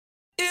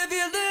If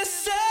you're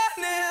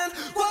listening,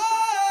 whoa.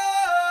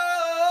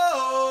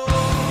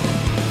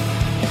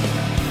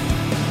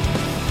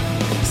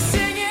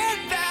 Sing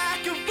it back,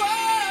 whoa.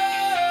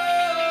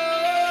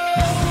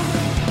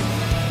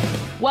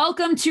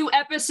 Welcome to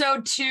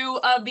episode 2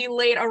 of the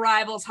Late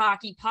Arrivals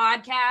Hockey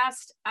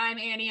Podcast. I'm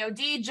Annie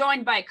O'D,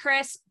 joined by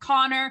Chris,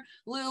 Connor,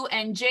 Lou,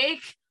 and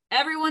Jake.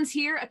 Everyone's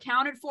here,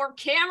 accounted for,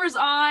 cameras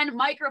on,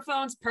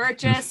 microphones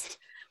purchased.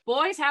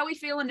 Boys, how we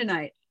feeling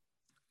tonight?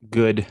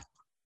 Good.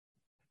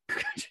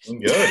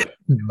 Good.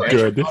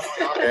 Good.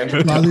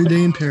 Father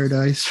Day in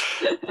Paradise.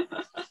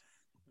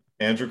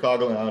 Andrew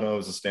Cogliano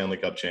is a Stanley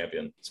Cup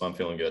champion, so I'm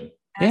feeling good.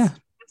 Yeah.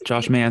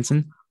 Josh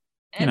Manson.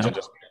 And You know.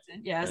 Josh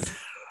Manson, yes.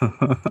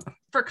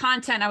 For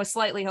content, I was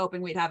slightly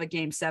hoping we'd have a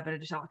game 7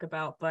 to talk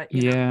about, but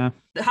you know,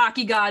 the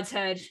hockey gods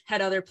had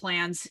other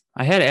plans.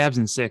 I had abs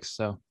in 6,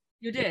 so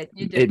You did.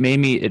 it made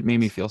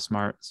me feel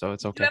smart, so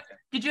it's okay.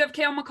 Did you have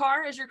Cale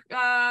Makar as your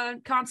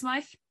Conn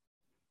Smythe?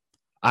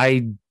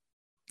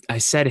 I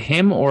said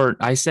him, or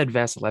I said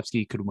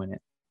Vasilevsky could win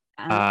it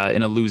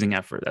in a losing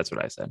effort. That's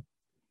what I said.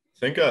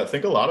 I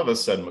think a lot of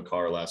us said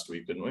Makar last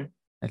week, didn't we?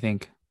 I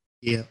think.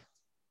 Yeah.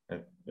 I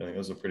think it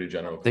was a pretty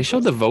general. They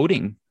showed the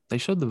voting. They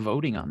showed the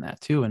voting on that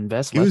too, and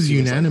Vasilevsky It was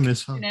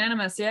unanimous, huh?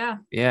 Unanimous, yeah.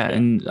 Yeah,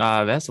 and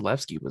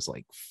Vasilevsky was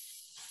like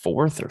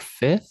 4th or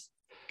 5th.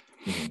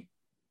 Mm-hmm.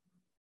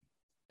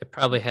 They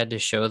probably had to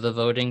show the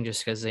voting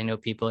just because they know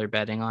people are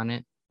betting on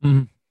it.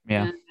 Mm-hmm.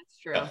 Yeah, That's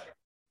true.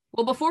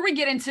 Well, before we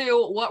get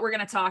into what we're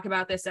going to talk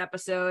about this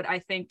episode, I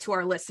think to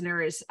our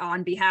listeners,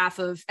 on behalf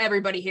of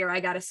everybody here, I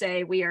got to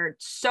say we are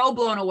so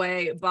blown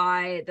away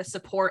by the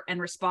support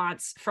and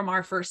response from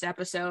our first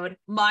episode.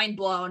 Mind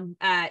blown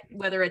at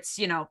whether it's,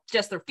 you know,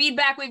 just the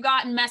feedback we've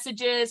gotten,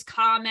 messages,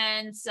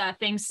 comments,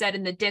 things said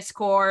in the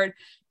Discord,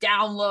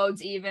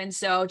 downloads even.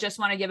 So just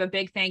want to give a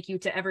big thank you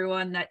to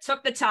everyone that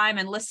took the time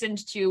and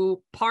listened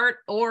to part,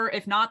 or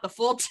if not the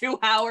full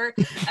 2-hour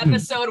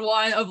episode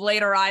 1 of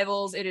Late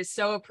Arrivals. It is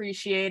so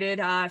appreciated.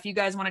 If you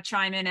guys want to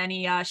chime in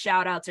any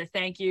shout outs or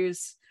thank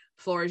yous,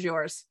 floor is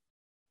yours.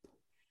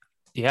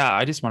 yeah.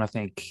 I just want to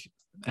thank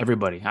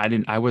everybody.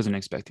 I wasn't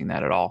expecting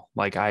that at all.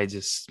 Like I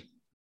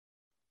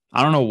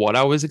don't know what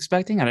I was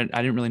expecting. I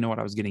didn't really know what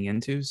I was getting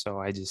into. So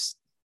I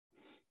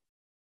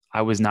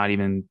was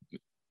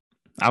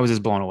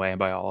just blown away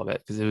by all of it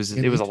because it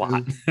was a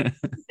lot.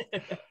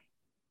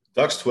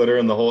 Ducks Twitter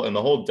and the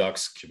whole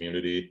Ducks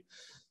community,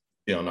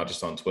 you know, not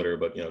just on Twitter,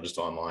 but you know, just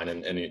online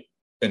and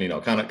you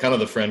know, kind of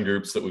the friend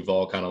groups that we've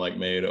all kind of like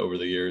made over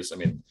the years. I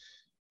mean,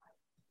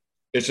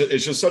 it's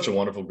just such a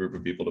wonderful group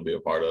of people to be a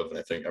part of, and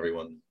I think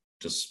everyone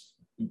just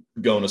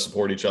going to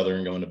support each other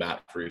and going to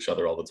bat for each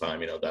other all the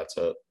time. You know, that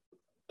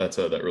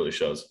really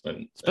shows.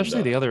 And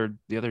Especially the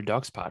other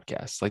Ducks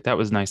podcasts. Like that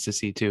was nice to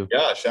see too.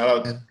 Yeah,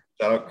 shout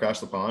out Crash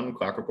the Pond,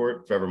 Quack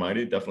Report, Forever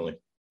Mighty, definitely.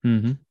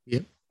 Mm-hmm.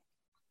 Yep.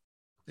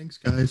 Thanks,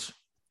 guys.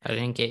 I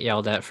didn't get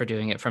yelled at for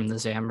doing it from the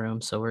Zam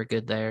room, so we're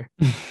good there.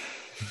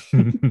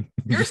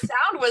 Your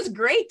sound was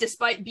great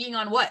despite being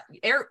on what?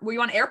 Were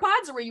you on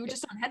AirPods or were you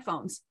just on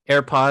headphones?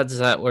 AirPods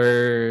that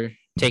were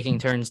taking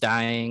turns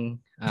dying.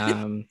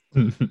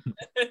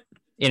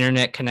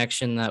 Internet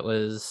connection that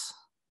was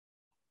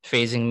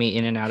phasing me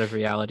in and out of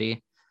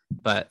reality.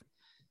 But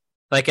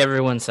like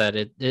everyone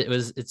said,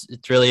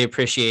 it's really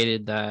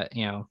appreciated that,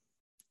 you know,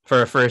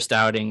 for a first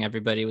outing,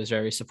 everybody was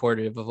very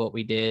supportive of what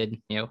we did.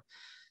 You know,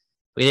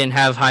 we didn't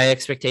have high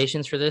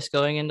expectations for this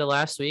going into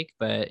last week,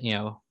 but you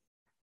know,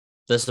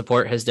 the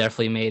support has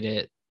definitely made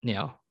it, you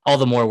know, all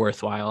the more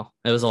worthwhile.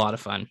 It was a lot of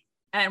fun.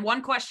 And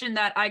one question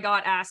that I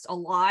got asked a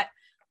lot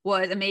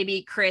was, and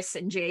maybe Chris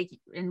and Jake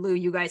and Lou,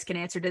 you guys can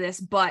answer to this,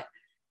 but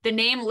the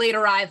name Late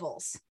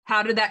Arrivals,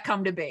 how did that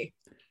come to be?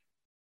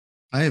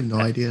 I have no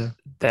idea.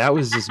 That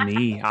was just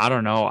me. I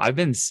don't know. I've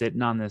been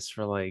sitting on this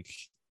for like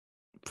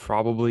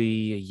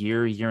probably a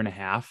year and a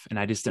half, and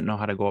I just didn't know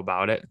how to go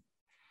about it.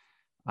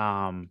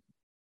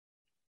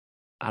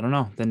 I don't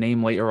know. The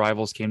name Late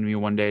Arrivals came to me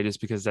one day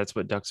just because that's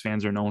what Ducks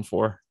fans are known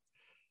for.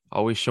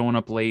 Always showing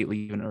up late,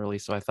 leaving early.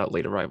 So I thought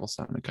Late Arrivals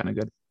sounded kind of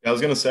good. I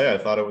was gonna say I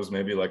thought it was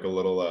maybe like a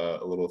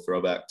little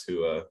throwback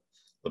to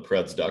the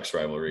Preds Ducks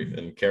rivalry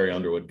and Carrie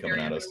Underwood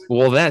coming at us.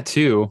 Well, that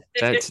too.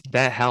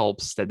 That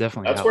helps. That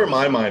definitely That's helps. where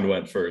my mind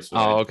went first.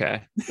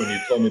 Okay. When you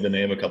told me the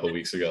name a couple of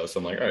weeks ago, so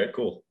I'm like, all right,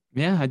 cool.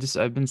 Yeah,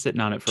 I've been sitting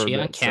on it for She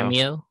a on bit.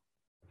 Cameo?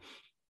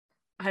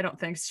 I don't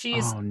think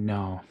she's. Oh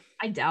no.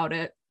 I doubt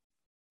it.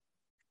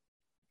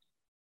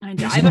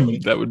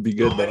 That would be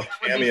good though.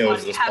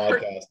 Cameos this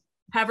podcast.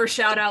 Have her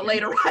shout out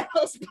Late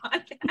Arrivals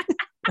podcast.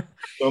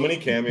 So many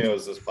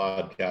cameos this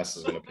podcast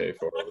is going to pay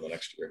for over the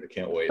next year. I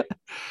can't wait.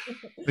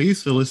 I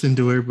used to listen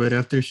to her, but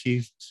after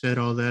she said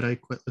all that, I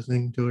quit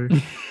listening to her.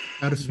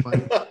 Out of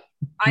spite.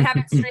 I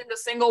haven't streamed a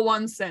single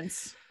one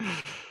since.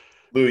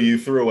 Lou, you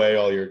threw away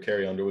all your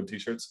Carrie Underwood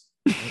t-shirts?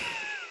 I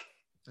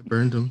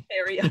burned them.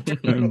 Area.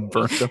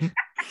 Burnt them.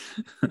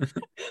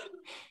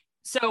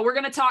 So we're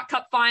going to talk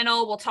Cup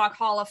Final. We'll talk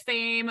Hall of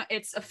Fame.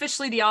 It's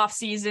officially the off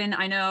season.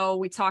 I know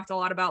we talked a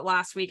lot about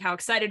last week how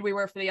excited we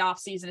were for the off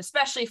season,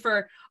 especially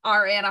for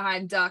our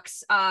Anaheim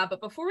Ducks.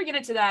 But before we get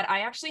into that,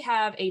 I actually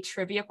have a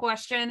trivia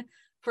question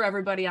for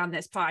everybody on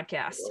this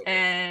podcast,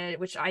 and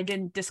which I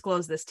didn't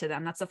disclose this to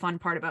them. That's the fun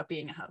part about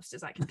being a host,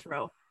 is I can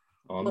throw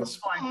little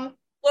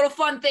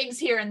fun things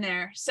here and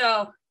there.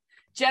 So,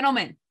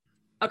 gentlemen,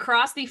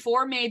 across the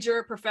 4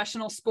 major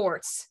professional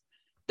sports,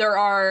 there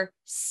are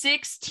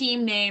 6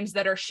 team names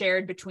that are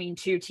shared between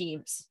 2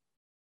 teams.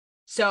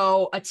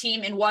 So a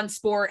team in one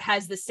sport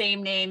has the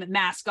same name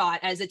mascot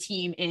as a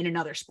team in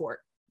another sport.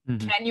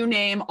 Mhm. Can you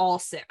name all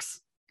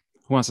 6?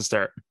 Who wants to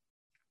start?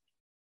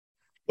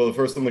 Well, the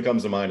first thing that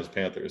comes to mind is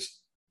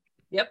Panthers.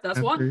 Yep, that's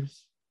one.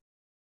 Panthers,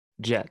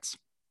 Jets.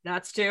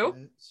 That's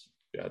 2.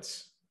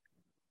 Jets.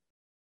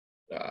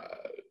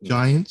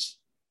 Giants,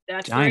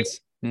 That's 3. Giants.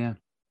 Yeah.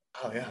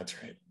 Oh yeah, that's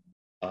right.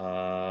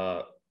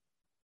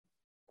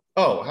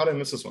 Oh, how did I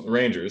miss this one?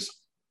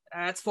 Rangers.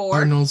 That's 4.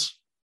 Cardinals,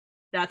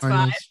 That's 5.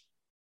 Cardinals,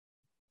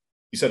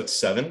 You said it's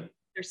 7?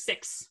 There's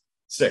 6.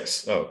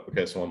 6. Oh,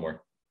 okay, so one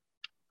more.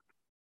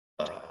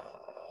 I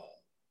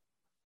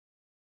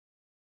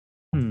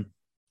think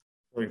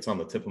it's on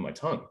the tip of my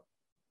tongue.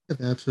 I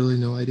have absolutely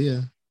no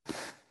idea.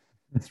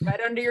 It's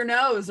right under your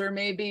nose, or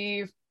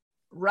maybe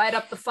right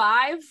up the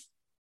 5.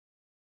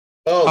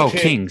 Oh,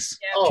 Kings. Kings.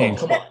 Oh, Kings.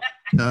 come on.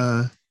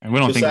 And we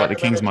don't The think about the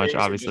Sacramento Kings much, Kings are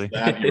obviously.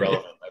 just that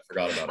irrelevant. I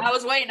forgot about I them.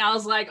 was waiting. I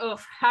was like, oh,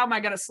 how am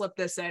I going to slip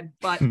this in?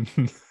 But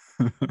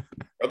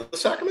Are the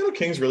Sacramento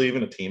Kings really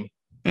even a team?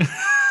 Are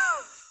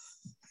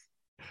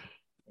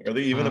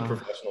they even a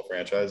professional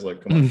franchise?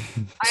 Like, come on. I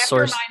have to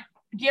Source.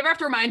 do you ever have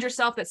to remind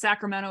yourself that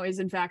Sacramento is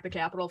in fact the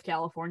capital of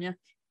California?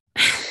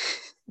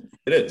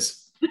 It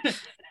is. I've-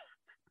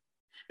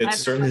 It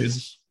certainly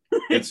is.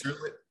 It's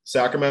certainly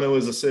Sacramento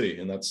is a city,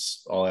 and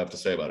that's all I have to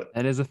say about it.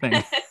 That is a thing.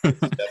 It's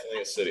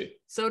definitely a city.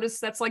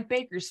 That's like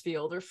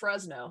Bakersfield or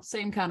Fresno,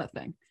 same kind of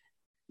thing.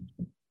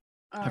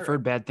 All I've right.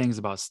 heard bad things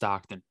about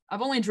Stockton.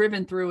 I've only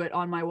driven through it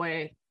on my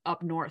way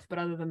up north, but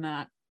other than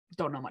that,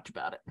 don't know much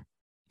about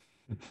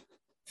it.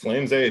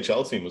 Flames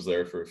AHL team was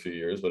there for a few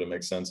years, but it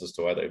makes sense as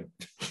to why they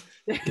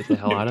Get the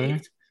hell out of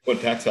there.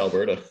 went back to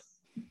Alberta.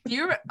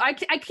 I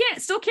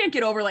can't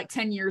get over like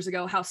 10 years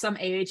ago how some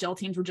AHL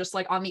teams were just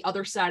like on the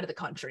other side of the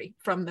country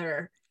from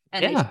their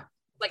NHL. Yeah.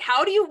 Like,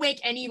 how do you make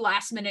any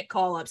last minute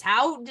call ups?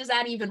 How does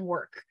that even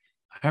work?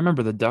 I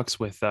remember the Ducks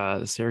with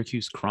the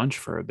Syracuse Crunch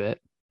for a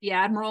bit. The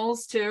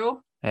Admirals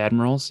too.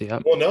 Admirals,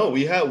 yep. Well, no,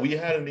 we had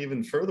an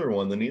even further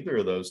one than either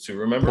of those two.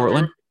 Remember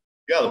Portland?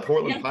 Yeah, the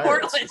Portland Yeah,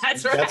 Pirates. Portland,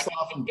 that's right.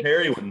 Getzlaf and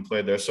Perry went and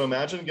played there. So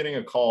imagine getting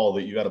a call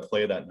that you got to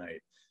play that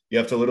night. You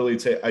have to literally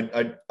take.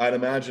 I'd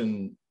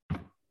imagine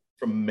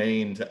from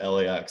Maine to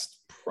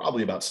LAX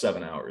probably about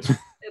 7 hours. At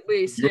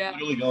least, You're yeah.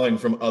 literally going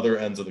from other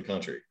ends of the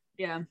country.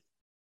 Yeah.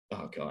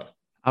 Oh God.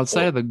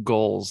 Outside of the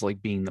goals,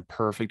 like being the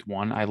perfect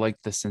one, I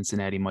like the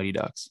Cincinnati Mighty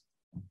Ducks.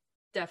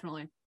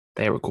 Definitely.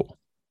 They were cool.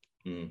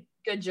 Mm.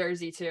 Good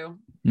jersey too.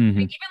 Mhm.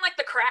 Even like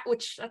the crack,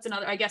 which that's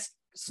another, I guess,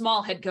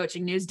 small head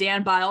coaching news.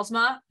 Dan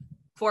Bilesma,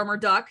 former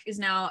Duck, is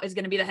going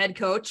to be the head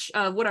coach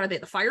of, what are they?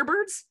 The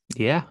Firebirds?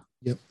 Yeah.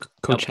 Yep.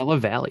 Coachella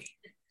Valley.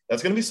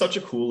 That's going to be such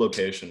a cool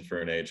location for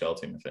an AHL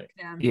team, I think.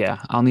 Yeah.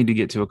 Yeah. I'll need to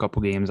get to a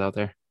couple games out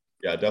there.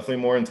 Yeah, definitely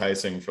more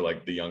enticing for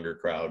like the younger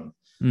crowd.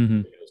 Mm-hmm.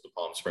 Who goes to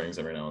Palm Springs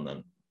every now and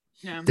then.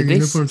 Yeah. Their Did they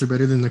uniforms are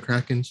better than the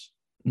Krakens.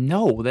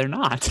 No, they're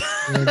not.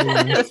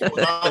 Yeah,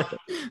 they are.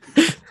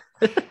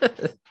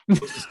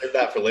 Let's just save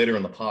that for later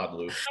in the pod,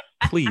 Lou.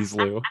 Please,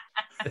 Lou.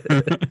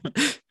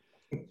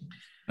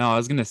 No, I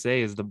was gonna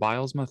say, is the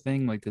Bilesma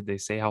thing, like, did they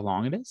say how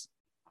long it is?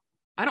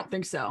 I don't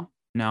think so.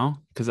 No,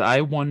 because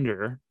I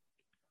wonder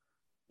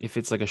if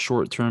it's like a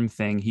short-term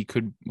thing.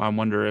 I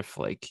wonder if,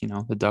 like,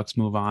 the Ducks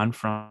move on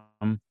from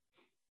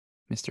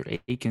Mr.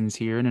 Aikens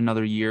here in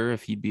another year,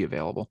 if he'd be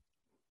available.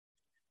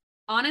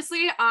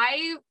 Honestly,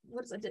 I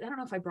don't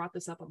know if I brought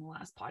this up on the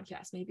last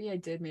podcast. Maybe I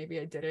did, maybe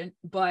I didn't.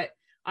 But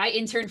I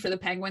interned for the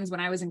Penguins when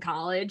I was in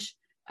college,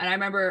 and I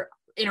remember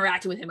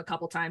interacting with him a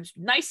couple times.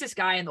 Nicest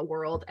guy in the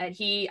world. And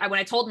when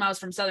I told him I was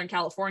from Southern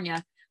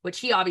California, which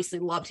he obviously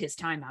loved his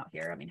time out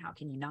here. I mean, how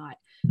can you not?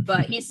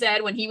 But he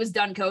said when he was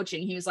done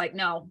coaching, he was like,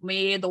 no,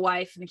 me, the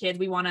wife, and the kids,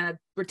 we want to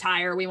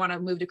retire. We want to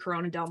move to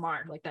Corona Del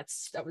Mar. Like that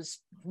was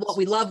what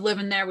we love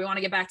living there. We want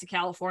to get back to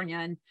California.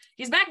 And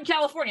he's back in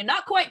California,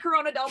 not quite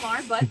Corona Del Mar,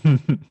 but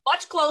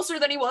much closer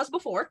than he was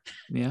before.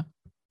 Yeah,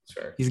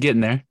 Sure. he's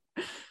getting there.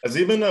 Has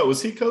he been,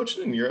 was he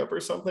coaching in Europe or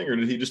something, or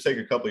did he just take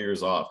a couple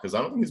years off? Because I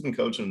don't think he's been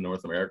coaching in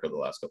North America the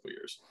last couple of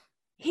years.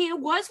 He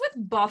was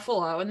with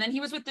Buffalo, and then he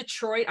was with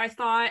Detroit, I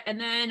thought. And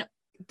then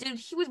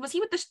was he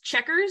with the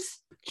Checkers?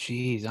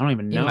 Jeez, I don't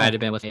even He know. might have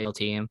been with the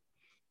team.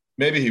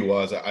 Maybe he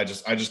was. I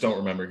just don't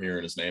remember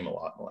hearing his name a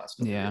lot in the last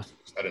couple of Yeah. years.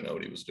 I didn't know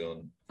what he was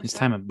doing. His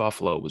time at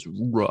Buffalo was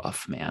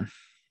rough, man.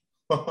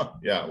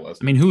 Yeah, it was.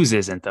 I mean, whose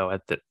isn't, though,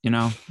 at the,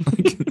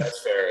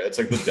 That's fair. It's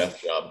like the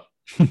death job.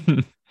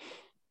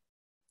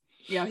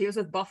 Yeah, he was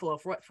with Buffalo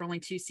for only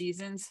 2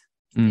 seasons.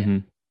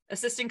 Mhm.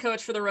 assistant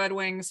coach for the Red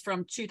Wings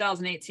from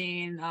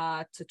 2018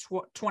 to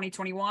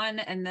 2021,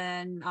 and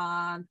then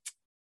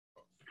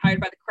hired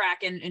by the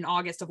Kraken in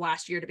August of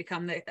last year to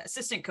become the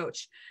assistant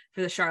coach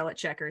for the Charlotte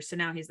Checkers. So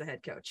now he's the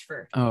head coach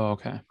for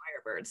Okay.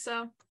 Firebirds.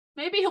 So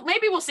maybe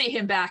we'll see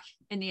him back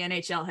in the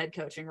NHL head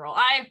coaching role.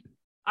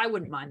 I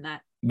wouldn't mind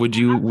that. Would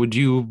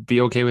you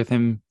be okay with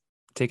him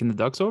taking the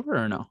Ducks over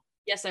or no?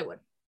 Yes, I would.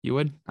 You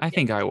would? I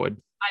think I would.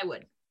 I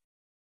would.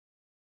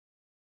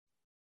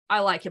 I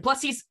like him.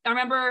 Plus,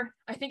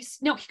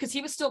 because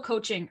he was still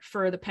coaching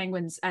for the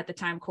Penguins at the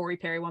time Corey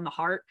Perry won the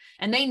Hart,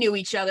 and they knew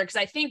each other because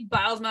I think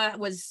Bylsma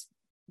was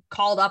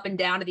called up and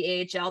down to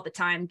the AHL at the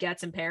time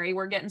Getz and Perry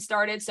were getting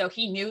started. So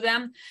he knew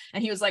them,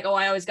 and he was like, oh,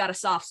 I always got a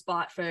soft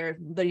spot for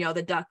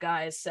the Duck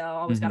guys. So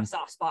I always got a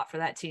soft spot for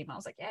that team. I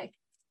was like, hey,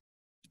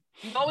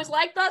 you've always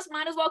liked us.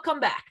 Might as well come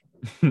back.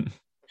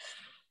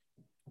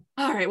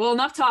 All right. Well,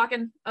 enough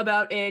talking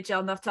about AHL,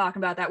 enough talking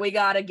about that. We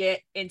got to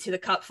get into the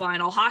Cup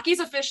final.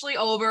 Hockey's officially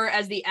over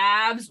as the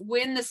Avs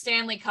win the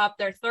Stanley Cup,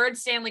 their third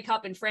Stanley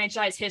Cup in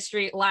franchise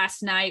history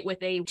last night with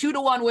a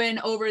 2-1 win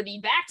over the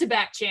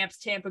back-to-back champs,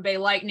 Tampa Bay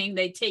Lightning.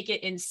 They take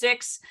it in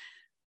 6.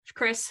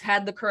 Chris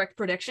had the correct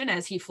prediction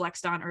as he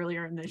flexed on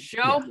earlier in this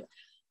show. Yeah.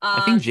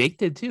 I think Jake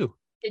did too.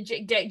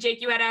 Did Jake,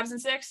 you had Avs in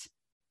 6?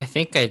 I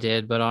think I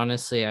did, but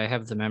honestly, I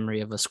have the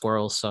memory of a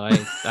squirrel, so I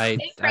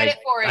Take credit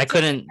for it. I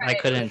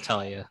couldn't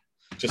tell you.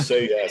 Just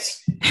say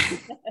yes.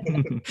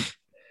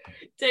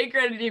 Take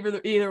credit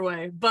either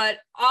way. But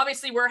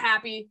obviously we're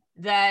happy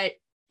that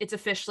it's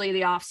officially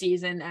the off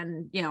season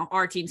and,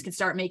 our teams can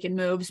start making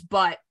moves,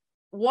 but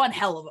one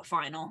hell of a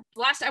final.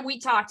 Last time we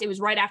talked, it was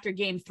right after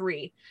game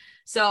 3.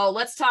 So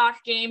let's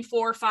talk game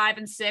 4, 5,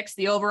 and 6,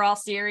 the overall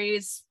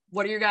series.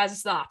 What are your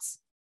guys' thoughts?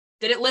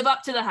 Did it live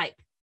up to the hype?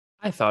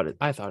 I thought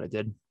it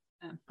did.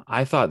 Yeah.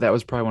 I thought that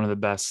was probably one of the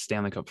best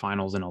Stanley Cup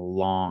finals in a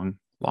long,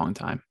 long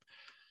time.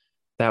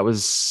 That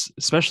was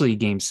especially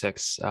game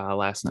 6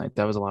 last night.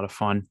 That was a lot of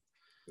fun.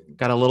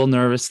 Got a little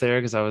nervous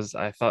there because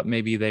I thought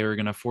maybe they were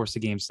going to force a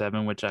game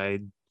 7, which I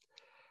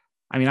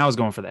was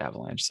going for the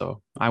Avalanche.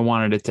 So I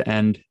wanted it to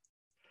end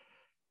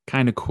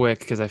kind of quick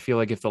because I feel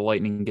like if the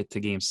Lightning get to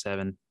game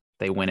 7,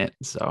 they win it.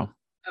 So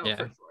Yeah.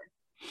 For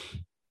sure.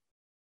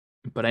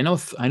 But I know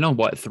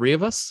what, 3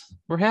 of us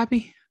were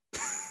happy.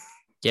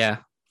 Yeah.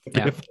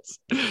 Yeah.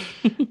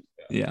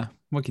 Yeah.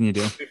 What can you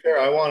do? To be fair,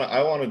 I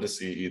wanted to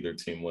see either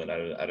team win. I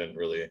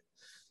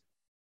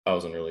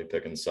wasn't really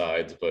picking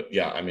sides, but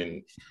yeah,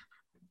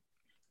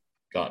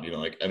 God,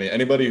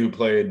 anybody who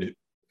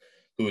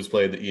has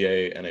played the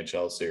EA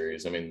NHL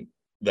series,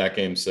 that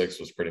game 6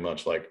 was pretty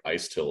much like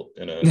ice tilt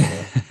in a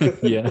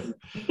Yeah.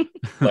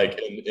 like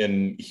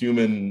in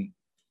human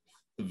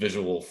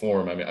visual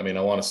form.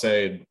 I want to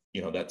say,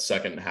 that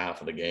second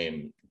half of the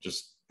game,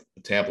 just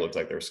Tampa looked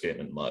like they were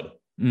skating in mud.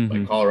 Mm-hmm.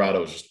 Like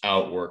Colorado was just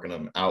outworking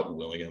them,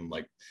 outwilling them.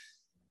 Like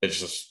it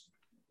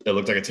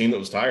looked like a team that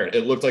was tired.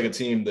 It looked like a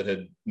team that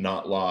had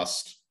not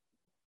lost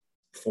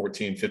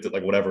 14, 15,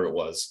 like whatever it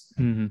was,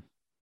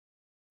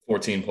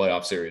 14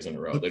 playoff series in a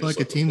row. Looked like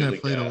a team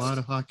that played a lot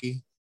of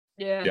hockey.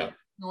 Yeah. Yeah. In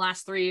the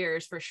last 3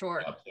 years, for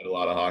sure. Yeah, played a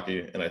lot of hockey.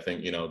 And I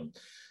think, the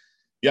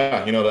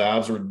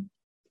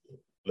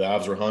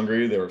Avs were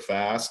hungry. They were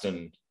fast.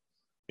 And,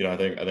 I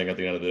think at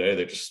the end of the day,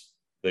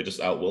 they just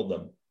outwilled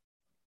them.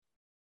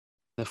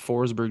 The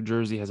Forsberg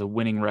jersey has a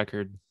winning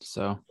record.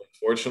 So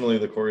Fortunately,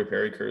 the Corey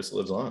Perry curse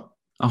lives on.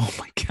 oh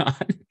my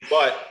God.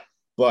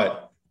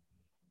 But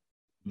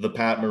the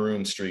Pat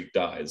Maroon streak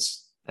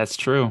dies. That's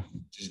true.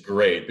 Which is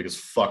great because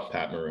fuck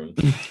Pat Maroon.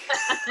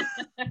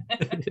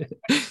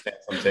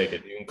 I'm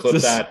taking. You can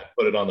clip that and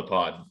put it on the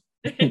pod.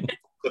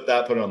 Clip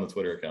that, put it on the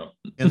Twitter account.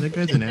 Yeah, that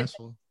guy's an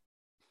asshole.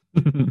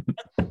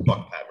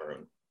 Fuck Pat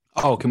Maroon.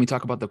 Oh, can we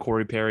talk about the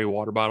Corey Perry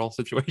water bottle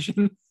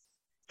situation?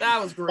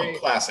 That was great. Oh,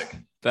 classic.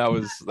 That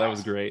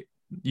was great.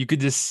 You could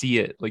just see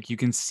it. Like you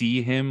can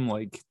see him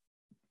like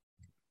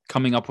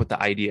coming up with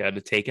the idea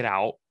to take it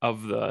out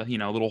of the,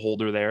 little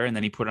holder there. And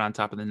then he put it on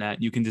top of the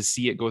net. You can just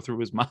see it go through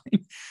his mind.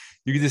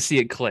 You can just see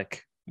it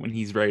click when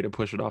he's ready to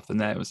push it off the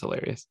net. It was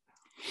hilarious.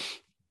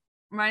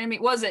 Reminded me,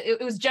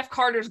 it was Jeff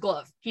Carter's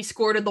glove he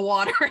squirted the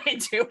water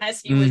into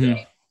as he was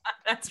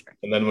that's right.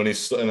 And then when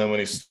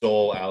he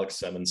stole Alex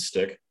Simmons'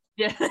 stick.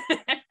 Yeah.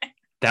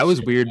 That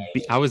was weird.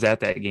 I was at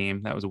that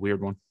game. That was a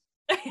weird one.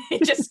 He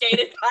just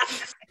skated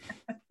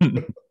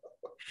by.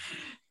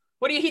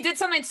 He did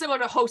something similar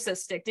to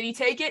Hosa's stick. Did he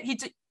take it?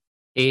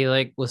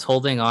 He was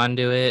holding on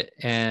to it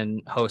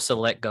and Hossa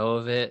let go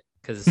of it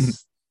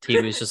because he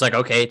was just like,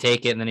 okay,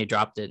 take it. And then he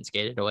dropped it and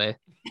skated away.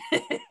 I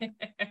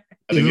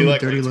think he went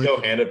to go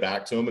hand it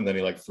back to him and then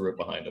he threw it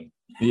behind him.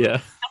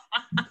 Yeah.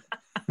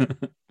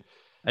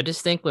 I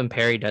just think when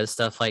Perry does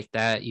stuff like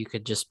that, you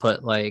could just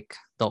put the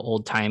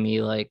old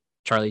timey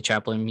Charlie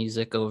Chaplin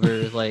music over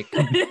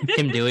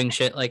him doing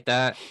shit like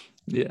that.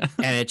 Yeah.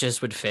 And it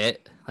just would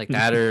fit like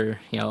that, or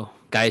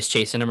guys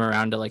chasing him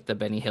around to the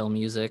Benny Hill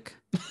music.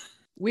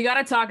 We got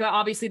to talk about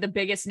obviously the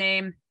biggest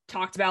name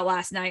talked about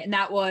last night, and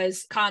that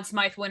was Conn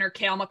Smythe winner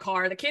Cale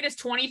Makar. The kid is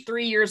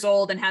 23 years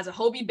old and has a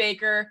Hobie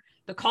Baker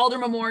the Calder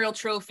Memorial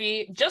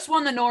Trophy, just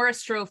won the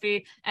Norris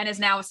Trophy, and is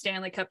now a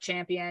Stanley Cup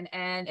champion.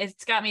 And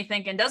it's got me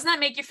thinking, doesn't that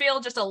make you feel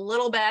just a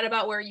little bad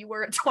about where you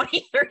were at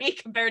 23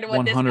 compared to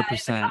what this guy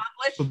has 100%.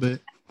 accomplished? A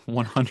bit.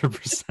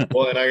 100%.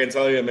 Well, and I can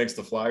tell you, it makes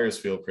the Flyers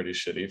feel pretty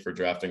shitty for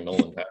drafting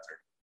Nolan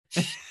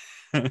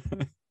Patrick.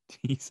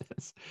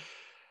 Jesus.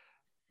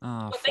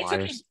 Oh, But they took him,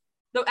 Flyers.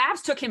 the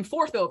Avs took him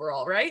 4th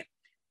overall, right?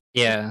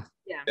 Yeah.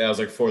 Yeah, it was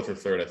like 4th or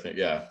 3rd, I think.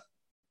 Yeah.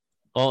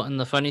 Well, and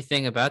the funny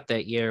thing about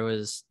that year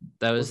was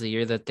that was the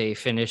year that they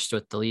finished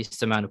with the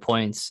least amount of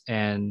points,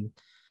 and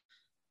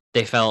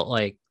they felt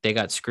like they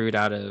got screwed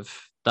out of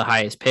the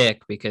highest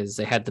pick because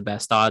they had the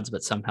best odds,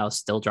 but somehow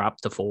still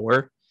dropped to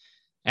 4.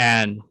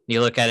 And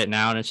you look at it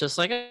now, and it's just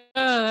like,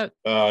 Number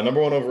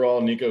 1 overall,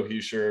 Nico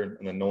Hischier,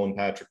 and then Nolan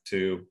Patrick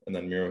 2, and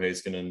then Miro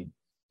Heiskanen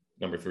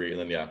number 3,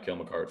 and then Cale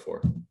Makar at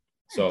 4.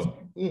 So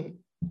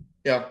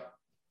yeah,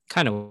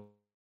 kind of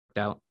worked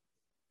out.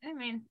 I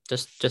mean,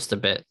 just a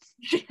bit.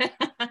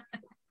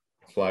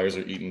 Flyers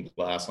are eating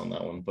glass on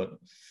that one, but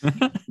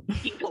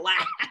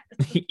glass.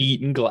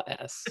 Eating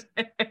glass.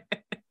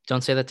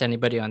 Don't say that to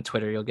anybody on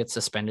Twitter. You'll get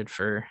suspended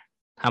for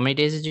how many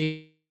days did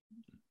you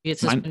get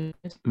suspended?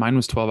 Mine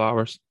was 12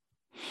 hours.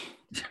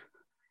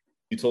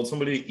 you told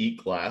somebody to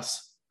eat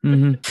glass.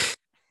 Mm-hmm.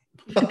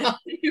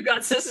 You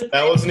got suspended.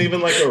 That wasn't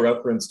even like a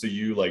reference to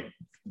you like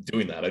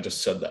doing that. I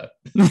just said that.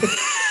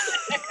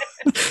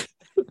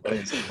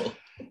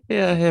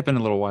 Yeah, it happened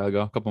a little while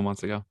ago, a couple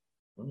months ago.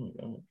 Oh my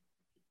God.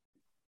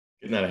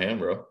 Getting out of hand,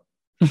 bro.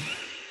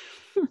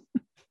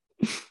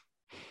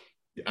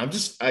 I'm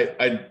just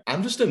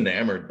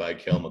enamored by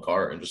Cale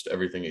Makar and just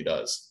everything he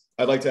does.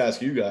 I'd like to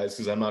ask you guys,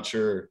 because I'm not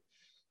sure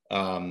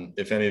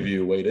if any of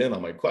you weighed in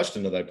on my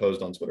question that I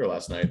posed on Twitter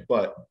last night,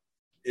 but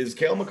is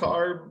Cale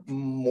Makar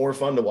more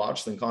fun to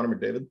watch than Connor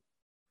McDavid?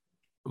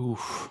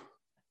 Oof.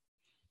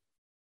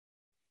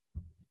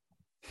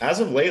 As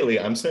of lately,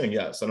 I'm saying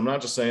yes. And I'm not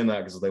just saying that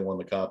because they won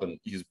the cup and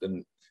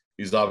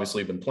he's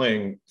obviously been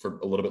playing for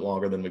a little bit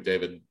longer than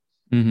McDavid,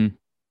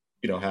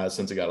 has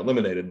since he got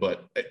eliminated.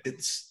 But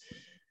it's,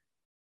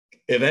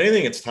 if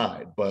anything, it's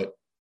tied. But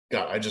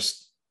God, I'm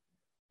just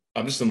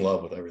in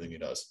love with everything he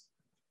does.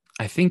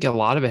 I think a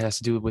lot of it has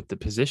to do with the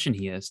position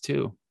he is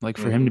too. Like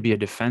for him to be a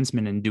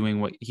defenseman and doing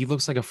what he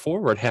looks like a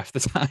forward half the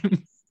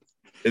time.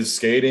 His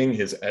skating,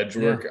 his edge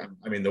work. Yeah.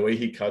 I mean, the way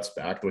he cuts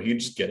back, the way he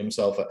just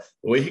the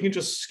way he can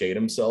just skate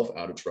himself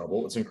out of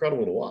trouble. It's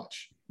incredible to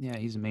watch. Yeah,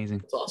 he's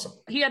amazing. It's awesome.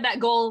 He had that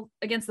goal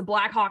against the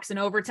Blackhawks in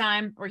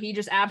overtime where he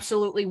just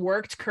absolutely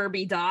worked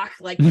Kirby Dach,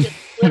 like just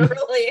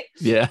literally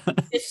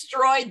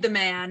destroyed the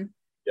man.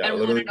 Yeah, and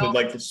literally did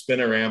like the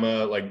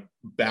spinorama, like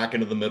back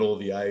into the middle of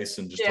the ice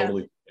and just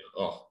totally,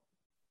 oh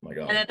my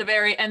God.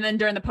 And then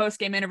during the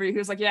post-game interview, he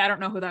was like, yeah, I don't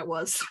know who that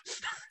was.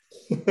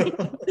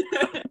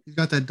 He's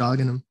got that dog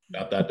in him.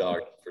 Got that dog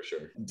for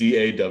sure.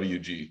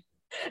 DAWG.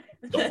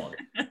 Dog.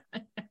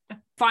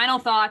 Final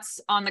thoughts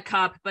on the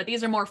cup, but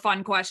these are more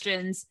fun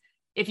questions.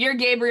 If you're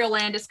Gabriel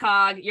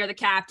Landeskog, you're the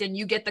captain,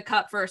 you get the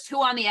cup first.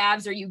 Who on the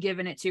Avs are you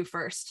giving it to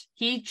first?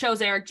 He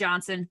chose Erik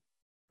Johnson.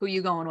 Who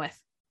you going with?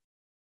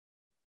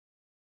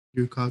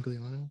 Drew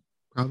Cogliano,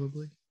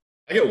 probably.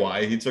 I get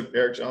why he took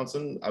Erik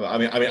Johnson. I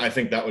mean, I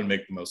think that would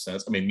make the most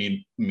sense. I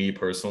mean, me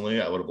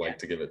personally, I would have liked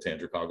to give it to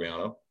Andrew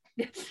Cogliano.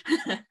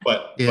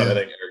 But I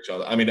think Erik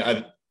Johnson. I mean,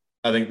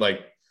 I think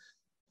like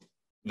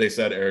they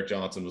said Erik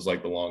Johnson was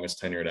like the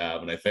longest tenured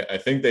Av, and I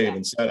think they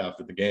even said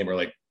after the game, or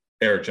like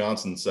Erik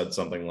Johnson said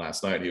something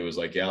last night. He was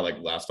like, yeah, like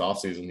last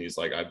offseason, he's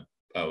like,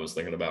 I was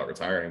thinking about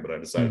retiring, but I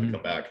decided to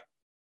come back.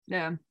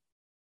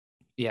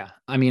 Yeah.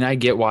 I mean, I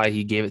get why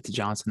he gave it to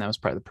Johnson. That was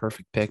probably the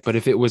perfect pick. But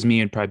if it was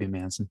me, it'd probably be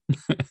Manson.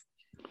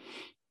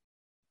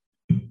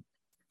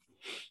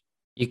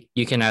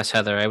 You can ask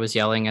Heather. I was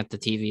yelling at the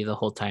TV the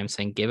whole time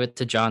saying, give it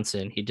to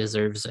Johnson. He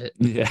deserves it.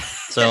 Yeah.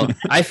 So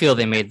I feel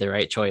they made the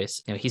right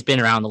choice. He's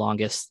been around the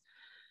longest.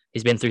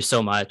 He's been through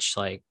so much.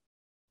 Like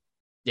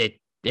it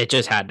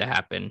just had to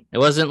happen. It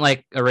wasn't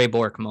like a Ray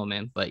Bork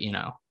moment, but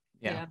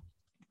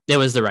it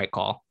was the right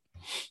call.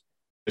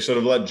 They should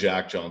have let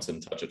Jack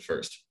Johnson touch it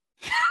first.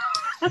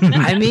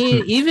 I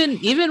mean,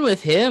 even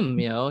with him,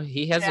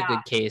 he has a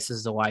good case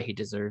as to why he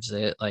deserves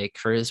it. Like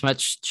for as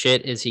much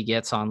shit as he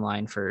gets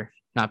online for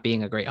not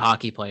being a great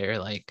hockey player,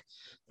 like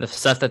the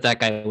stuff that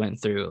guy went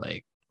through,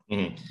 like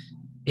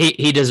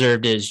he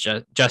deserved it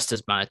just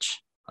as much.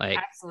 Like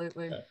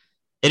absolutely.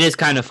 It is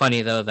kind of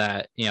funny though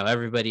that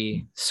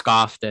everybody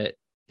scoffed at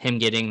him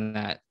getting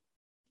that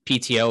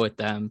PTO with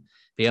them,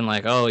 being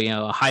like, oh,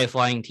 a high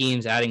flying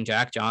team's adding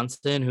Jack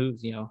Johnson, who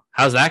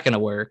how's that going to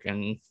work?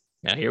 And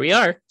here we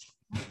are.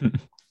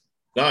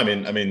 No, I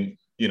mean,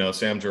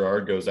 Sam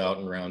Girard goes out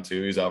in round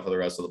 2. He's out for the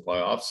rest of the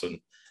playoffs, and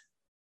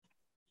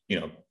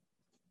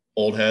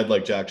old head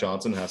like Jack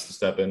Johnson has to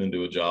step in and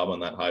do a job on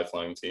that high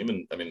flying team.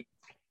 And I mean,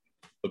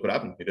 look what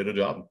happened. He did a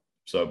job.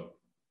 So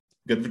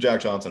good for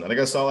Jack Johnson. I think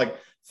I saw like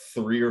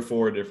 3 or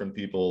 4 different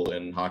people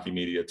in hockey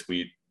media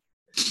tweet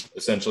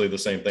essentially the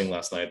same thing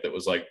last night. That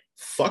was like,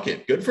 fuck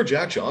it. Good for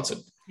Jack Johnson.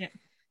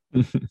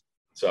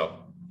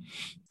 So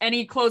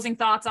any closing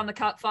thoughts on the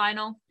cup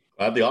final?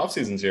 Glad the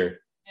offseason's here.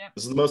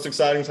 This is the most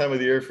exciting time of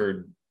the year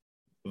for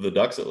the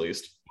Ducks, at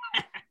least.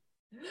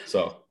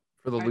 So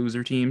For the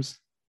loser teams.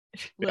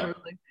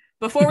 Literally.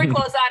 Before we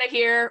close out of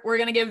here, we're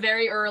going to give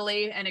very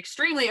early and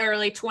extremely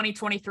early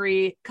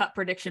 2023 Cup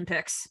prediction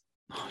picks.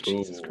 Oh,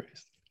 Jesus Ooh.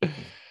 Christ.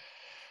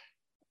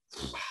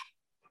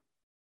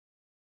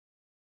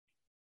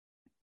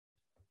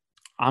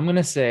 I'm going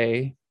to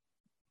say,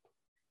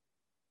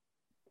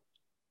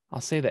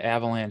 I'll say the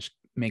Avalanche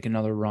make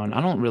another run.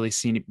 I don't really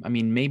see any, I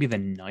mean, maybe the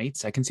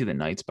Knights. I can see the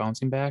Knights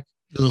bouncing back.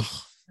 Ugh.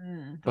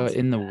 But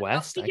in the Don't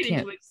West, I speak it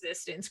can't. into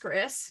existence,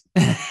 Chris.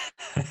 I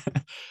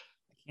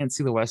can't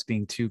see the West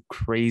being too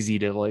crazy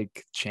to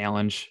like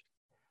challenge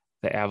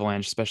the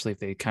Avalanche, especially if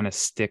they kind of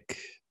stick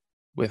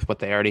with what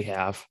they already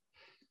have.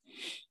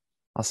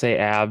 I'll say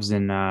Avs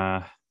and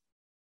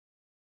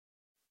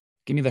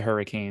give me the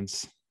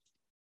Hurricanes.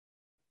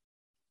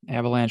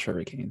 Avalanche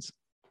Hurricanes.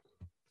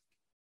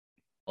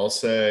 I'll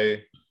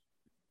say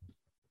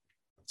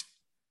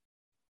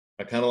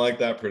I kind of like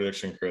that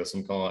prediction, Chris.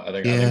 I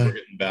think Yeah. we're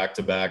getting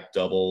back-to-back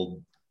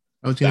double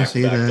I was gonna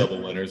say that.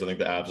 double winners. I think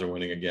the Avs are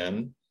winning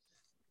again.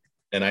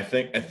 And I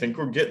think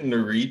we're getting a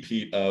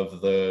repeat of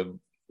the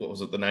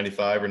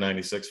 95 or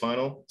 96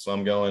 final. So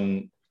I'm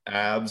going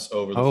Avs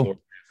over the Florida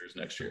Panthers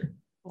next year.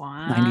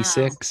 Wow.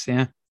 96,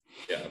 yeah.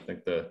 Yeah, I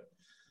think the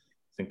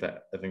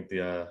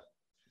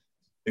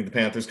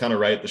Panthers kind of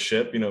right the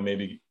ship,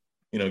 maybe,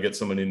 get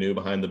somebody new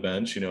behind the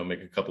bench,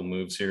 make a couple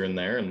moves here and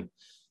there, and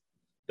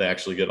they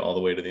actually get all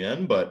the way to the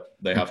end, but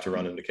they have to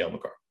run into Cale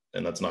Makar,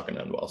 and that's not going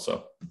to end well.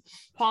 So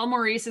Paul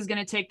Maurice is going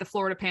to take the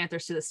Florida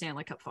Panthers to the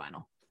Stanley Cup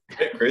final.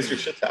 hey, crazier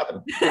shit's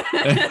happening.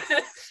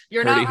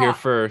 You're Heard not it here wrong.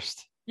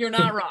 first. You're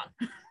not wrong.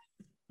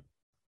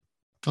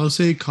 I'll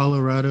say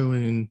Colorado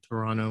and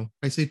Toronto.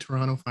 I say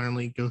Toronto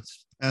finally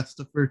goes past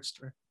the first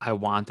round. I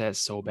want that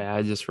so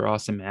bad just for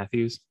Austin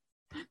Matthews.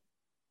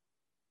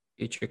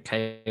 Future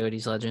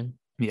Coyotes legend.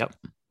 Yep.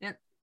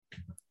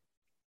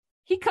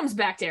 He comes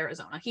back to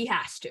Arizona. He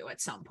has to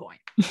at some point.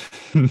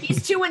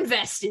 He's too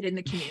invested in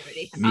the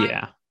community.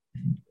 Yeah.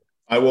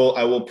 I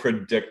will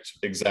predict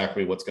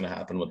exactly what's going to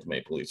happen with the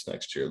Maple Leafs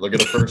next year. Look at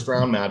the first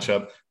round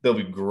matchup. They'll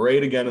be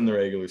great again in the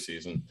regular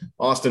season.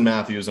 Austin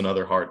Matthews,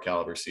 another Hart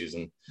caliber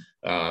season,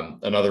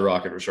 another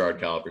Rocket Richard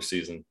caliber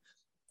season.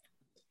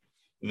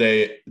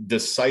 They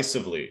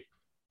decisively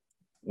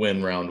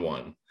win round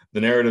one.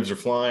 The narratives are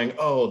flying.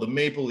 Oh, the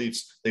Maple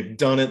Leafs, they've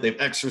done it. They've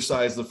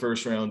exercised the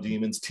first round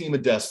demons. Team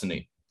of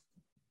destiny.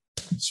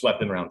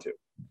 Swept in round two.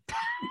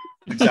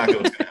 Exactly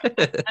what's going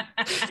to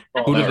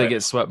happen. Who did they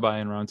get swept by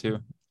in round two?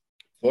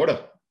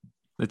 Florida.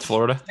 It's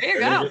Florida. There you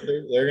go.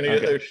 They're going to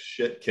get their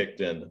shit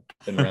kicked in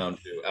round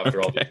two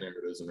after all these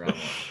narratives in round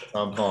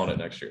one. I'm calling it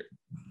next year.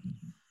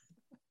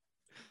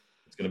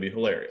 It's going to be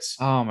hilarious.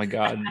 Oh my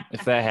God.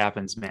 If that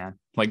happens, man,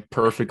 like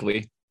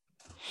perfectly,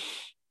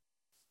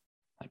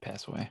 I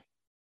pass away.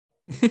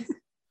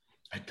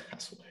 I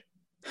pass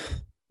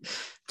away.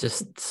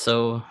 Just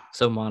so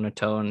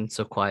monotone,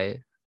 so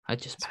quiet. I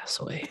just pass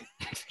away.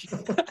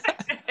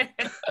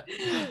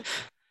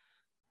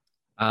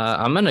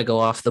 I'm gonna go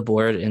off the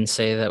board and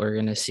say that we're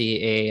gonna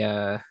see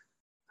a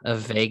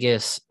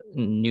Vegas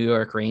New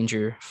York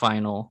Ranger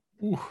final.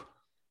 Ooh.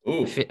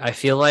 I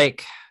feel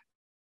like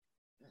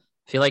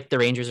the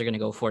Rangers are gonna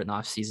go for it in the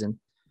offseason.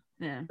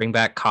 Yeah. Bring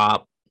back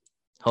Kopp,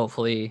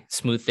 hopefully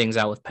smooth things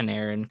out with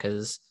Panarin,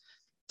 because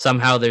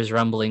somehow there's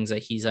rumblings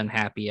that he's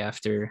unhappy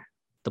after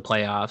the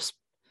playoffs.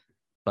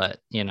 But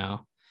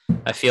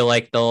I feel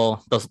like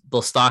they'll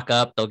stock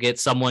up. They'll get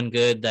someone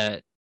good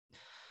that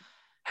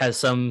has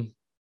some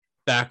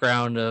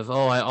background of,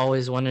 I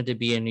always wanted to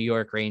be a New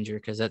York Ranger,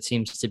 because that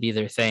seems to be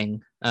their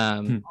thing.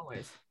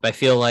 Always. But I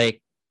feel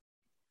like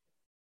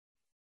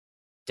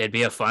it'd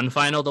be a fun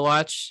final to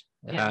watch.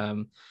 Yeah.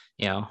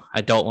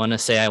 I don't want to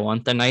say I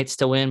want the Knights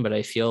to win, but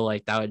I feel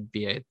like that would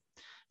be a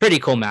pretty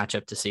cool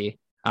matchup to see.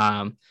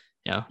 And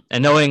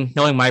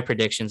knowing my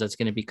predictions, that's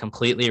going to be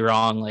completely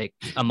wrong like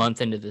a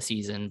month into the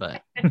season.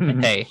 But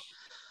hey,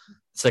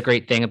 it's the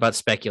great thing about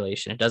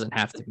speculation. It doesn't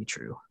have to be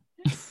true.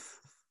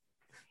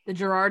 The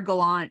Gerard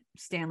Gallant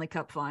Stanley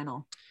Cup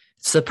final.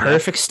 It's the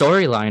perfect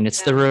storyline.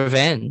 It's the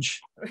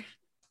revenge.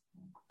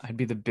 I'd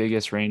be the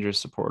biggest Rangers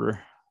supporter.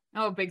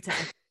 Oh, big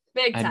time.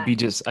 Big time.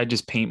 I'd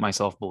just paint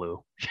myself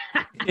blue.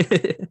 Is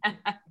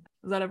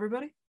that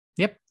everybody?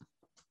 Yep.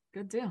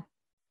 Good deal.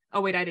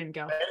 Oh, wait, I didn't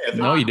go.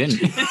 No, you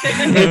didn't.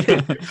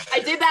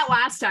 I did that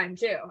last time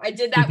too. I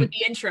did that with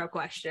the intro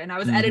question. I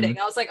was editing.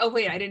 I was like, oh,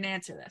 wait, I didn't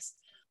answer this.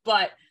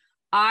 But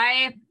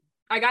I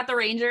got the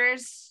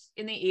Rangers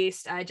in the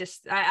East. I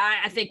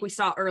think we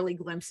saw early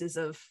glimpses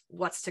of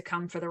what's to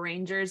come for the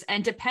Rangers.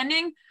 And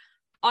depending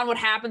on what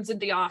happens in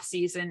the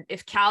offseason,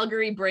 if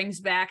Calgary brings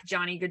back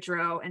Johnny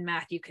Gaudreau and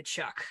Matthew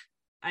Tkachuk,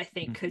 I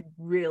think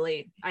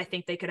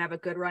they could have a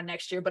good run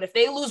next year. But if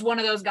they lose one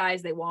of those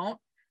guys, they won't.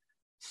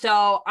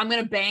 So I'm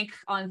going to bank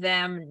on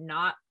them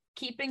not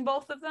keeping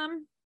both of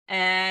them,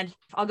 and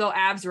I'll go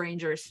Avs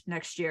Rangers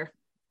next year.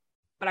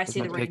 But I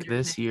see the Rangers pick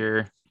this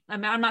year. I'm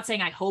not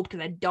saying I hope,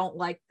 because I don't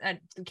like the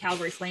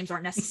Calgary Flames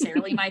aren't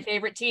necessarily my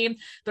favorite team,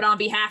 but on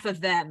behalf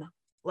of them,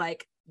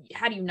 like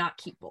not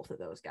keep both of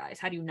those guys?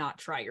 How do you not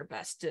try your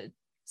best to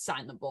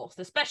sign them both,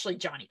 especially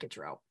Johnny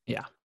Gaudreau?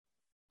 Yeah.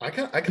 I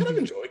kind of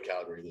enjoyed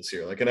Calgary this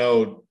year. Like, I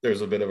know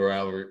there's a bit of a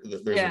rivalry.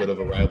 There's a bit of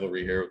a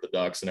rivalry here with the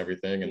Ducks and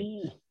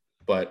everything.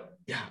 But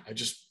yeah,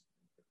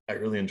 I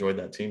really enjoyed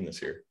that team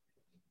this year.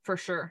 For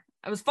sure.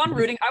 It was fun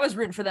rooting. I was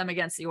rooting for them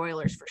against the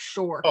Oilers for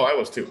sure. Oh, I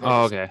was too.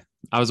 Oh, okay.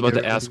 I was about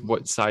to ask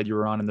what side you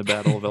were on in the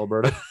Battle of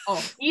Alberta.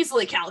 Oh,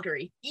 easily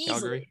Calgary. Easily.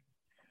 Calgary?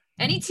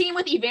 Any team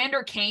with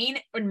Evander Kane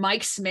and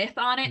Mike Smith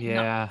on it?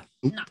 Yeah.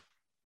 No.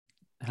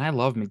 And I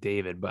love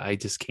McDavid, but I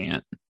just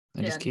can't.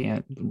 I just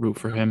can't root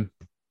for him.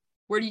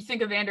 Where do you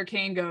think Evander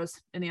Kane goes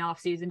in the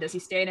offseason? Does he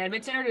stay in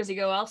Edmonton or does he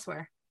go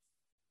elsewhere?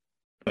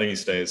 I think he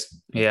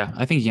stays. Yeah,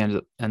 I think he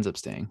ends up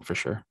staying for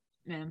sure.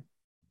 Yeah.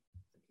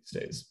 He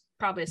stays.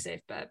 Probably a safe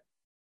bet.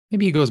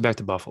 Maybe he goes back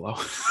to Buffalo.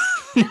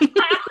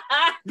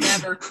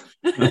 Never.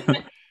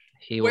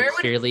 He will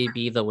clearly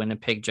be the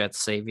Winnipeg Jets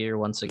savior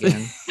once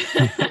again.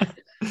 I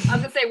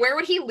was gonna say, where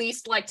would he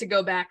least like to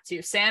go back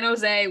to? San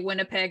Jose,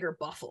 Winnipeg, or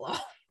Buffalo?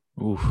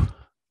 Ooh.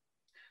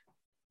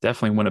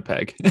 Definitely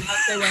Winnipeg. I'd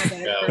say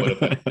Winnipeg. Yeah,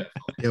 Winnipeg.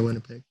 Yeah,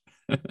 Winnipeg.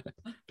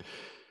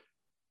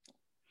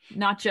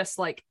 Not just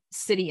like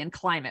city and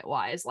climate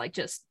wise, like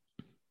just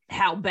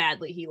how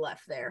badly he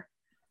left there.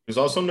 There's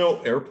also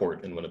no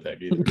airport in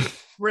Winnipeg either.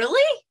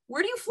 Really?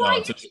 Where do you fly No,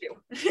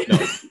 into?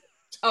 No.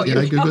 Oh, Yeah, I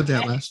okay. googled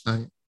that last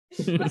night.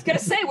 I was gonna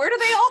say, where do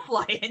they all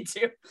fly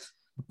into?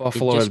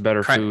 Buffalo has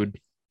better food.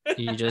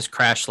 You just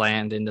crash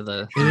land into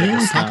the. Did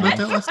anyone talk snow. about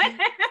that last night?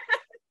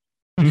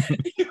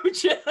 You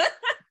just-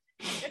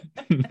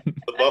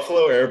 The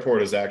Buffalo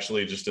airport is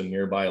actually just a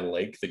nearby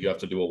lake that you have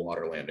to do a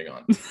water landing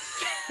on.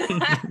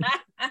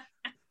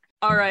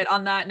 All right.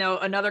 On that note,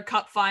 another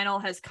cup final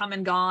has come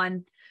and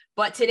gone.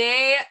 But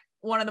today,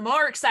 one of the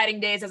more exciting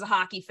days as a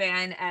hockey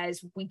fan,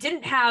 as we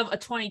didn't have a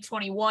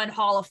 2021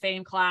 Hall of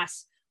Fame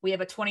class. We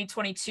have a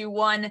 2022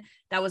 one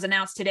that was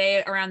announced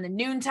today around the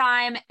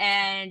noontime.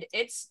 And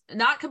it's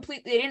not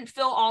completely, they didn't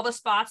fill all the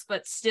spots,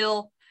 but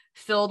still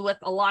filled with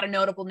a lot of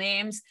notable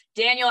names.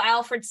 Daniel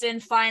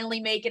Alfredson finally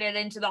making it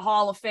into the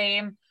Hall of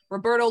Fame.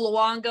 Roberto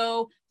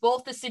Luongo,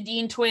 both the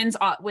Sedin twins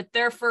with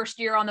their first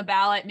year on the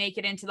ballot, make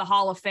it into the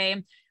Hall of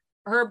Fame.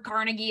 Herb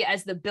Carnegie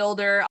as the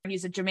builder.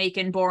 He's a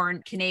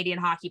Jamaican-born Canadian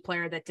hockey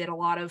player that did a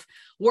lot of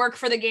work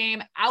for the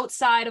game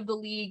outside of the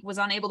league, was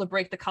unable to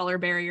break the color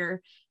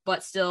barrier,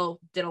 but still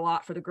did a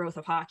lot for the growth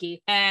of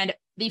hockey. And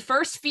the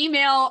first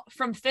female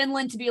from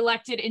Finland to be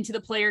elected into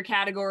the player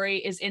category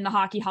is in the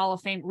Hockey Hall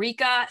of Fame,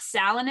 Riikka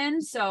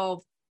Salonen.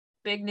 So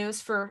big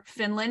news for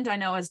Finland. I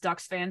know as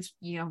Ducks fans,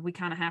 we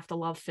kind of have to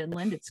love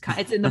Finland. It's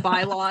in the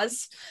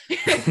bylaws.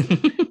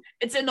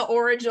 It's in the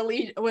Orange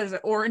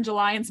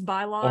Alliance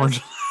bylaws.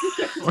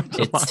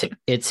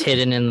 It's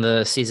hidden in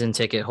the season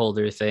ticket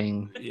holder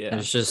thing. Yeah.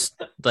 There's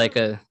just like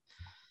a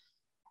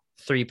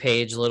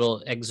 3-page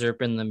little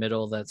excerpt in the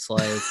middle that's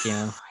like,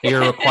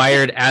 you're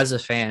required as a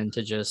fan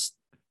to just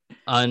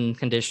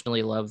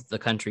unconditionally love the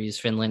countries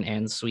Finland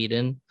and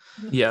Sweden.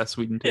 Yeah,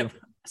 Sweden too.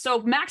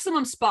 So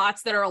maximum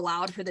spots that are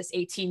allowed for this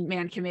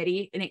 18-man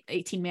committee, an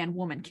 18-man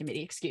woman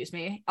committee,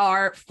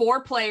 are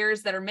 4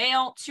 players that are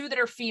male, 2 that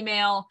are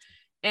female,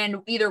 and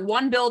either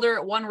 1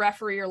 builder, 1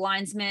 referee or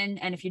linesman.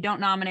 And if you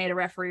don't nominate a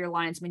referee or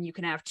linesman, you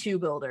can have 2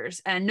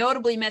 builders. And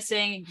notably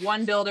missing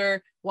 1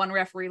 builder, 1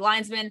 referee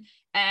linesman,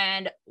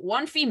 and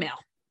 1 female.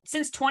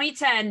 Since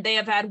 2010, they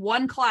have had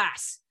 1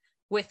 class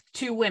with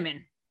 2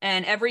 women.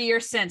 And every year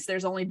since,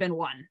 there's only been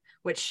 1,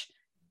 which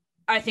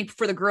I think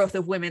for the growth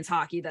of women's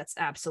hockey, that's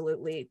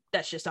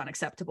just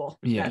unacceptable.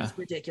 Yeah. That's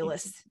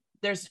ridiculous.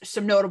 There's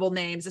some notable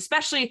names,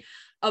 especially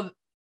of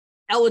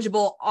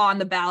eligible on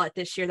the ballot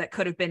this year that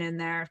could have been in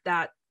there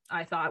that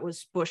I thought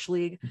was Bush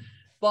League,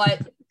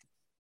 but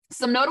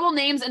some notable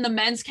names in the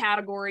men's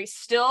category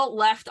still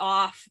left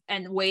off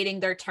and waiting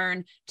their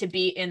turn to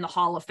be in the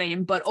Hall of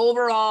Fame. But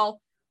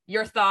overall,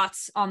 your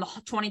thoughts on the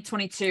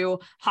 2022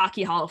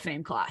 Hockey Hall of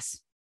Fame class?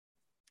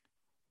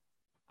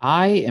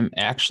 I am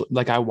actually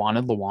I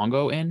wanted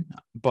Luongo in,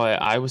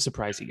 but I was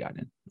surprised he got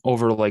in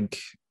over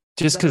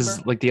just because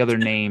the other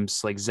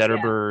names like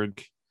Zetterberg.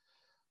 Yeah.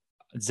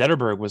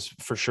 Zetterberg was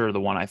for sure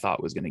the one I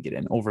thought was going to get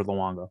in over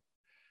Luongo.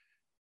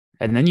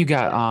 And then you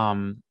got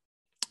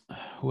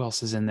who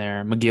else is in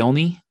there?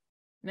 McGillney?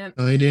 Yep.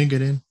 Oh, he didn't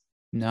get in.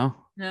 No.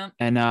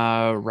 And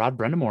Rod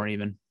Brendamore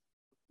even.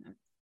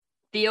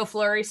 Theo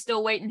Fleury's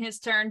still waiting his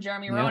turn.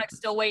 Jeremy Roenick's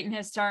still waiting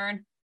his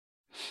turn.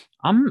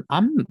 I'm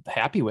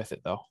happy with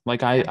it though.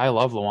 I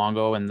love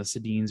Luongo and the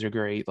Sedins are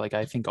great.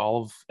 I think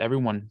all of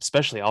everyone,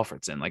 especially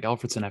Alfredson.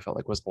 Alfredson I felt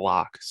like was the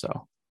lock.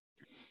 So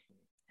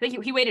I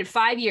think he waited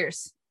 5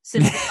 years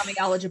since becoming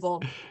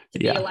eligible to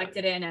be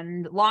elected in,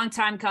 and long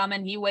time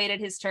coming. He waited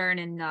his turn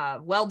and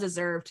well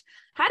deserved.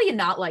 How do you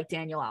not like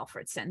Daniel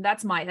Alfredson?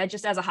 That's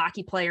just as a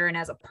hockey player and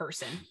as a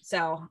person.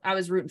 So I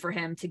was rooting for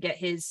him to get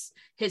his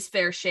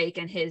fair shake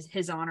and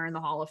his honor in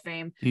the Hall of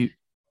Fame. Do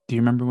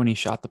you remember when he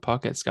shot the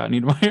puck at Scott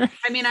Niedermayer?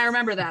 I mean, I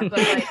remember that, but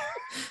yeah,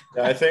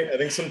 I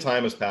think some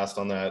time has passed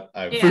on that.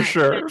 For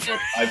sure.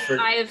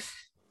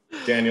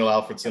 Daniel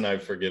Alfredson,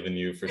 I've forgiven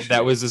you for sure.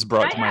 That was just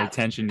brought to my have.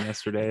 attention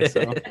yesterday.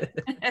 So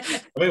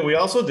I mean, we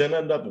also didn't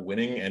end up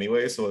winning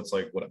anyway, so it's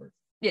like whatever.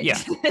 Yeah.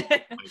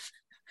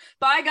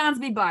 Bygones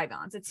be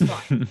bygones. It's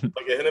fine.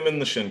 Like I hit him in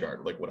the shin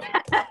guard, like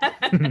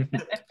whatever.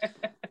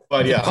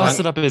 But yeah,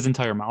 busted up his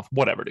entire mouth.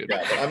 Whatever, dude.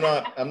 yeah,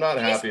 but I'm not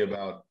happy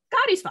about.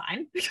 God, he's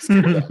fine.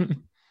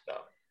 No,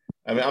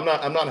 I mean,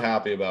 I'm not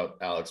happy about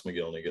Alex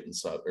McGillney getting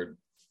subbed or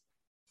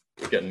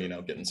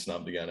getting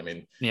snubbed again. I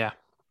mean, Yeah.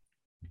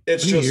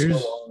 it's Many just so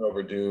years. long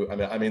overdue.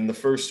 I mean, the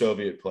first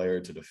Soviet player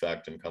to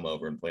defect and come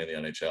over and play in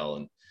the NHL,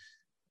 and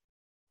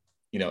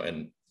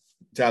and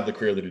to have the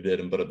career that he did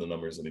and put up the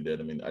numbers that he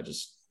did. I mean,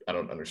 I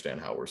don't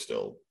understand how we're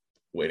still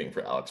waiting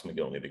for Alex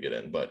McGillney to get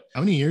in. But How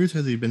many years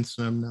has he been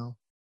snubbed now?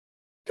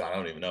 God, I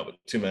don't even know, but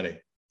too many.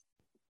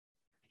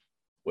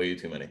 Way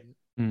too many.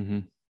 Mm-hmm.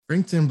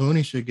 Frank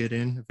Zamboni should get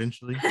in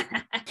eventually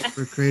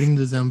for creating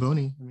the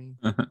Zamboni. I mean,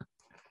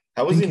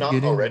 How was he Think not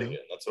he'd get in, already though. in?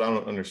 That's what I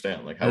don't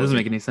understand. Like, how That was doesn't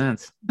he make any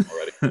sense.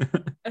 already?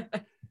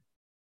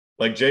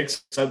 Like Jake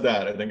said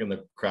that, I think in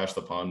the Crash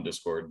the Pond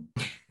Discord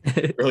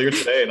earlier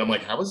today, and I'm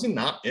like, how is he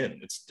not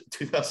in? It's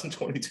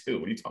 2022.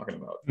 What are you talking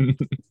about?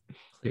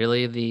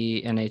 Clearly,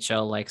 the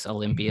NHL likes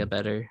Olympia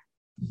better.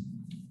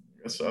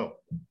 I guess so.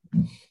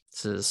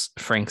 This is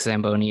Frank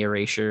Zamboni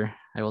erasure.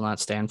 I will not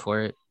stand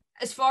for it.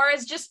 As far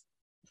as just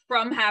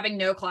from having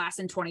no class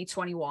in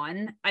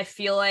 2021, I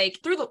feel like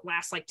through the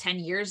last 10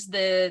 years,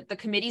 the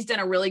committee's done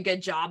a really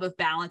good job of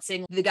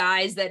balancing the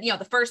guys that,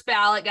 the first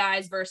ballot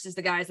guys versus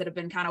the guys that have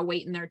been kind of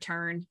waiting their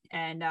turn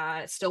and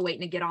still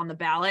waiting to get on the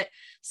ballot.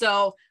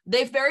 So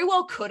they very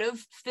well could have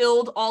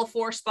filled all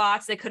 4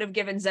 spots. They could have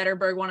given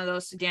Zetterberg one of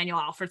those Daniel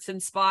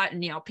Alfredson spot,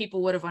 and,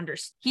 people would have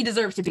understood he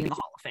deserves to be in the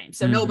Hall of Fame.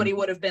 So nobody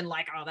would have been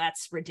like, oh,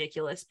 that's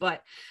ridiculous.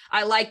 But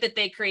I like that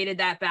they created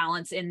that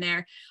balance in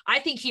there. I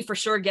think he for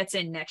sure gets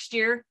in next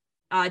year.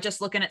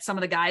 Just looking at some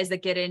of the guys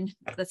that get in,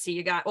 let's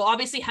see,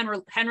 obviously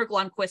Henrik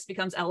Lundqvist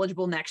becomes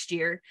eligible next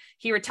year.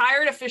 He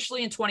retired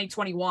officially in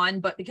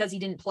 2021, but because he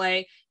didn't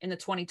play in the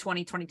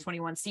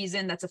 2020-2021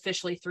 season, that's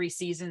officially 3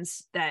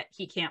 seasons that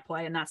he can't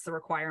play, and that's the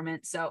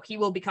requirement. So he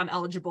will become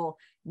eligible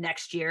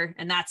next year,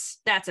 and that's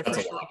a for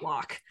sure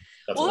block.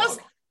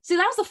 See,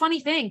 that was the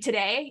funny thing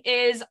today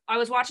is I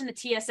was watching the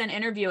TSN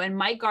interview and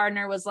Mike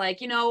Gardner was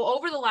like,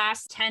 over the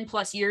last 10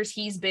 plus years,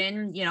 he's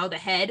been, the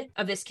head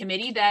of this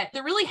committee, that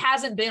there really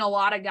hasn't been a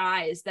lot of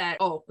guys that,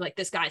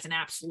 this guy's an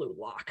absolute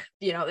lock.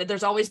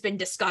 There's always been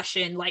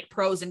discussion,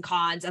 pros and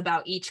cons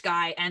about each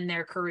guy and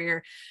their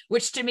career,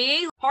 which to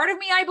me, part of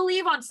me, I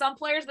believe on some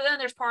players, but then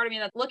there's part of me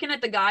that looking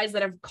at the guys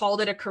that have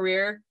called it a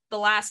career the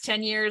last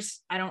 10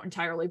 years, I don't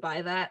entirely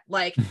buy that.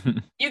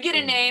 You get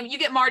a name, you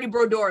get Marty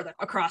Brodeur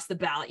across the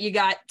ballot. You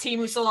got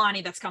Teemu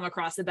Solani that's come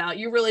across the ballot.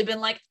 You've really been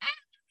you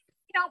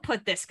don't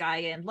put this guy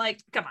in.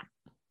 Come on.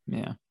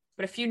 Yeah.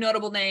 But a few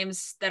notable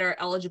names that are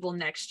eligible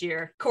next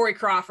year. Corey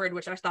Crawford,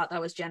 which I thought that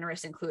was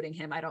generous, including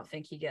him. I don't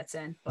think he gets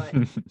in, but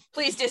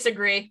please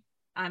disagree.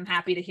 I'm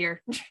happy to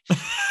hear.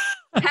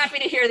 Happy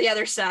to hear the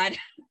other side.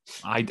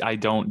 I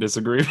don't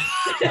disagree.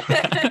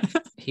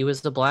 He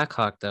was the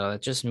Blackhawk, though.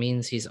 It just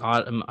means he's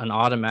an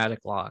automatic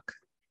lock.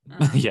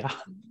 Yeah.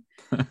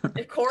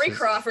 If Corey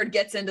Crawford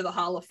gets into the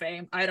Hall of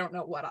Fame, I don't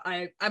know what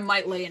I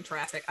might lay in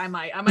traffic. I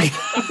might do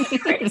something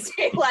crazy.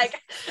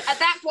 At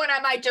that point, I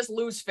might just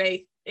lose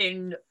faith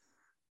in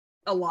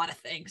a lot of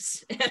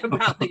things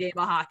about the game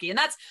of hockey. And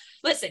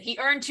listen, he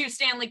earned 2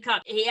 Stanley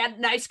Cups. He had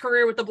a nice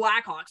career with the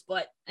Blackhawks,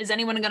 but is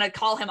anyone going to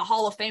call him a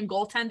Hall of Fame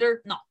goaltender?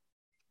 No.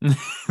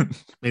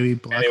 Maybe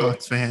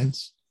Blackhawks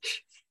fans.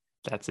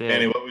 That's it.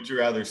 Annie, what would you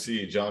rather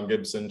see? John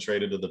Gibson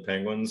traded to the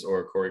Penguins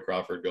or Corey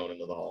Crawford going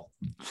into the Hall?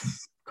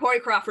 Corey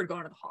Crawford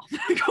going to the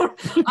Hall.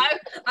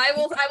 I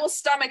will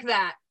stomach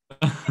that.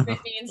 If it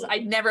means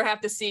I'd never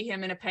have to see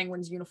him in a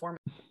Penguins uniform.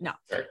 No.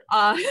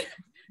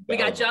 We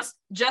got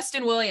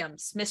Justin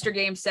Williams, Mr.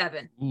 Game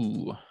 7.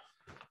 Ooh,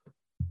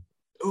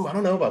 I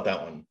don't know about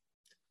that one.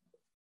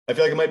 I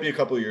feel like it might be a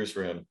couple of years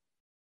for him.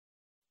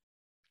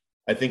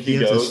 I think he He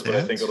has the goes, but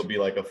I think stats? it'll be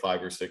like a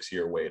 5 or 6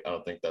 year wait. I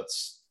don't think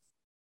that's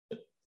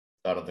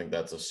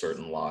a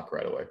certain lock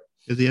right away.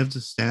 Does he have the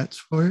stats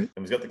for it?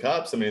 And he's got the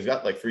cups. I mean, he's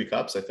got 3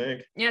 cups, I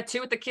think. Yeah,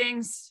 2 with the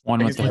Kings.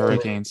 one with the He's-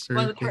 Hurricanes.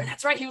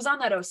 That's right. He was on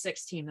that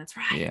 06 team. That's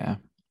right. Yeah.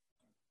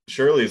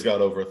 Surely he's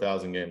got over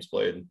 1,000 games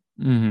played.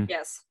 Mm-hmm.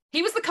 Yes.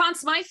 He was the Conn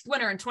Smythe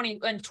winner in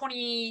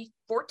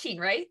 2014,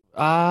 right?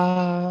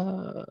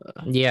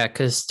 Yeah,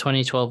 because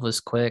 2012 was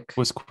quick.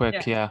 Was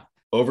quick. Yeah.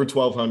 Over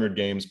 1,200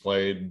 games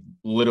played,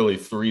 literally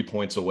 3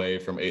 points away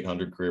from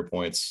 800 career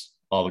points,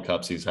 all the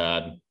cups he's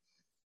had.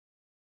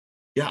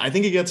 Yeah, I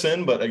think he gets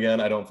in, but again,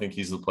 I don't think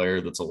he's the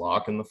player that's a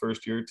lock in the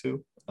first year or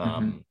two.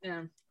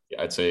 Yeah.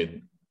 I'd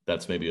say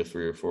that's maybe a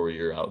 3 or 4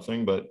 year out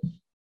thing, but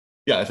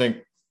yeah, I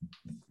think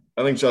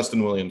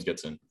Justin Williams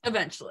gets in.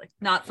 Eventually,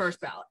 not first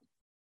ballot.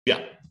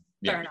 Yeah.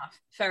 Fair enough.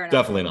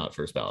 Definitely not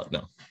first ballot.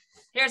 No.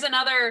 Here's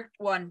another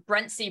one.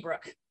 Brent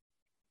Seabrook.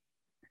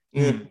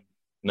 No.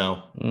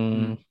 No.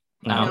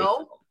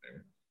 No.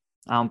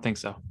 I don't think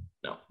so.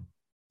 No.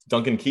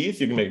 Duncan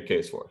Keith, you can make a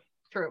case for.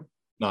 True.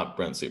 Not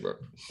Brent Seabrook.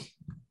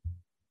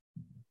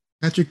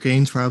 Patrick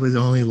Kane's probably the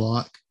only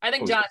lock. I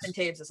think Oh, Jonathan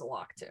Taves is a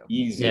lock too.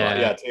 Easy. Yeah. Lock.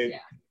 Yeah. Taves,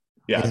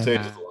 Yeah.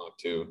 Taves is a lock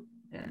too.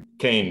 Yeah.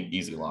 Kane,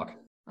 easy lock.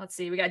 Let's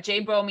see. We got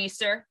Jay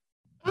Bomeister.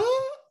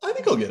 I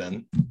think he'll get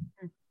in.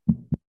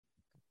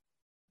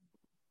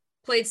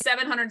 Played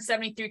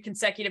 773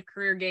 consecutive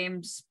career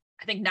games.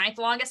 I think 9th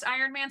longest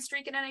Ironman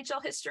streak in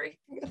NHL history.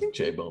 I think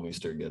Jay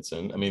Bomeister gets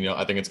in. I mean,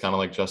 I think it's kind of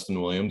like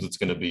Justin Williams. He's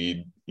going to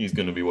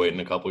be waiting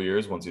a couple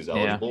years once he's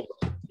eligible.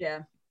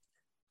 Yeah.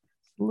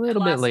 A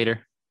little bit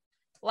later.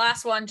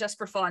 Last one, just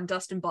for fun,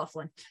 Dustin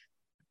Bufflin.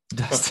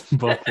 Dustin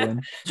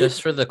Bufflin.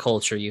 Just for the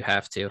culture, you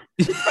have to.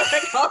 For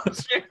the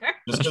culture.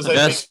 Just because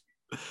I think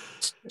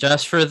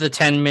Just for the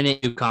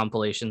 10-minute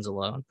compilations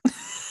alone.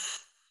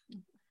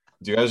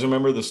 do you guys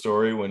remember the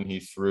story when he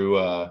threw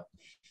all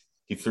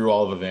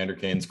of Evander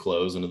Kane's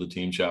clothes into the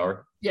team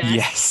shower?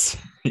 Yes.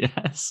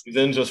 Yes. He's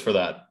in just for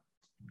that.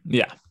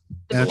 Yeah.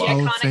 That's the Hall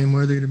of iconic, Fame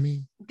worthy to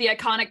me. the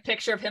iconic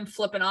picture of him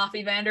flipping off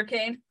Evander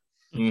Kane.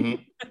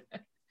 Mhm.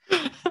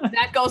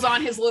 That goes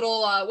on his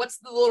little what's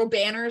the little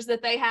banners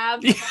that they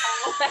have?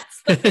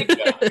 That's the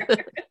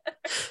picture.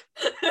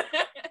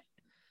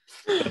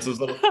 That's his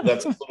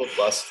little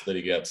bust that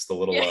he gets. The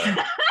little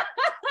Yeah.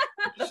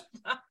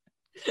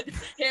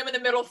 Him and the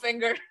middle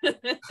finger.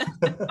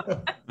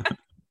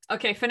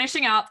 Okay,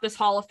 finishing up this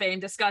Hall of Fame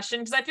discussion,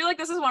 because I feel like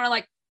this is one of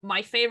like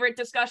my favorite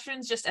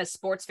discussions just as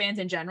sports fans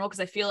in general, because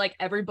I feel like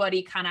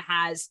everybody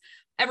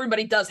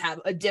does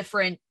have a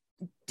different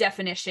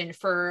definition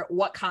for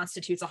what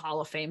constitutes a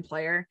Hall of Fame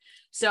player.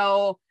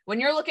 So when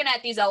you're looking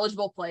at these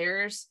eligible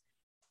players,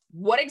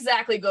 what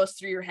exactly goes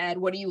through your head?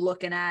 What are you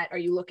looking at? Are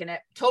you looking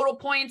at total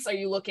points? Are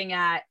you looking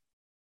at,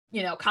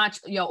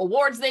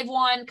 awards they've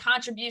won,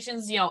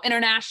 contributions,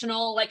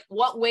 international? Like,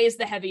 what weighs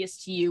the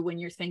heaviest to you when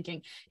you're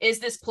thinking, is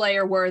this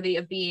player worthy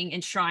of being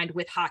enshrined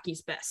with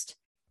hockey's best?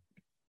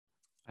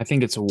 I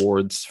think it's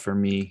awards for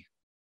me.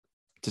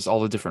 Just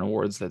all the different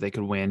awards that they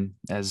could win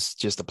as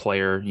just a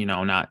player,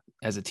 not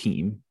as a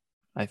team,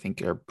 I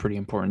think are pretty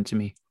important to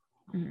me.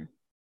 Mm-hmm.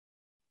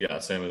 Yeah,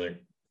 same thing.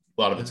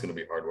 A lot of it's going to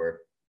be hardware.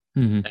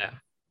 Mm-hmm. Yeah.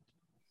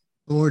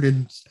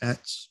 Awarded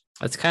stats.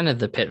 That's kind of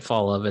the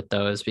pitfall of it,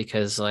 though, is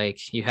because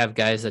like you have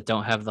guys that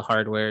don't have the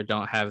hardware,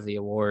 don't have the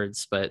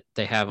awards, but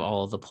they have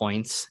all the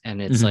points.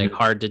 And it's like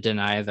hard to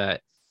deny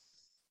that,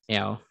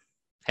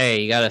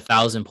 hey, you got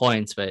 1,000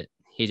 points, but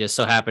he just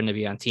so happened to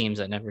be on teams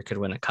that never could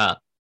win a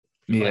cup.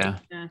 Yeah.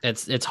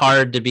 It's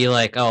hard to be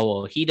like, oh,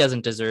 well, he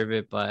doesn't deserve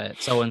it,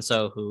 but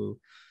so-and-so who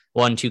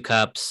won 2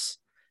 cups,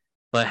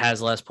 but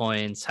has less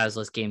points, has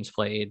less games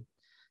played.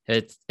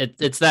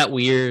 It's that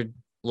weird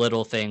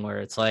little thing where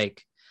it's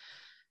like,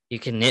 you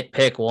can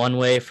nitpick one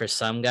way for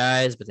some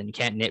guys, but then you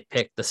can't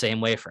nitpick the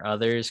same way for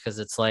others. Cause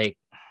it's like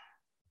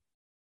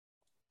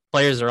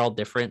players are all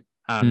different.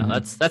 I don't know.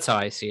 That's how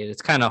I see it.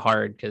 It's kind of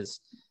hard. Cause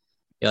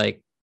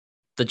like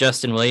the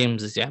Justin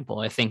Williams example,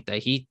 I think that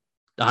he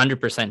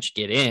 100% should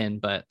get in,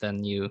 but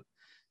then you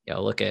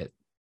look at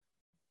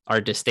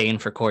our disdain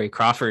for Corey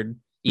Crawford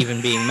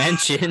even being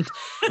mentioned.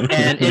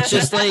 And it's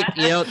just like,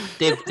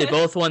 they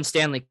both won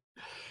Stanley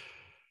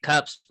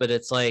Cups, but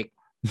it's like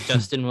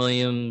Justin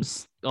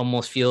Williams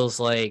almost feels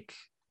like,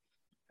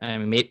 I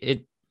mean,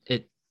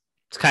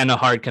 it's kind of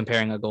hard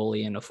comparing a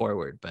goalie and a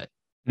forward, but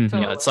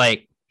it's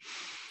like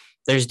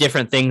there's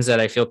different things that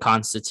I feel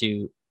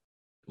constitute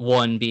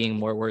one being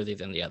more worthy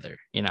than the other,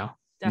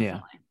 Definitely. Yeah.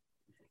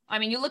 I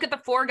mean, you look at the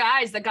 4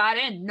 guys that got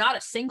in, not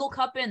a single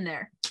cup in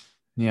there.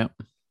 Yeah.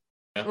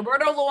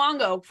 Roberto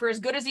Luongo, for as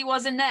good as he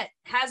was in net,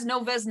 has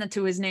no Vezina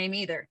to his name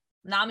either.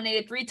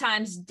 Nominated 3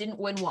 times, didn't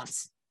win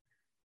once.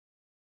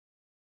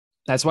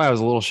 That's why I was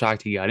a little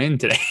shocked he got in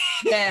today.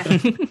 Yeah.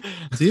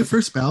 Is he a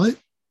first ballot?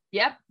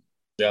 Yep.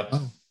 Yeah.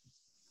 Oh.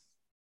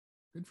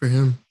 Good for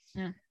him.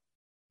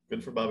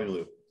 Good for Bobby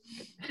Lou.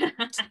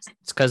 it's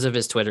because of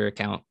his Twitter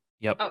account.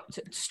 Yep. Oh,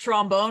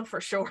 Strombone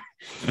for sure.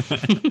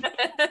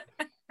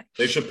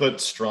 They should put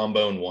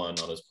Strombone 1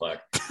 on his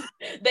plaque.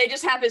 They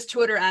just have his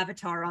Twitter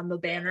avatar on the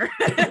banner.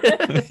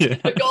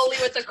 The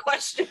goalie with a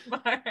question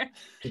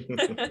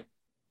mark.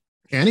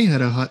 Annie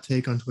had a hot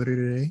take on Twitter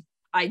today.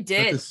 I About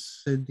did. the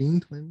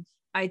Sedin twins.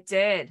 I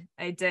did.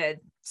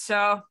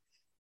 So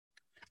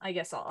I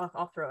guess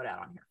I'll throw it out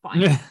on here.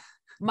 Fine.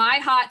 My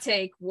hot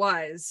take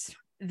was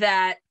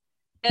that,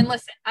 and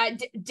listen,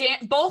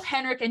 both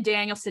Henrik and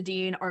Daniel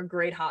Sedin are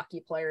great hockey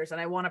players, and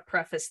I want to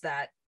preface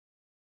that,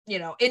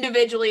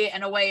 individually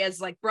and away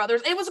as like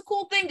brothers. It was a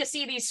cool thing to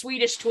see these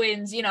Swedish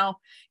twins,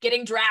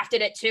 getting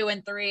drafted at 2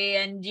 and 3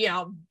 and,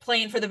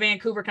 playing for the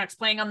Vancouver Canucks,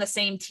 playing on the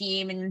same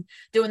team and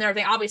doing their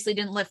thing. Obviously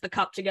didn't lift the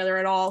cup together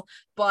at all,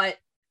 but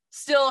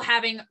still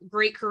having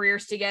great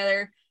careers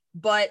together.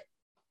 But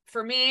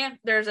for me,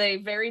 there's a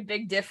very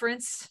big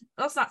difference.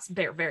 Well, it's not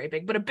very, very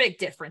big, but a big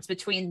difference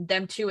between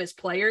them two as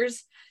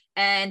players.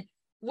 And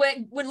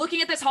when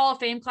looking at this Hall of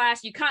Fame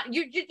class, you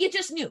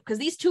just knew, because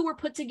these two were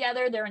put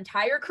together their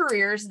entire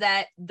careers,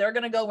 that they're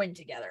going to go in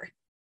together.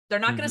 They're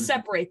not going to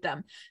separate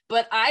them.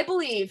 But I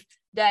believe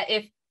that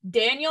if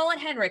Daniel and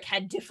Henrik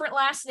had different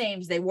last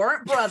names, they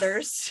weren't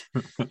brothers,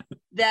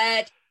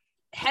 that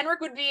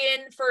Henrik would be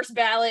in first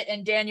ballot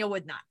and Daniel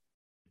would not.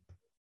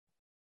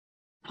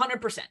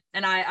 100%.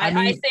 And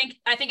I think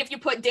if you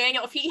put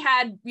Daniel, if he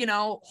had,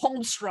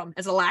 Holmstrom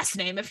as a last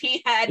name, if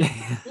he had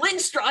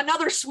Lindstrom,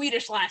 another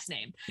Swedish last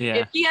name,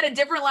 if he had a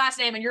different last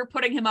name and you're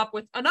putting him up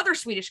with another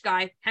Swedish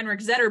guy, Henrik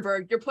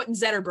Zetterberg, you're putting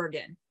Zetterberg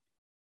in.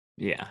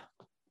 Yeah,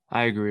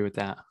 I agree with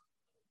that.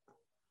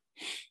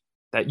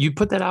 That you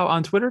put that out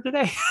on Twitter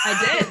today?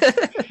 I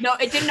did. No,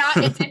 it did not.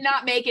 It did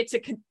not make it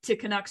to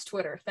Canucks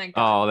Twitter. Thank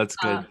God. Oh, that's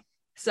good.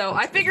 So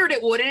I figured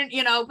it wouldn't,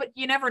 but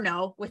you never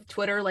know with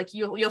Twitter. Like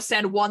you'll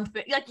send one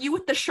thing, like you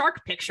with the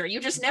shark picture. You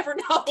just never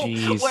know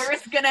where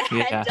it's gonna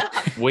end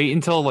up. Wait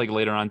until like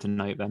later on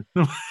tonight, then.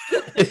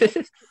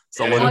 It's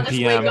 11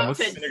 p.m. I'm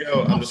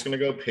just gonna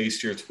go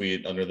paste your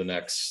tweet under the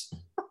next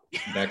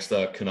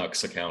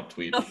Canucks account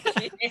tweet.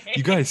 Okay.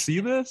 You guys see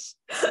this?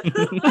 Can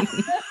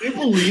you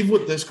believe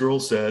what this girl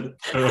said?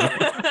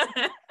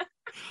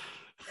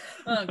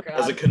 Oh God.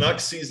 As a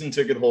Canucks season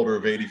ticket holder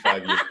of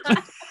 85 years.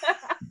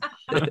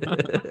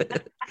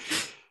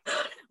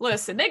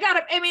 Listen, I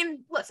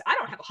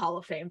don't have a Hall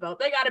of Fame vote.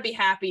 They got to be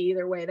happy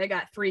either way. They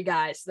got 3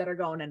 guys that are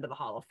going into the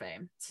Hall of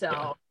Fame. So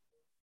I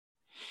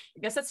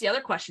guess that's the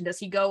other question. Does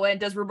he go in?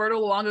 Does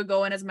Roberto Luongo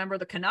go in as a member of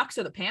the Canucks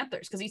or the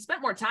Panthers? Because he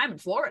spent more time in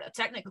Florida,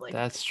 technically.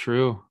 That's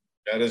true.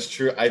 That is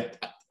true.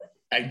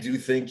 I do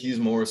think he's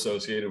more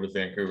associated with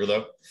Vancouver,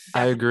 though.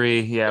 I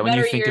agree. Yeah, the when you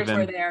better think years of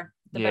him, were there.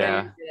 The better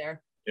years were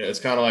there. Yeah, it's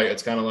kind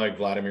of like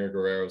Vladimir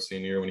Guerrero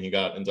Sr. when he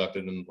got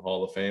inducted in the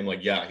Hall of Fame.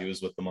 Like, yeah, he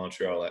was with the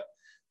Montreal,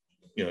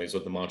 he's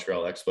with the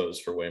Montreal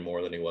Expos for way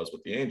more than he was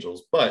with the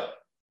Angels, but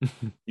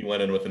he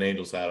went in with an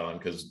Angels hat on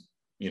because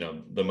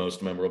the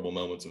most memorable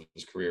moments of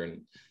his career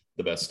and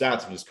the best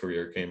stats of his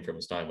career came from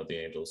his time with the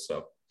Angels.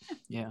 So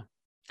yeah.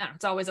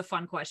 It's always a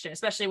fun question,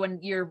 especially when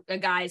you're a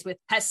guy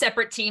has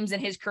separate teams in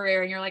his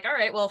career and you're like, all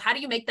right, well, how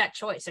do you make that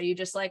choice? Are you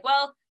just like,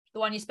 well, the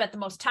one you spent the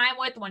most time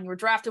with, the one you were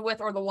drafted with,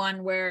 or the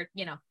one where,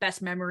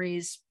 best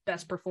memories,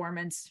 best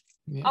performance?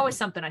 Yeah. Always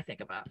something I think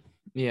about.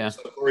 Yeah.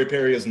 So Corey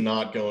Perry is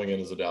not going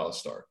in as a Dallas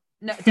Star.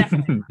 No,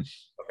 definitely not.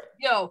 Okay.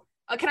 Yo,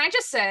 can I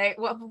just say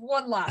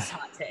one last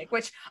hot take,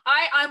 which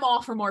I'm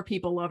all for more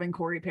people loving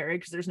Corey Perry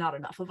because there's not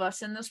enough of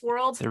us in this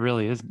world. There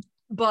really isn't.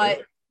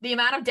 But the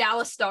amount of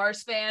Dallas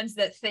Stars fans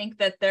that think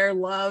that their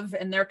love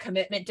and their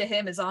commitment to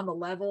him is on the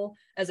level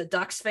as a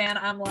Ducks fan,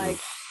 I'm like,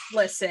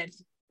 listen,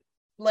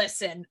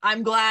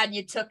 I'm glad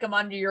you took him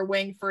under your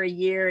wing for a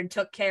year and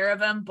took care of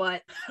him,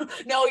 but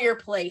know your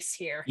place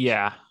here.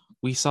 Yeah.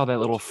 We saw that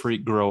little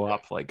freak grow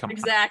up. Like, come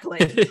exactly.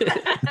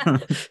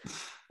 on.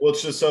 Well,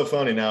 it's just so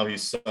funny. Now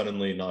he's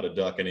suddenly not a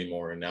Duck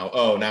anymore. And now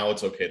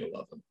it's okay to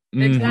love him.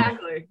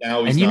 Exactly.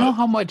 Now and you know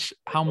how much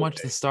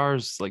the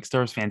Stars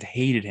fans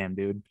hated him,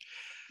 dude.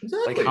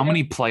 Exactly. Like how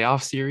many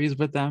playoff series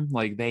with them?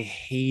 Like they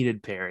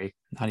hated Perry,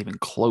 not even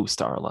close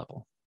to our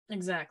level.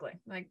 Exactly.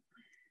 Like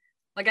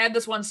I have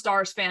this one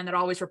Stars fan that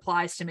always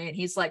replies to me and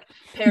he's like,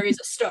 Perry's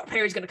a star.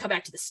 Perry's going to come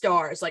back to the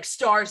Stars, like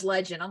Stars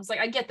legend. I was like,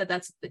 I get that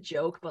that's the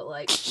joke, but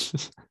like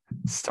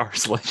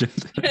Stars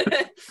legend.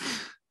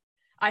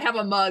 I have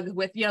a mug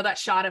with, that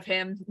shot of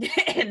him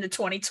in the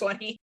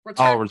 2020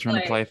 return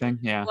to play thing.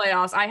 Yeah.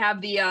 Playoffs. I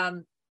have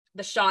the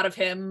shot of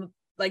him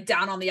like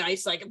down on the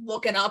ice, like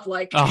looking up,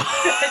 like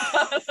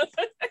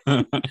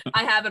I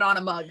have it on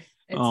a mug.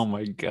 Oh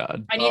my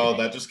God.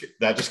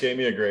 That just gave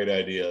me a great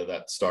idea.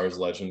 That Stars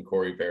legend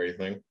Corey Perry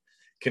thing.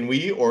 Can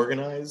we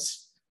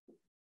organize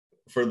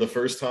for the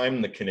first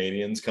time the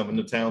Canadians coming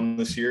to town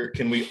this year?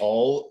 Can we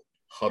all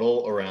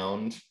huddle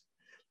around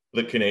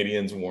the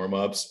Canadians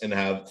warm-ups and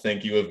have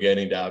thank you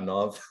Evgeny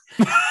Dadonov?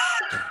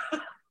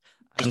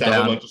 Just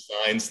have a bunch of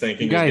signs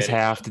thanking you guys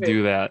have to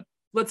do that.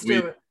 Let's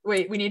do it.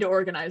 Wait, we need to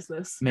organize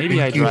this.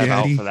 Maybe I drive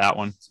out for that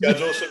one.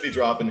 Schedule should be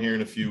dropping here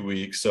in a few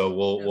weeks, so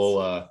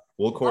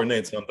we'll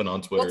coordinate something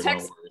on Twitter.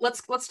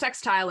 Let's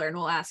text Tyler and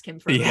we'll ask him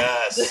for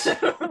yes.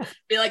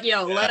 Be like,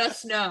 let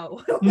us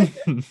know.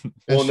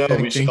 Well, no,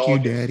 we should all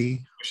Daddy.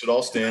 We should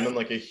all stand in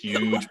like a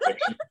huge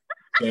picture.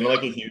 Stand in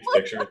like a huge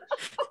picture.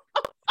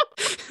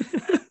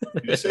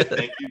 Did you say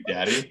thank you,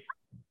 Daddy?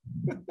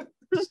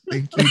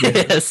 Thank you,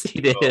 Daddy. Yes,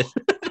 he did.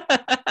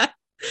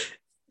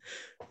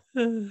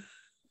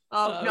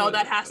 No,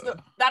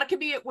 that could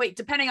be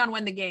depending on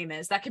when the game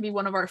is, that could be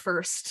one of our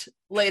first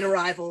late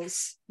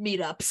arrivals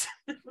meetups.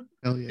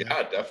 Hell yeah.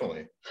 Yeah,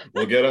 definitely.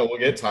 We'll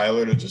get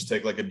Tyler to just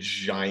take like a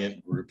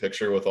giant group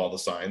picture with all the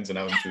signs and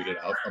have him tweet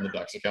it out on the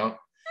Ducks account.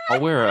 I'll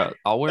wear a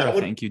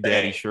thank you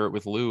Daddy shirt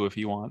with Lou if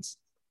he wants.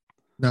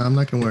 No, I'm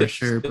not gonna wear a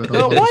shirt, but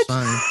I'll hold a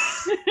sign.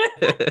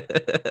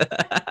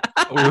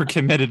 We were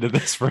committed to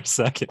this for a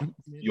second.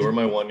 You're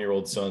my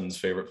 1-year-old son's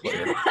favorite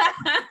player.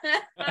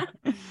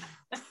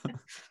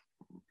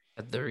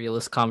 Had the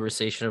realest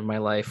conversation of my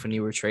life when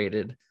you were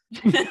traded.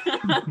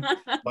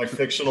 My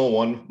fictional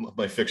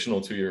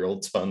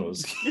 2-year-old son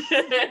was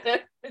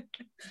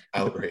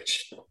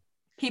outraged.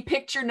 He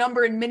picked your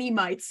number in mini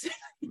mites.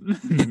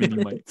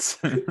 Mini mites.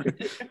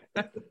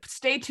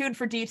 Stay tuned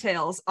for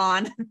details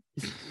on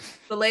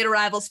the late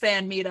arrivals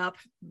fan meetup.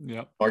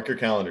 Yep. Mark your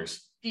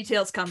calendars.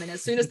 Details coming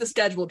as soon as the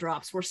schedule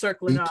drops. We're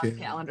circling it on the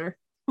calendar.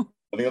 I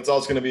think that's all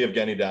it's going to be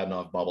Evgeny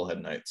Dadonov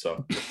bobblehead night.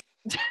 So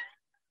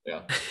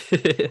Yeah.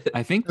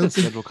 I think the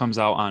schedule comes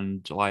out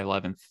on July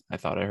 11th. I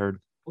thought I heard.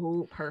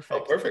 Oh, Oh,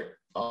 perfect. perfect.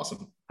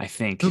 Awesome. I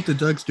think. I hope the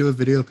Ducks do a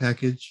video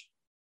package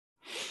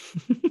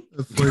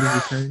for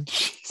the return.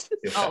 Jeez.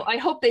 Yeah. Oh, I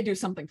hope they do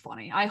something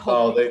funny. I hope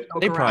Oh, they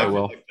they joke probably I around. feel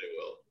will. like they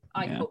will.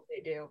 I Yeah. hope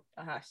they do.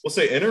 We'll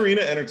say in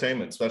arena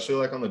entertainment, especially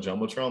like on the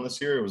Jumbotron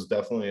this year, it was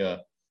definitely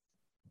a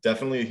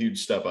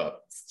huge step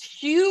up. It's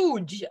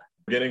huge.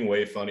 Getting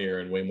way funnier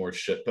and way more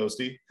shit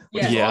posty,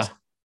 which Yeah. is Yeah. awesome.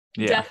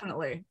 Yeah.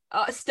 Definitely.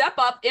 Step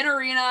up in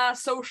arena,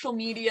 social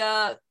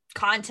media,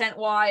 content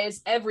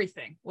wise,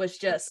 everything was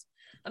just,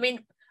 I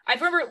mean, I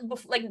remember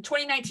like in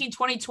 2019,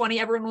 2020,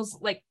 everyone was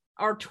like,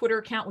 our Twitter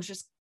account was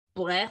just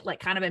bleh, like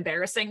kind of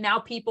embarrassing. Now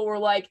people were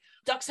like,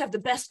 Ducks have the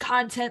best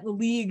content in the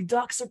league.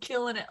 Ducks are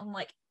killing it. I'm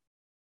like,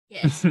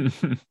 yes,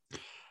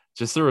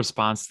 Just the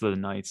response to the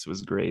Knights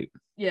was great.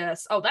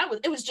 yes. Oh,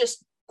 it was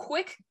just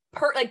quick,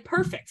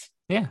 perfect.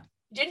 Yeah.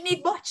 Didn't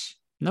need much.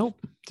 Nope.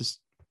 Just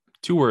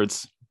 2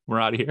 words. We're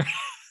out of here.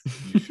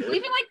 You sure?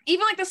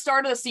 Even like the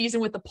start of the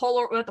season with the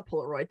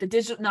Polaroid,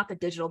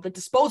 the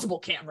disposable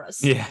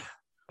cameras. Yeah.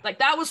 Like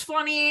that was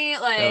funny.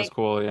 Like That was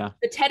cool. Yeah.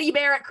 the teddy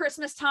bear at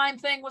Christmas time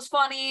thing was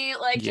funny.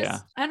 Like, just, Yeah.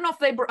 I don't know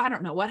if I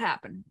don't know what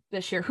happened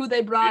this year, who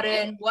they brought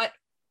in,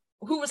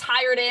 who was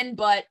hired in,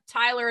 but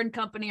Tyler and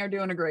company are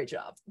doing a great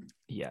job.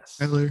 Yes.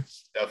 Tyler,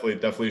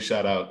 Definitely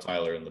shout out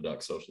Tyler and the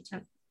Ducks social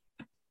team.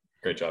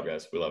 Great job,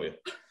 guys. We love you.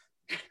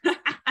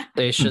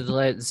 They should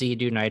let Z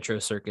do Nitro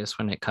Circus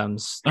when it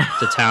comes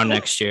to town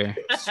next year.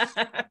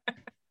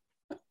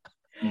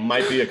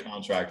 Might be a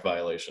contract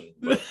violation,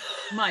 but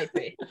Might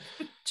be.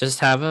 Just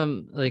have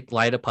him like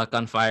light a puck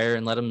on fire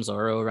and let him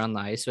Zorro around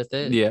the ice with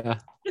it. Yeah.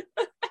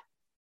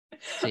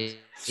 See,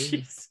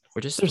 Jeez.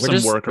 There's we're some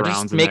just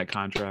workarounds in that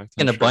contract.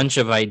 making I'm a bunch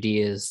of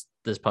ideas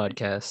this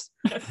podcast.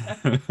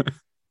 sure.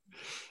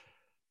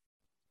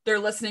 They're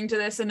listening to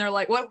this and they're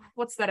like,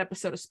 what's that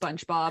episode of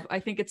SpongeBob? I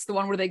think it's the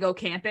one where they go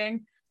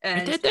camping.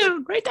 And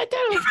Write that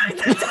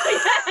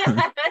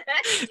down.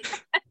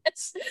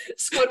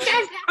 Squidward's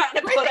trying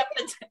to put up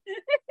the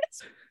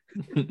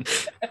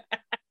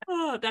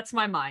oh, that's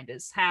my mind,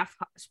 is half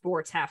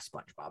sports, half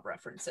SpongeBob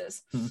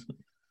references.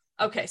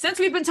 Okay, since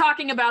we've been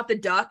talking about the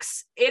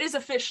Ducks, it is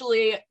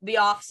officially the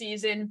off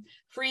season.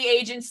 Free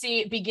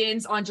agency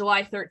begins on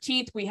July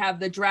 13th. We have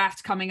the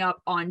draft coming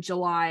up on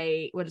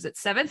July,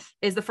 7th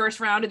is the first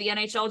round of the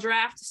NHL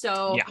draft.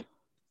 So Yeah.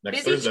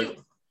 next busy Thursday.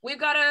 we've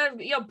got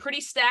a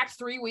pretty stacked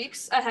 3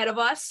 weeks ahead of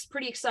us.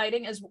 Pretty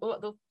exciting as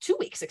well. 2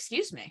 weeks,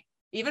 excuse me,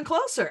 even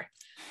closer.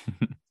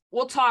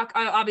 We'll talk.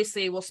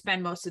 Obviously, we'll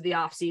spend most of the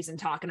offseason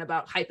talking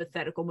about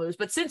hypothetical moves.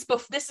 But since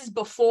this is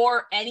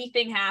before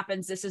anything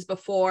happens, this is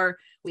before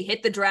we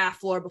hit the draft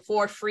floor,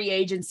 before free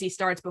agency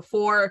starts,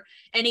 before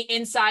any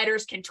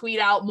insiders can tweet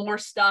out more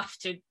stuff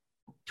to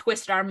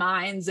twist our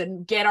minds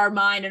and get our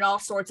mind in all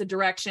sorts of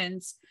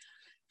directions.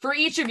 For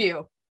each of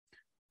you,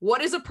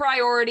 what is a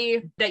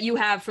priority that you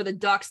have for the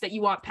Ducks that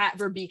you want Pat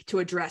Verbeek to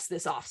address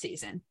this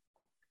offseason?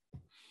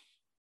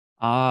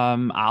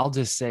 I'll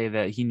just say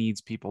that he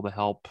needs people to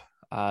help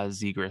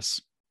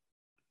Zegras.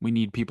 We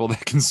need people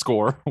that can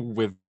score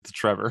with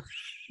Trevor.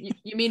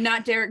 You mean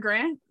not Derek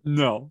Grant?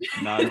 No,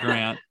 not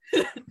Grant.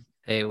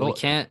 Hey, Well-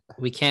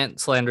 we can't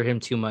slander him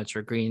too much,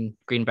 or Green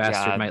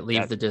Bastard Yeah, might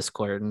leave the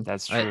Discord. And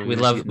that's true. we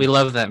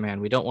love that man.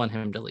 We don't want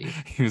him to leave.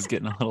 He was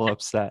getting a little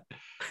upset.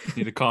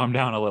 Need to calm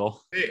down a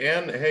little.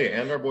 Hey,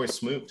 and our boy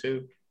Smoot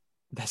too.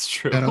 That's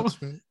true. shout out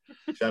Smoot.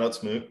 Shout out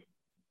Smoot.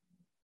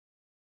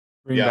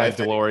 Bring Yeah, I back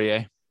think-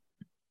 Delorier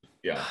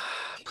Yeah.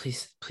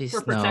 Please, For no.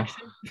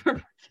 protection.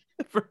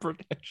 for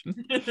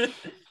protection.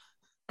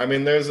 I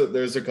mean,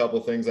 there's a couple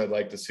things I'd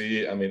like to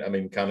see. I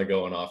mean, kind of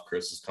going off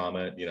Chris's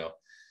comment,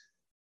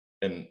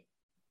 and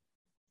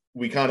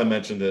we kind of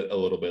mentioned it a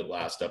little bit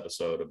last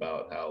episode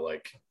about how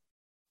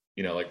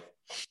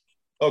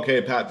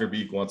okay, Pat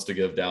Verbeek wants to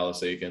give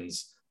Dallas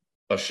Aikens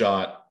a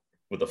shot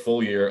with a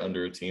full year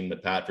under a team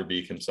that Pat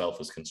Verbeek himself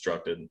has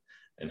constructed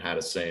and had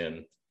a say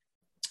in.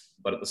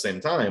 But at the same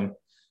time,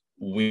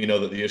 we know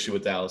that the issue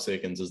with Dallas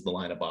Aikens is the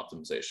lineup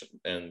optimization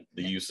and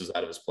the uses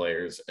out of his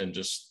players and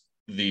just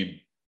the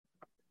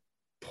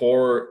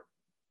poor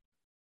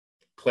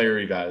player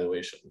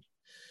evaluation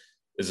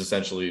is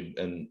essentially,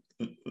 and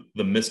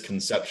the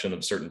misconception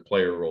of certain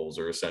player roles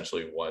are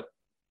essentially what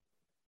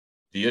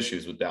the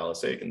issues with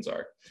Dallas Aikens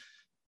are.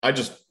 I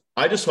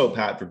just hope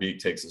Pat Verbeek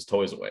takes his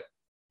toys away.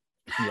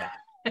 Yeah.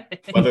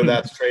 Whether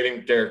that's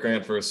trading Derek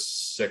Grant for a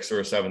 6th or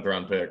a 7th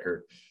round pick,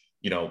 or,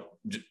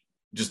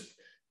 just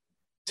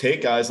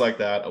take guys like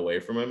that away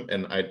from him.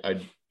 And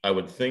I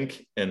would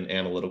think an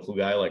analytical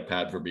guy like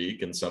Pat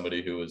Verbeek and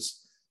somebody who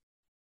is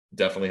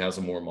definitely has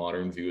a more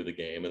modern view of the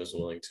game and is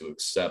willing to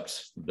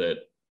accept that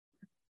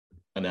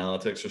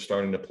analytics are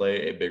starting to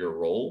play a bigger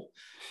role,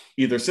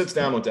 either sits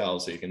down with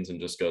Dallas Eakins and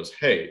just goes,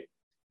 hey,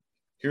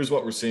 here's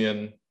what we're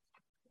seeing,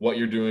 what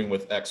you're doing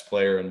with X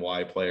player and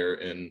Y player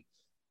in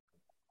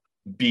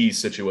B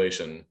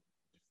situation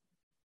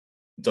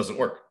doesn't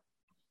work.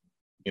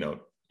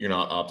 You're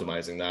not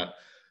optimizing that.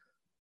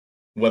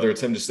 whether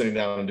it's him just sitting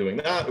down and doing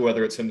that, or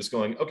whether it's him just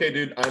going, okay,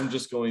 dude, I'm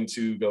just going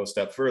to go a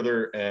step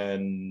further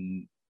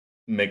and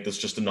make this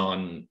just a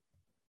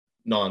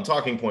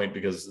non-talking point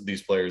because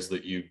these players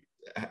that you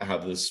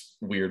have this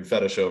weird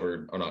fetish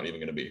over are not even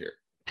going to be here.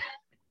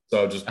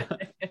 So just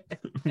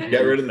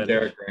get rid of the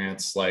Derek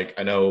Grants. Like,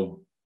 I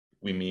know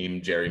we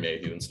meme Jerry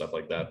Mayhew and stuff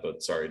like that,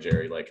 but sorry,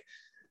 Jerry, like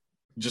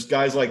just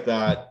guys like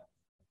that.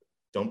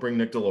 Don't bring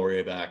Nick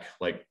Delorier back.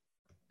 Like,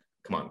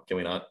 come on, can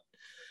we not?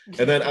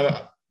 And then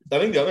I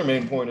think the other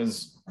main point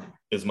is,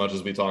 as much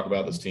as we talk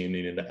about this team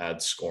needing to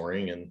add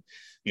scoring and,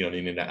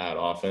 needing to add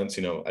offense,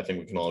 I think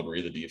we can all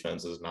agree the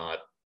defense is not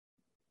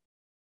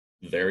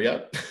there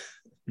yet.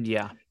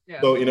 Yeah.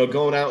 So,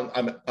 going out,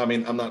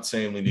 I'm not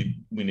saying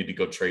we need to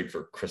go trade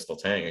for Crystal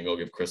Tang and go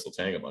give Crystal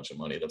Tang a bunch of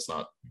money. That's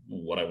not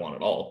what I want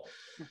at all.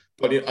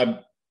 But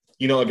a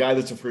guy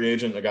that's a free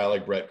agent, a guy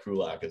like Brett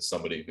Kulak is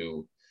somebody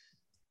who,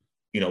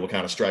 would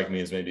kind of strike me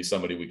as maybe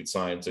somebody we could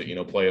sign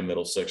to, play a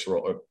middle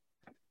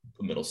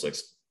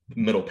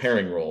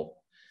pairing role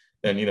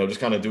and, just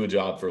kind of do a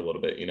job for a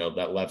little bit.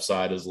 That left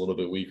side is a little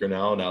bit weaker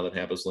now that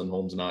Hampus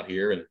Lindholm's not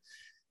here. And,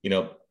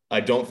 I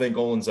don't think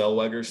Olin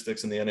Zellweger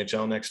sticks in the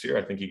NHL next year.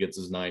 I think he gets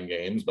his 9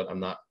 games, but I'm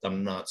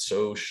not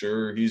so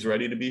sure he's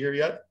ready to be here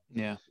yet.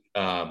 Yeah.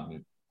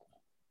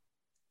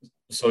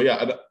 So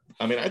yeah,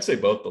 I'd say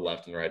both the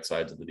left and right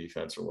sides of the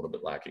defense are a little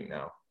bit lacking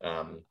now.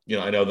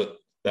 I know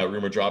that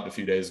rumor dropped a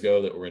few days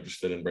ago that we're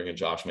interested in bringing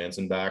Josh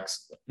Manson back.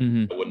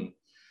 Mm-hmm.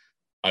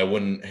 I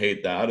wouldn't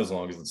hate that as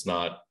long as it's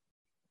not,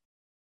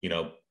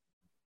 an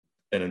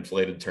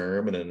inflated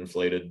term and an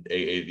inflated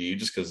AAV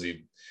just because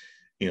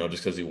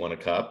he won a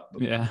cup.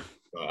 Yeah.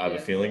 I have a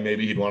feeling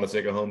maybe he'd want to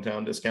take a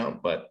hometown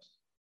discount, but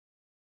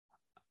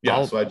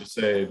yeah. So I just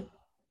say,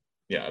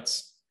 yeah,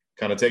 it's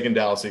kind of taking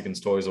Dallas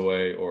Eakins' toys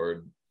away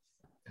or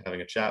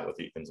having a chat with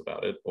Eakins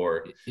about it,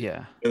 or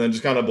yeah, and then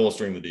just kind of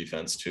bolstering the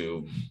defense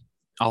too.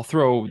 I'll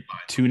throw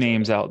 2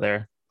 names out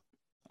there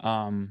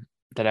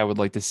that I would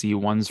like to see.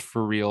 One's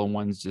for real,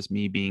 one's just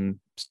me being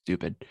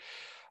stupid.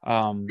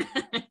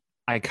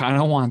 I kind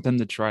of want them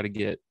to try to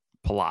get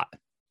Palat.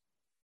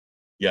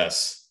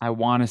 Yes. I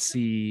want to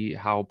see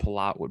how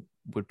Palat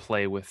would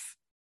play with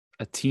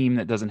a team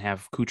that doesn't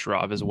have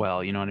Kucherov as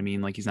well. You know what I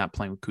mean? Like, he's not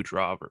playing with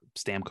Kucherov or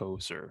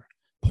Stamkos or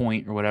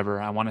Point or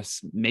whatever. I want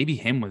to maybe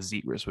him with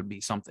Zegras would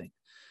be something.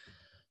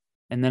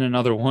 And then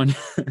another one,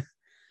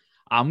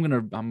 I'm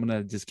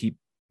gonna just keep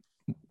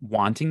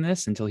wanting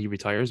this until he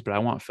retires, but I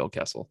want Phil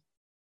Kessel.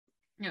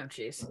 Oh,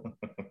 jeez.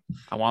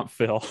 I want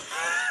Phil.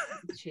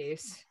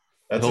 Jeez.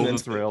 That's Phil an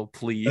the thrill,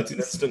 please. That's an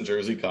instant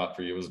jersey cop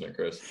for you, isn't it,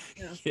 Chris?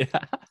 Yeah.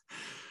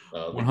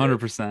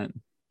 100%.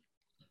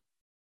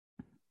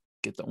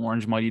 Get the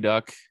orange Mighty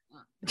Duck.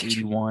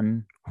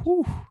 81.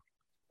 Whew.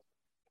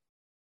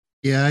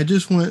 Yeah, I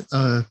just want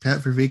Pat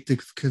Verbeek to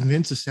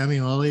convince the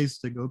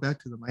Semioles to go back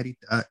to the Mighty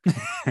Duck.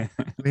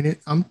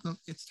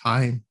 It's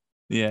time.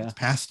 Yeah. It's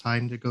past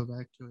time to go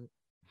back to it.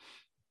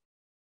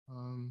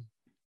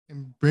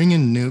 And bring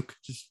in Nuke.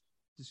 Just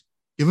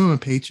give him a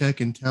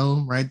paycheck and tell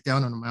him, write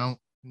down an amount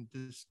and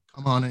just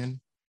come on in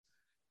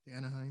to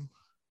Anaheim.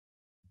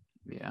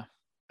 Yeah.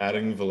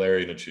 Adding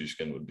Valeri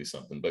Nichushkin would be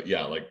something. But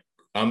yeah, like,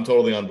 I'm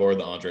totally on board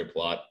the Andre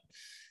Palat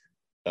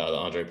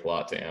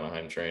to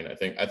Anaheim train. I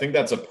think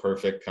that's a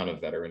perfect kind of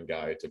veteran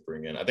guy to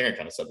bring in. I think I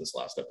kind of said this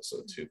last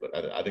episode too, but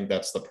I think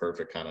that's the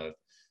perfect kind of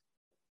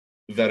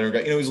veteran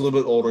guy. He's a little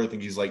bit older. I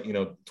think he's like,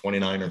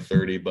 29 or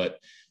 30, but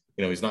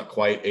he's not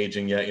quite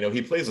aging yet.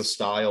 He plays a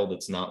style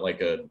that's not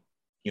like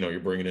you're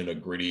bringing in a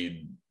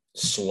gritty,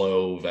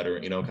 slow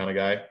veteran, kind of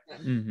guy.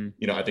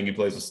 Mm-hmm. I think he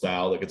plays a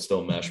style that could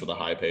still mesh with a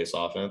high pace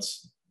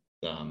offense.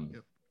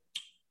 And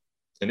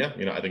yeah,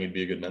 I think he'd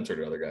be a good mentor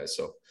to other guys.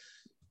 So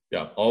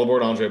yeah, all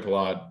aboard Andre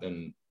Palat.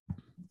 And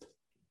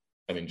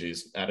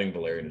adding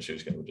Valeri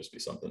Nichushkin would just be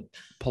something.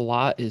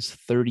 Palat is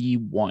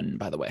 31,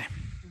 by the way.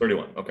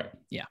 31. Okay.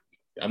 Yeah.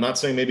 I'm not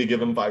saying maybe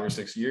give him 5 or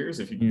 6 years.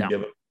 If you can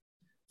give him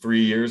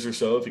 3 years or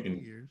so, if you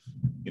can,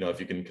 if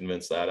you can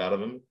convince that out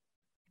of him,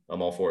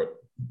 I'm all for it.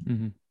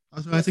 Mm-hmm.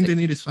 Also, I think they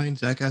need to sign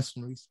Zach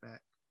Aston-Reese back.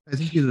 I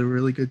think he's a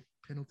really good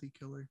penalty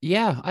killer.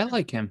 Yeah, I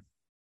like him.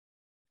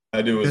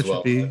 I do as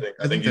well.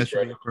 I think he's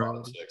ready for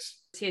for 6.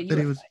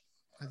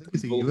 I think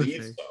it's a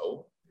UFA.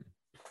 So.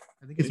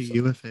 I think it's a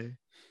UFA.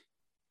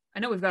 I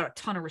know we've got a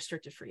ton of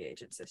restricted free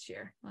agents this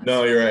year.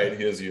 No, you're right.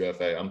 He is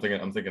UFA. I'm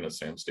thinking of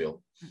Sam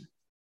Steele.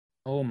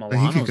 Oh,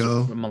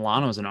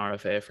 Milano's an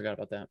RFA. I forgot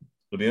about that.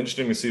 It'll be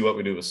interesting to see what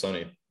we do with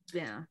Sonny.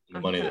 Yeah. The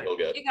money that he'll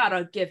get. You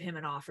gotta give him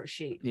an offer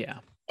sheet. Yeah.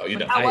 Oh, you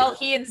know. How well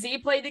he and Z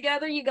played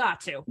together, you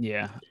got to.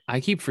 Yeah. I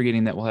keep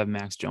forgetting that we'll have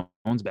Max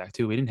Jones back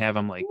too. We didn't have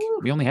him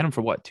we only had him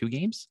for what, 2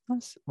 games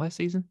last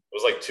season? It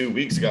was like 2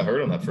 weeks. He got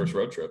hurt on that first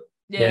road trip.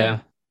 Yeah.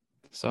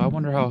 So I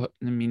wonder how.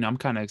 I'm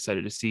kind of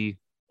excited to see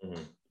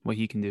what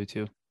he can do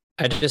too.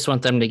 I just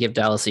want them to give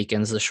Dallas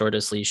Eakins the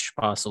shortest leash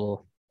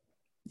possible.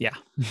 Yeah.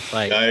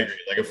 I agree.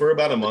 Like, if we're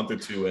about a month or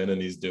 2 in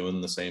and he's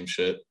doing the same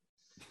shit,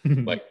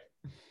 like,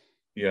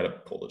 you got to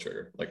pull the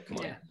trigger. Like, come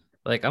on.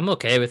 Like, I'm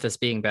okay with this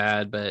being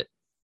bad, but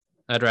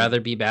I'd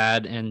rather be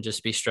bad and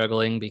just be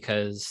struggling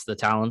because the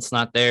talent's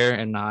not there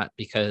and not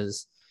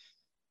because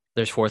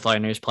there's fourth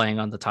liners playing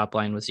on the top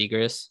line with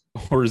Zegras.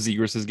 Or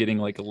Zegras is getting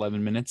like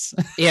 11 minutes.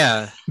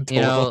 Yeah.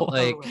 You know, Total.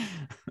 like Totally.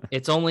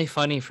 it's only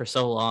funny for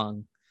so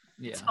long.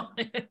 Yeah.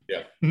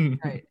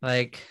 Right.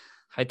 Like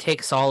I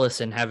take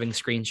solace in having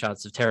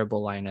screenshots of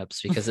terrible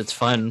lineups because it's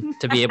fun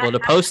to be able to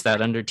post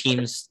that under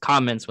teams'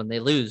 comments when they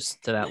lose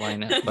to that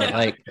lineup. But Yeah.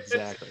 like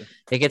Exactly.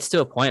 it gets to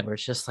a point where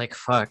it's just like,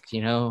 fuck,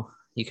 you know,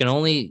 you can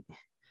only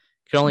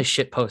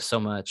shit post so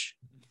much.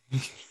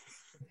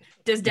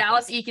 Does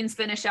Dallas Eakins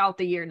finish out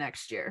the year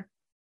next year?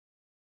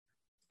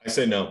 I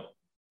say no.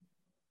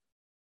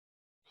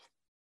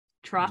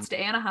 Trots to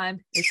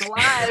Anaheim. It's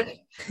alive.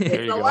 There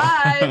It's you go.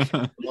 alive.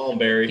 Come on,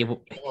 Barry. He, Come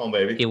on,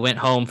 baby. he went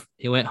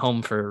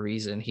home for a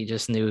reason. He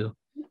just knew.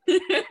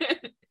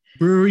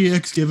 Brewery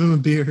X, give him a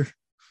beer.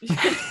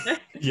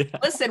 Yeah.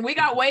 Listen, we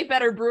got way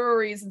better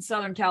breweries in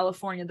Southern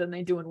California than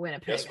they do in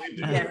Winnipeg. Yes, we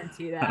do. I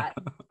guarantee that.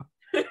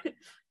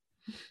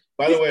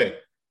 By the way,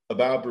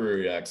 about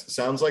Brewery X,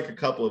 sounds like a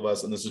couple of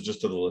us, and this is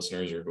just to the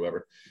listeners or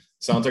whoever,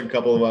 sounds like a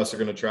couple of us are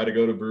going to try to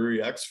go to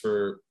Brewery X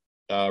for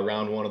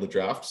round one of the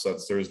draft. So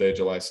that's Thursday,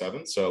 July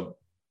 7th. So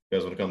you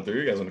guys want to come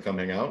through? You guys want to come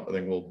hang out? I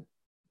think we'll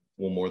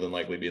more than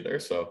likely be there.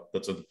 So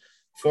that's a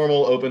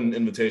formal open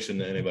invitation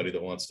to anybody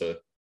that wants to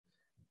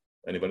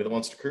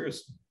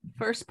cruise.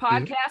 First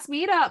podcast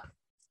meetup.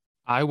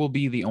 I will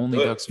be the only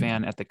Good. Ducks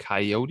fan at the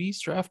Coyotes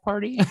draft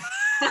party.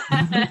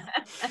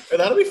 Hey,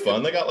 that'll be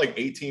fun. They got like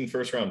 18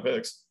 first round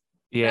picks.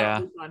 Yeah.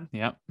 That'll be fun.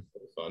 Yep.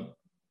 That'll be fun.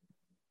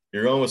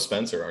 You're going with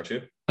Spencer, aren't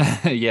you?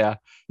 Yeah.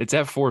 It's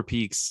at Four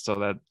Peaks,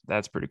 so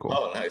that's pretty cool.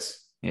 Oh,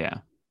 nice. Yeah.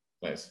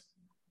 Nice.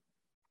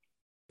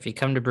 If you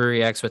come to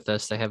Brewery X with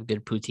us, they have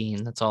good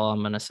poutine. That's all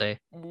I'm gonna say.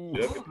 Yeah,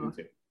 good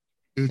poutine.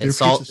 Dude, their It's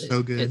salt. pizza's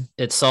so good.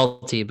 It's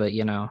salty, but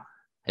you know,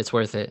 it's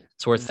worth it.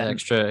 It's worth the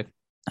extra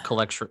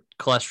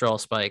cholesterol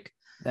spike.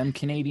 Them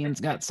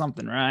Canadians got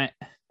something right.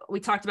 We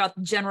talked about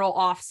the general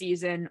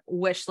off-season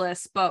wish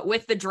list, but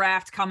with the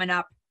draft coming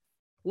up,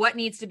 what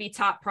needs to be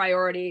top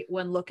priority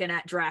when looking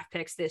at draft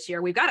picks this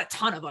year? We've got a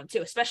ton of them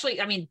too,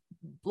 especially, I mean,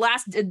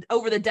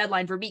 over the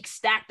deadline, Verbeek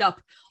stacked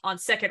up on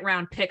second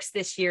round picks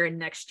this year and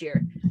next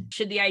year.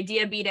 Should the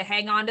idea be to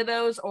hang on to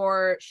those,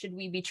 or should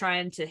we be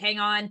trying to hang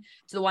on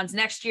to the ones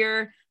next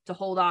year to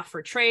hold off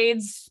for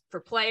trades, for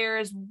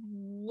players?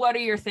 What are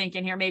you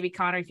thinking here? Maybe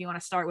Connor, if you want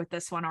to start with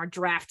this one, our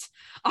draft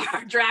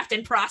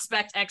and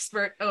prospect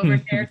expert over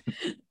here.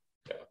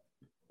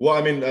 Well,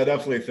 I mean, I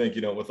definitely think,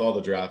 you know, with all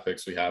the draft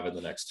picks we have in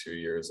the next 2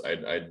 years, I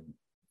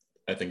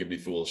think it'd be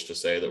foolish to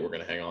say that we're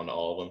going to hang on to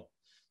all of them.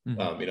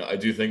 Mhm. You know, I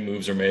do think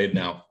moves are made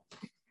now.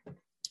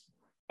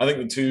 I think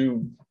the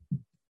two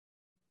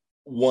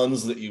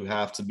ones that you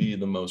have to be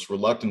the most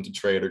reluctant to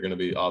trade are going to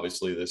be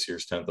obviously this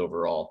year's 10th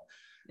overall.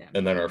 Yeah.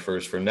 And then our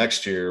first for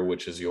next year,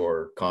 which is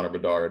your Connor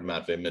Bedard,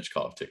 Matvei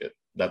Michkov ticket.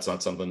 That's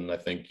not something I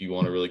think you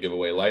want to really give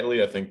away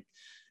lightly. I think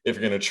if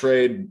you're going to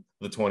trade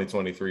the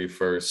 2023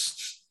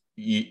 first,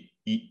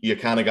 you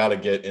kind of got to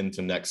get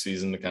into next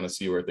season to kind of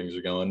see where things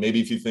are going.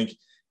 Maybe if you think,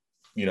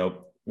 you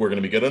know, we're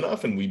going to be good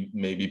enough and we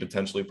may be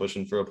potentially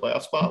pushing for a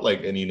playoff spot,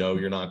 like, and you know,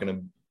 you're not going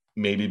to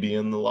maybe be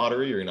in the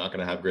lottery, or you're not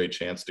going to have great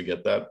chance to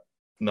get that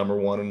number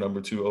 1 and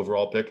number 2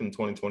 overall pick in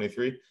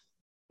 2023,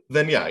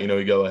 then yeah, you know,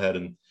 you go ahead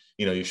and,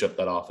 you know, you ship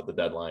that off at the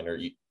deadline,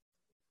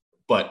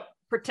 but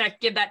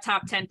Give that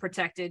top 10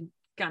 protected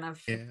kind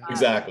of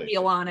exactly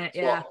feel on it.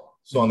 Yeah.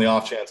 So on the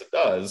off chance it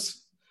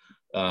does,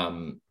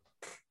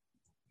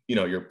 you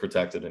know, you're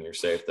protected and you're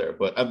safe there.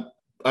 But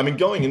I mean,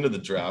 going into the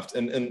draft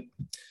and,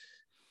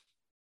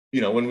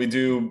 you know, when we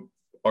do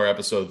our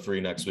episode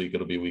 3 next week,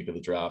 it'll be week of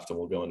the draft and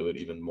we'll go into it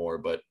even more,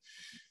 but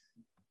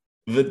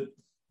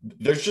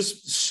there's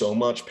just so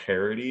much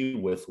parity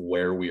with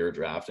where we are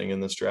drafting in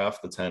this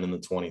draft, the 10 and the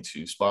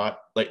 22 spot.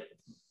 Like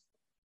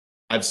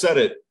I've said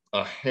it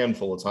a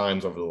handful of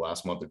times over the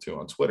last month or two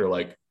on Twitter,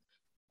 like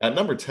at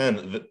number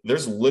 10,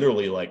 there's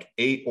literally like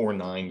 8 or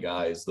 9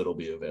 guys that'll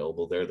be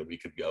available there that we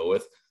could go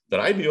with that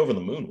I'd be over the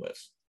moon with.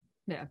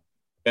 Yeah.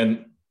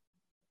 And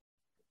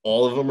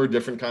all of them are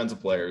different kinds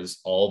of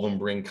players. All of them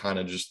bring kind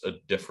of just a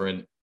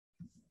different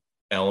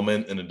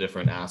element and a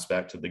different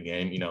aspect to the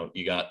game. You know,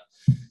 you got,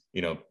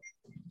 you know,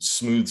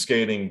 smooth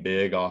skating,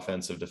 big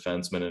offensive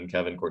defenseman and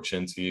Kevin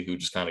Korchinski, who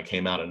just kind of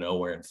came out of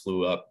nowhere and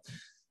flew up,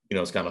 you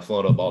know, it's kind of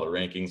flown up all the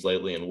rankings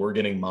lately, and we're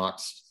getting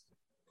mocked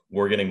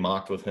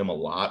with him a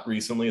lot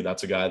recently.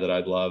 That's a guy that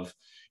I'd love.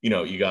 You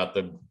know, you got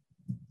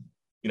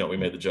we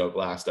made the joke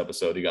last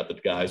episode, you got the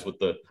guys with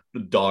the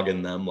dog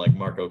in them, like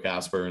Marco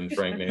Casper and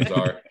Frank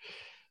Nazar.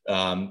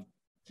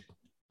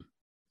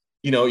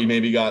 You know, you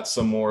maybe got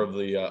some more of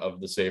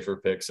the safer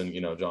picks, and,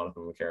 you know,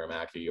 Jonathan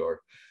McCaramacki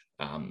or,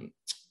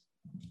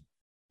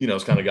 you know,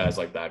 it's kind of guys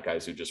like that,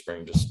 guys who just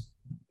bring just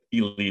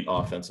elite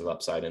offensive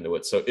upside into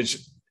it. So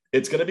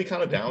it's going to be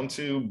kind of down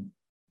to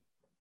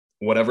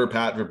whatever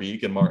Pat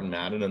Verbeek and Martin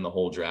Madden and the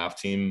whole draft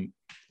team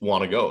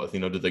want to go with. You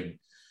know, do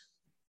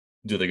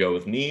they go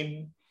with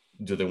need?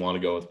 Do they want to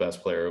go with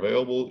best player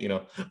available? You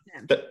know,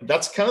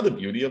 that's kind of the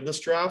beauty of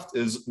this draft,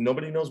 is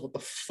nobody knows what the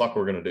fuck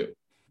we're going to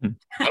do.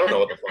 I don't know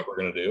what the fuck we're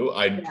gonna do.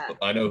 Yeah.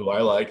 I know who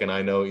I like, and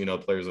I know,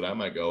 players that I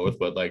might go with,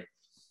 but like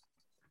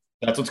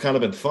that's what's kind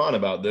of been fun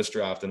about this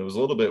draft, and it was a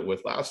little bit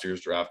with last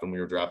year's draft when we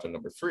were drafting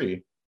number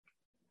 3.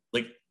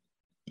 Like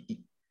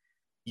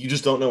you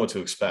just don't know what to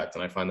expect,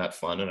 and I find that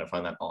fun and I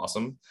find that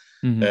awesome,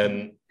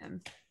 and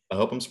I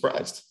hope I'm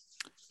surprised.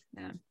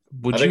 Yeah.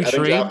 I think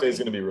draft day is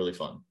going to be really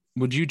fun.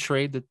 Would you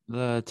trade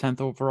the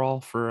 10th overall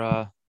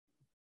for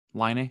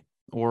Laine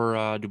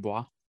or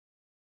Dubois?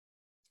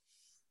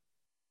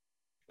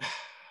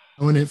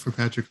 I went in for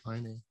Patrick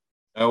Laine.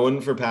 I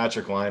wouldn't for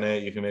Patrick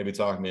Laine. You can maybe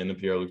talk me into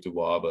Pierre-Luc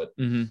Dubois, but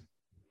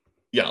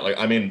yeah, like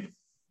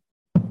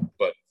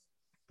but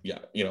yeah,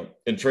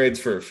 in trades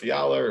for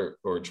Fiala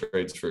or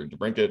trades for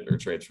DeBrincat or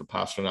trades for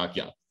Pastrnak,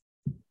 yeah,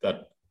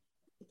 that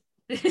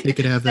They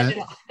could have that.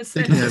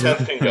 They can have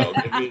Tenth it.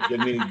 can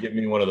go. Give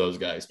me one of those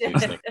guys,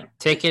 please.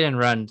 Take it and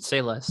run.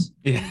 Say less.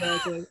 Yeah.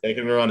 Take it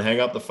and run. Hang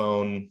up the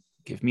phone.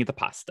 Give me the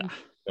pasta.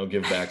 Don't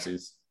give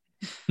backsies.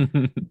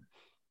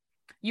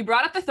 You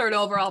brought up the 3rd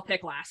overall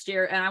pick last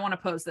year, and I want to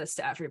pose this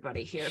to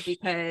everybody here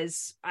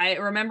because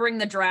remembering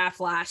the draft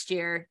last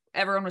year,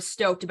 everyone was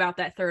stoked about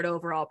that 3rd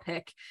overall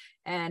pick.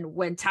 And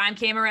when time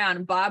came around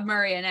and Bob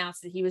Murray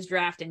announced that he was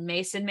drafting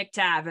Mason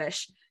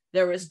McTavish,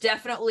 there was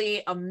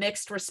definitely a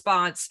mixed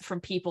response from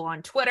people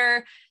on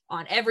Twitter,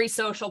 on every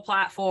social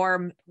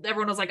platform.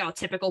 Everyone was like, oh,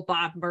 typical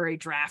Bob Murray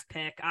draft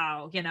pick.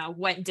 Oh,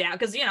 went down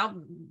because,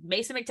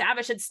 Mason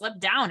McTavish had slipped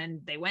down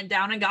and they went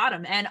down and got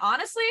him. And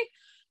honestly,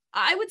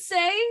 I would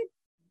say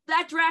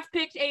that draft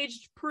pick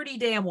aged pretty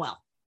damn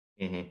well.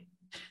 Just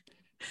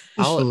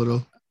a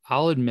little.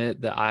 I'll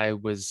admit that I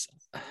was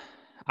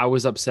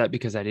upset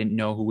because I didn't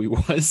know who he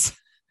was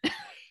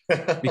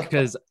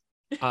because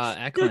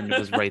Eklund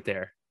was right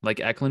there. Like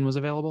Eklund was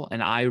available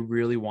and I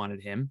really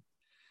wanted him.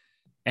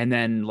 And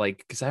then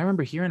because I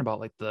remember hearing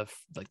about the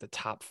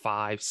top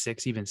 5,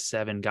 6, even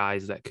 7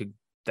 guys that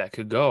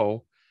could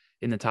go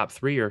in the top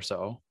 3 or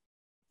so.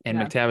 And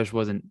McTavish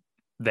wasn't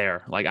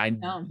there.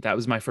 That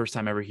was my first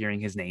time ever hearing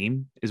his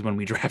name is when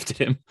we drafted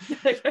him.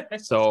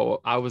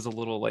 So I was a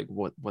little like,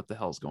 what the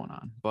hell's going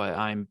on? But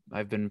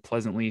I've been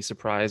pleasantly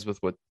surprised with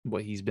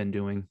what he's been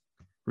doing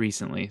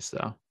recently.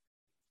 So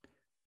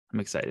I'm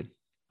excited.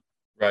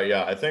 Right.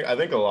 Yeah. I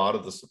think a lot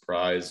of the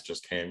surprise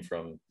just came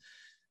from,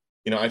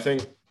 I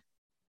think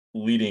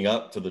leading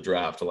up to the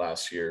draft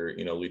last year,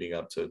 leading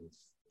up to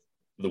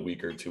the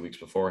week or 2 weeks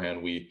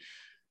beforehand, we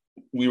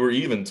were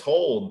even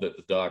told that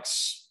the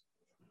Ducks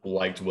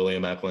liked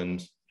William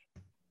Eklund,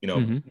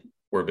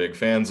 we're big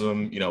fans of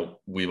him.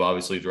 We've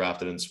obviously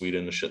drafted in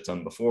Sweden a shit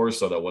ton before.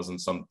 So that wasn't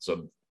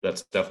so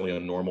that's definitely a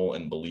normal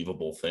and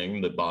believable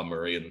thing that Bob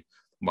Murray and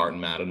Martin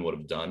Madden would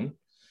have done.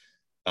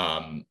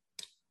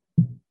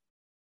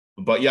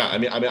 But yeah,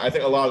 I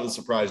think a lot of the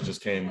surprise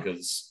just came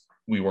because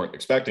we weren't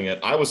expecting it.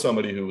 I was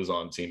somebody who was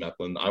on Team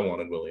Eklund. I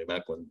wanted William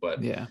Eklund,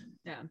 but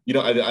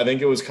I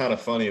think it was kind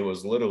of funny. It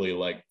was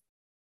literally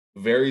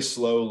very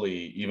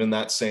slowly, even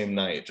that same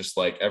night, just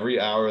every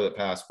hour that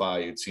passed by,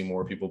 you'd see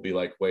more people be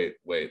like, wait,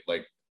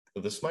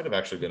 this might have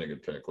actually been a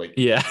good pick.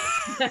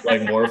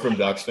 More from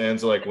Ducks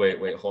fans are like, wait,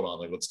 hold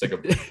on. Let's take a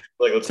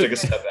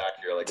step back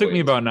here. Took me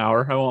about an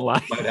hour. I won't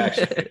lie. Might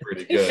actually be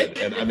pretty good.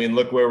 And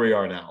look where we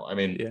are now.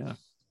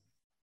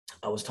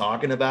 I was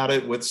talking about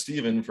it with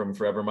Steven from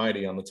Forever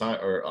Mighty on the time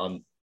or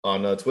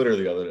on Twitter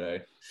the other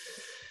day.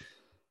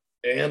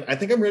 And I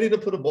think I'm ready to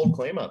put a bold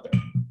claim out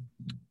there.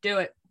 Do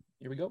it.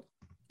 Here we go.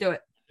 Do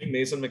it. I think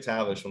Mason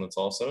McTavish, when it's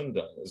all said and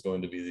done, is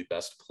going to be the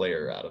best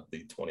player out of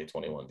the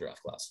 2021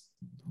 draft class.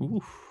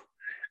 Ooh.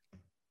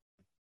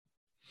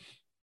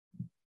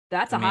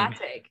 That's a hot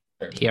take.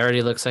 He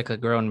already looks like a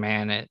grown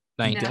man at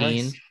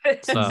 19.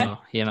 So,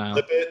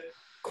 Flip it,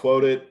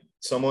 quote it.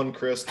 Someone,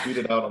 Chris, tweet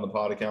it out on the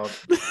pod account.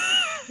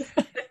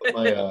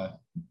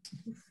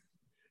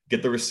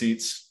 Get the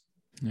receipts.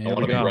 I want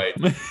to be right.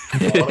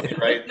 I want to be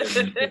right.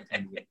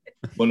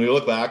 When we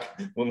look back,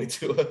 when we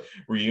do a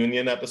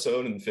reunion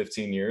episode in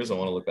 15 years, I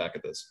want to look back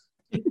at this.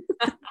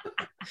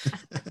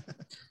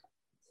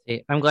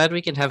 Hey, I'm glad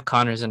we can have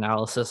Connor's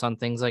analysis on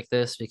things like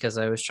this because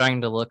I was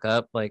trying to look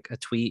up a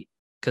tweet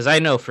because I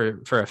know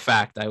for a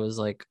fact I was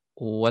like,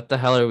 what the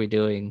hell are we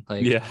doing?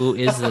 Who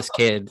is this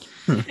kid?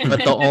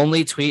 But the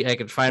only tweet I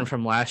could find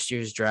from last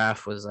year's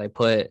draft was I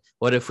put,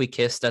 what if we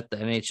kissed at the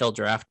NHL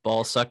draft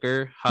ball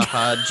sucker?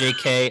 Haha,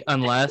 JK,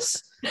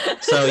 unless.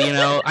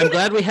 So, I'm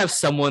glad we have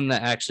someone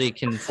that actually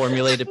can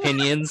formulate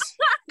opinions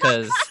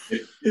because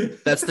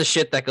that's the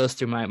shit that goes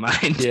through my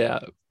mind. Yeah.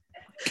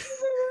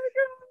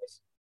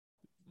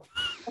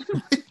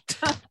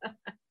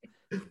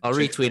 I'll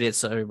retweet it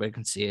so everybody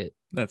can see it.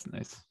 That's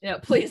nice. Yeah,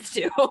 please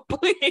do.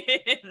 Please.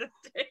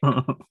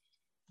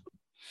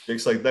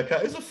 Jake's like, that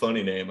guy is a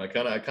funny name. I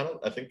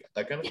think.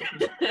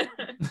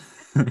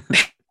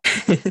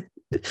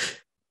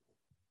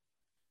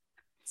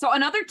 So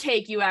another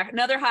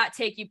hot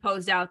take you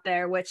posed out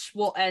there, which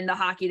will end the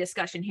hockey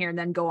discussion here and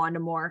then go on to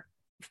more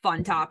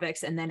fun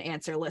topics and then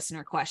answer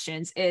listener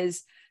questions,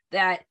 is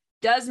that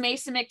does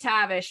Mason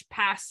McTavish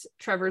pass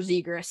Trevor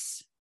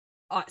Zegras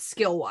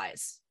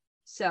skill-wise?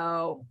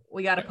 So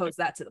we got to pose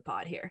that to the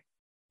pod here.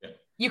 Yeah.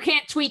 You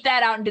can't tweet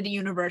that out into the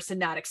universe and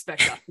not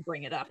expect us to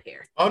bring it up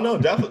here. Oh no,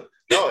 definitely.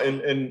 No,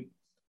 and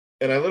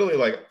I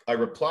literally I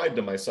replied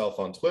to myself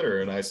on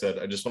Twitter and I said,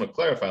 I just want to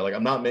clarify, like,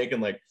 I'm not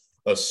making like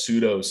a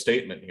pseudo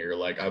statement here.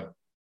 Like I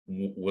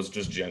was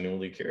just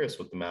genuinely curious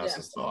what the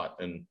masses thought.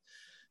 And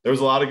there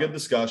was a lot of good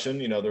discussion.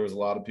 You know, there was a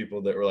lot of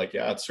people that were like,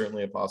 yeah, it's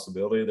certainly a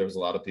possibility. There was a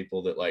lot of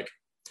people that a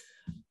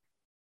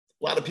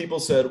lot of people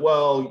said,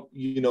 well,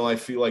 you know, I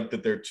feel like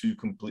that they're two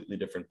completely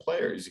different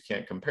players. You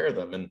can't compare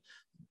them. And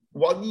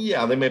well,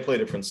 yeah, they may play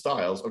different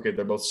styles. Okay,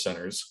 they're both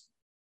centers.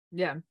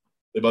 Yeah.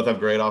 They both have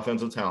great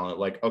offensive talent.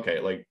 Like, okay,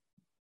 like,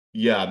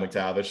 yeah,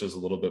 McTavish is a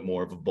little bit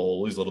more of a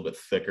bull. He's a little bit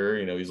thicker.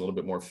 You know, he's a little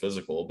bit more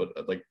physical.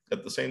 But like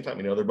at the same time,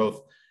 you know, they're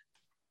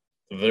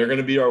going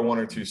to be our 1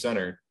 or 2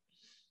 center.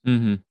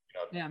 Mm-hmm.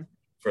 You know,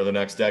 for the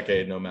next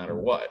decade, no matter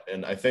what.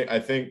 And I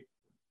think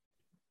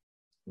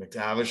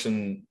McTavish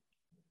and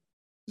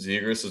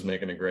Zegras is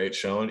making a great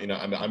showing. You know,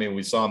 I mean,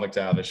 we saw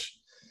McTavish,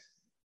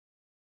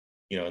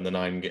 you know, in the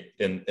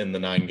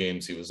 9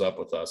 games he was up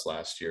with us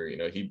last year. You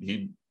know,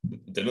 he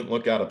didn't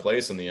look out of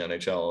place in the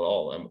NHL at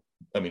all.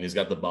 I mean, he's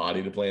got the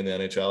body to play in the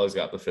NHL. He's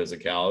got the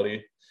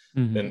physicality.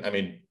 Mm-hmm. And I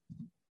mean,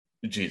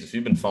 geez, if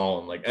you've been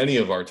following like any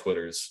of our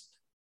Twitters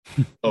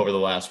over the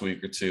last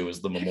week or two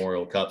as the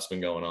Memorial Cup's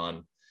been going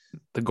on.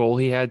 The goal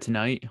he had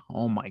tonight.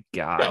 Oh my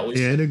God.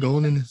 He had a goal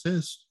and an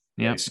assist.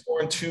 Yeah. He's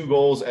scoring 2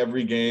 goals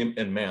every game.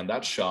 And man,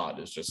 that shot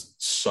is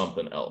just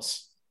something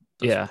else.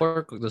 Those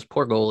poor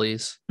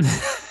goalies.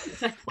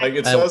 Like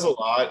it says a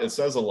lot. It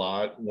says a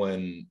lot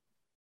when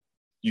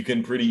you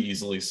can pretty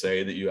easily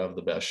say that you have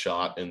the best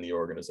shot in the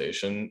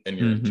organization and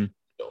you're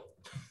still.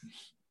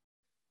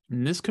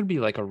 And this could be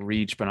like a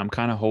reach, but I'm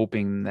kind of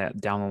hoping that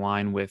down the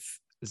line with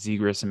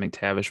Zegras and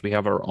McTavish, we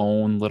have our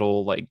own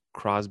little like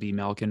Crosby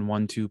Malkin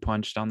 1-2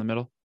 punch down the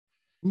middle.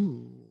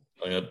 Ooh.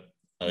 I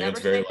think it's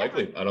very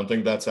likely. I don't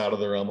think that's out of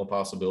the realm of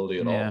possibility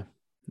at all.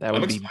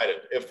 I'm excited.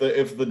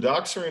 If the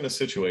Ducks are in a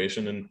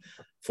situation in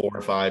 4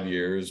 or 5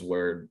 years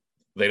where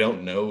they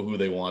don't know who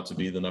they want to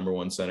be the number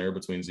 1 center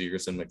between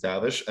Zegras and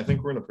McTavish, I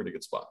think we're in a pretty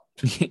good spot.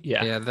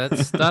 Yeah,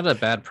 that's not a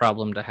bad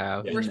problem to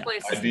have. Yeah. Worst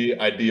place.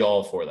 I'd be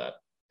all for that.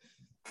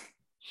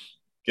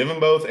 Give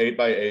them both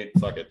 8x8.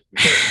 Fuck it.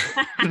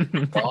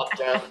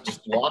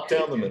 Lock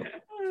down the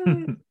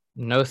middle.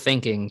 No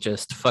thinking,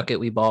 just fuck it,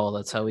 we ball.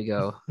 That's how we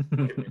go.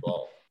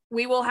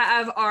 We will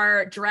have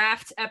our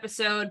draft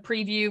episode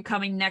preview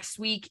coming next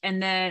week.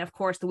 And then, of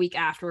course, the week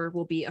after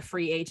will be a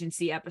free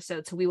agency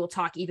episode. So we will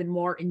talk even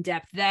more in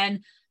depth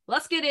then.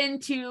 Let's get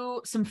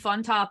into some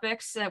fun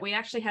topics that we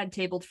actually had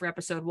tabled for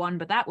episode 1,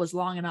 but that was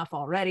long enough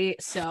already.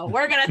 So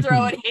we're going to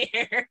throw it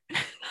here.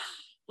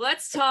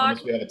 Let's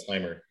talk. Unless we have a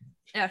timer.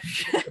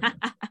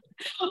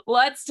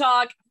 Let's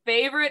talk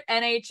favorite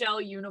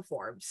NHL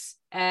uniforms.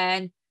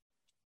 And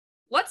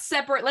let's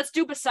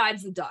do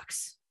besides the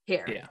Ducks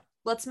here. Yeah.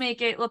 Let's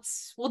make it,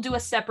 we'll do a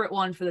separate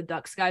one for the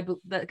Ducks guy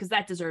because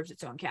that deserves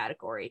its own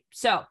category.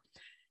 So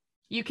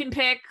you can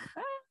pick,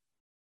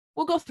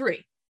 we'll go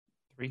 3.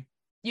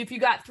 If you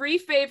got 3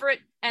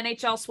 favorite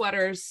NHL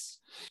sweaters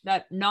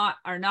that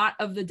are not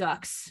of the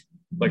Ducks.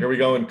 Like, are we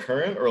going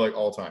current or like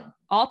all time?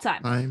 All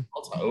time.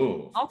 All time.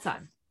 Ooh. All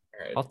time.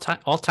 All right.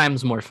 All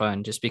time's more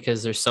fun just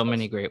because there's so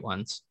many great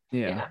ones.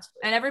 Yeah.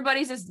 And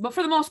everybody's but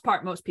for the most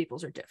part, most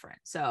people's are different.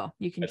 So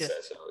you can I'd say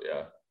so,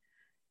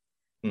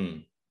 yeah.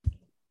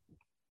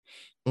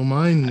 Well,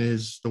 mine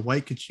is the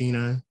white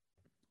Kachina.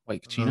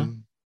 White Kachina?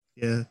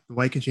 Yeah, the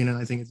white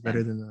Kachina. I think it's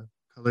better than the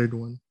colored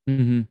one.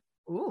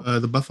 Mm-hmm. Ooh.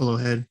 The Buffalo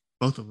Head,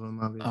 both of them,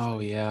 obviously. Oh,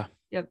 yeah.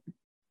 Yep.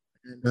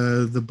 And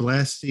the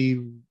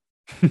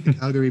the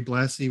Calgary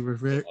Blasty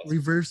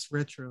reverse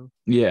retro.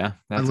 Yeah,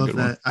 I love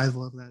that. I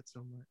love that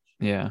so much.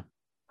 Yeah.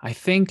 I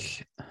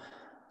think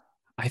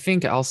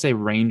I'll say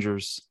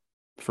Rangers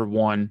for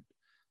one.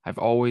 I've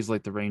always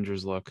liked the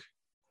Rangers look.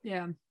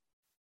 Yeah.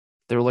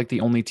 They're like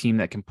the only team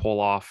that can pull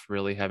off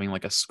really having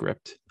like the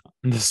script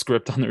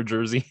on their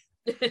jersey.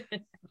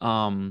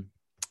 I've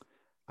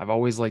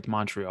always liked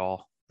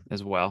Montreal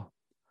as well.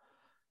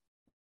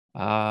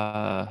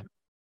 And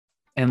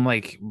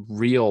like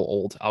real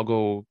old, I'll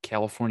go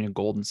California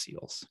Golden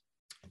Seals.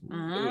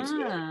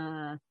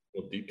 Ah.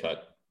 Little deep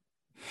cut.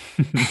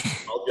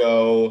 I'll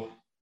go.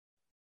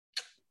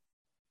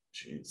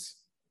 Jeez.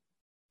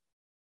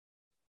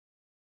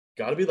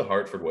 Got to be the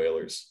Hartford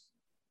Whalers.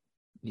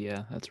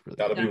 Yeah, that's really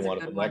Got to be That's a one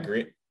of good them.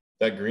 one.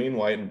 That green,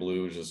 white, and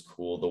blue is just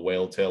cool. The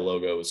whale tail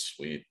logo is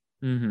sweet.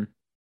 Mm-hmm.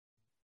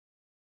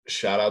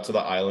 Shout out to the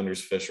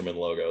Islanders fisherman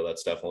logo.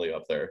 That's definitely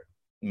up there.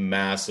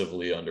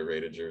 Massively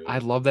underrated jersey. I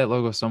love that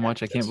logo so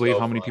much. I can't It's believe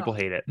so how many fun. people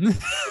hate it. So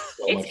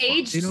It's much fun.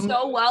 aged You know-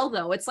 so well,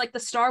 though. It's like the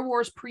Star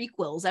Wars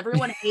prequels.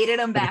 Everyone hated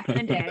them back in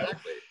the day.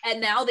 Exactly. And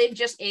now they've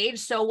just aged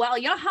so well.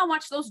 You know how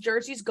much those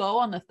jerseys go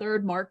on the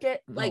third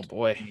market? Oh Like,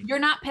 boy. you're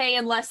not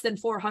paying less than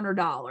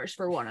 $400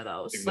 for one of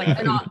those.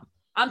 Exactly. Like,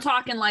 I'm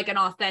talking like an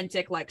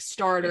authentic, like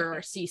starter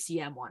or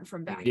CCM one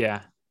from back.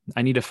 Yeah.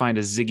 I need to find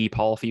a Ziggy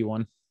Palfy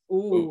one.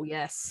 Ooh,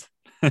 yes.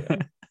 And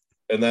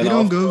then They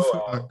don't I'll go throw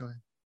for. out- Go ahead.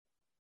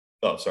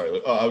 Oh,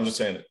 sorry. Oh, I was just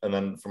saying. And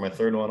then for my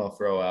third one, I'll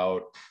throw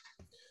out,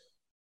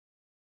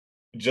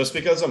 just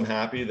because I'm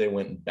happy they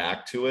went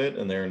back to it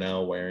and they're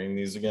now wearing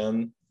these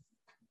again.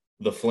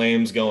 The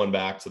Flames going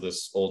back to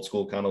this old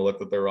school kind of look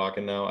that they're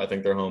rocking now. I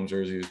think their home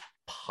jerseys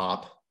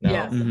pop now.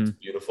 Yes. It's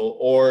beautiful.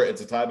 Or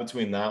it's a tie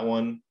between that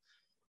one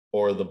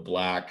or the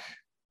black,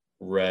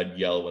 red,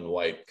 yellow, and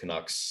white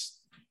Canucks.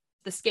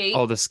 The skate.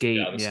 Oh, the skate.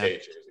 Yeah, the skate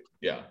jersey.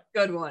 Yeah.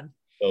 Good one.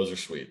 Those are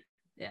sweet.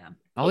 Yeah.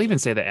 I'll even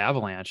say the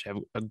Avalanche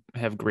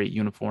have great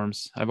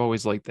uniforms. I've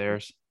always liked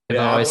theirs. They've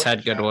Yeah, always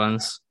Avalanche had good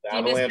ones. The Do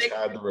you miss Avalanche big-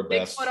 had the Big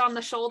best. foot on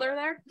the shoulder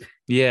there.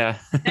 Yeah.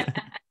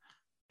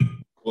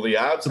 Well, the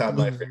Avs The had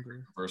my blue favorite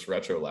number. first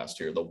retro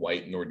last year, the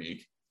white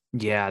Nordique.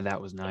 Yeah,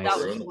 that was nice. That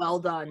was well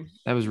done.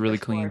 That was really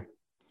For clean. sure.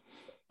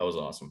 That was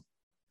awesome.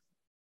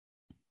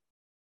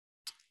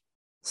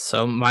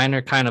 So mine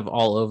are kind of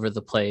all over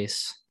the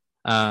place.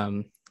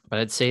 But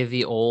I'd say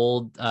the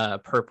old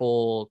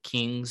purple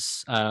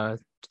Kings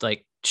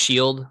like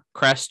shield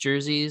crest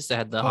jerseys that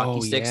had the hockey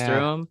Oh, sticks yeah. through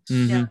them.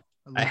 Yeah.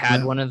 I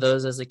had one of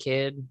those as a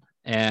kid,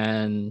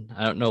 and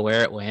I don't know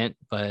where it went,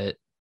 but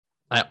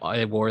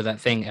I wore that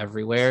thing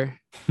everywhere.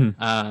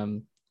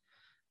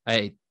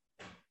 I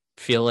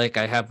feel like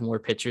I have more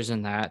pictures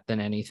in that than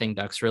anything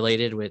Ducks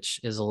related, which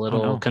is a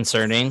little no.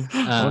 concerning.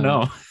 Oh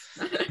no.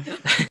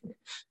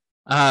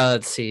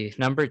 Let's see.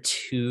 Number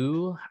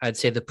 2, I'd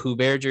say the Pooh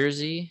Bear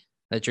jersey.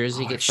 That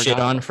jersey Oh, I gets shit forgot.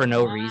 on for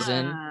no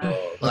reason. Ah.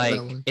 Oh, Like,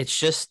 that one. it's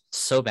just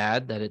so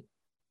bad that it,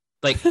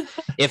 like,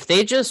 if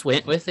they just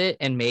went with it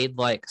and made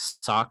like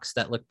socks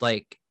that looked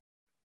like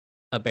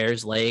a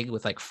bear's leg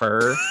with like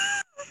fur,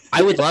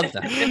 I would love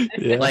that.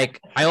 Yeah.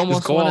 Like, I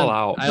almost go want all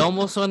out. to. I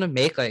almost want to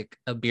make like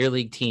a beer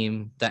league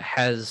team that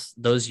has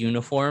those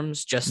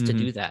uniforms just to Mhm.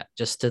 do that,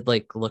 just to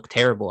like look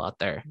terrible out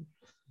there.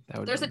 That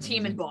would There's be a team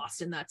in amazing.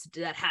 Boston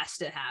that has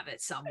to have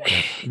it somewhere.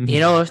 You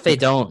know, if they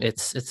don't,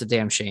 it's a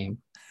damn shame.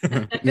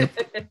 I'm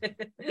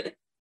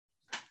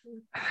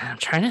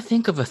trying to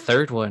think of a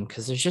third one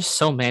because there's just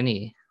so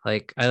many.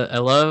 Like, I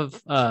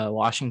love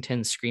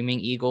Washington's Screaming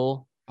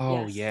Eagle.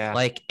 Oh Yes. yeah.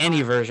 Like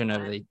any version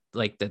of the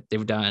like that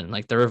they've done.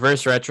 Like the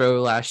reverse retro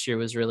last year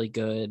was really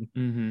good.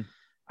 Mhm.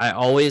 I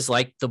always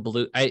liked the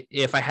blue.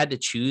 If I had to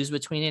choose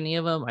between any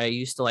of them, I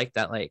used to like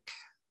that, like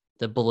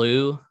the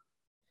blue,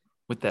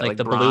 With that like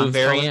the blue bronze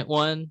variant color?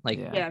 one, like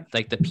Yeah.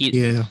 like the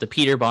Yeah. the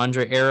Peter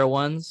Bondra era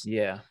ones.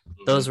 Yeah.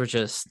 Those were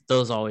just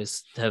those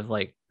always have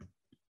like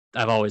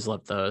I've always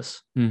loved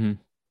those.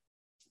 Mm-hmm.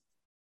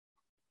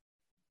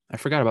 I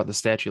forgot about the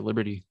Statue of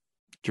Liberty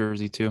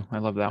jersey too. I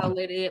love that The one.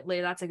 lady,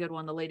 that's a good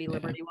one. The Lady Yeah.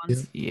 Liberty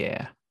ones.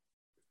 Yeah.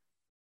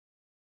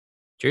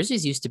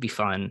 Jerseys used to be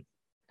fun,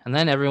 and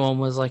then everyone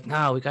was like,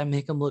 "No, we gotta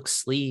make them look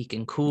sleek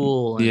and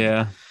cool." And,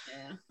 Yeah.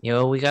 Yeah. you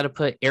know, we got to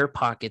put air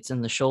pockets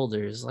in the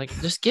shoulders. Like,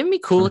 just give me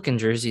cool looking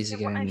jerseys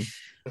again.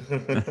 So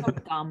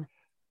dumb.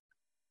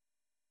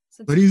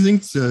 What do you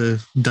think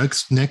the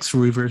Ducks' next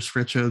reverse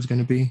retro is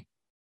going to be?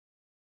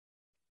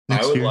 I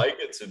Next would year? like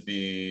it to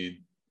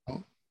be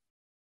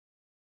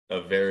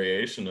a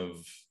variation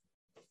of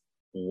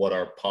what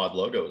our pod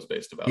logo is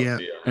based about. Yeah.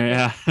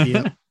 Yeah.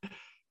 Yep.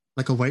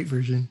 Like a white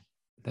version.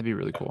 That'd be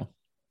really cool.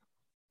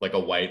 Like a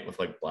white with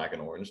like black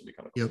and orange would be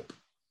kind of cool. Yep.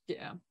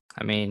 Yeah.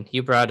 I mean,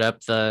 you brought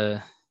up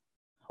the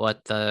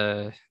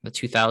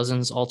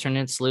 2000s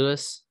alternates,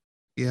 Lewis,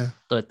 Yeah.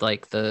 but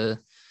like the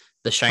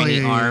shiny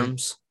yeah, yeah.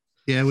 arms.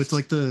 Yeah, with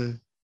like the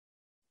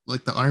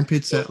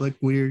armpits that look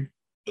weird.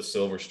 The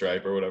silver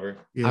stripe or whatever.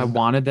 Yeah. I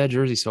wanted that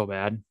jersey so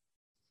bad.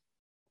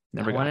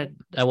 Never got it.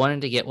 I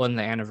wanted to get one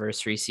the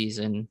anniversary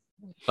season,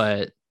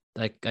 but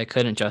like I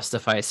couldn't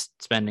justify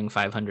spending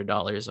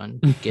 $500 on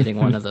getting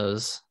one of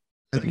those.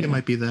 I think it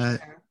might be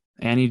that.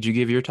 Annie, did you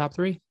give your top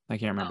 3? I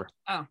can't remember.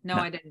 Oh, no,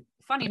 No. I didn't.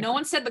 Funny. No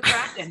one said the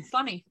Kraken.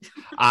 Funny.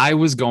 I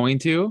was going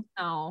to.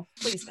 No,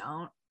 please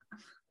don't.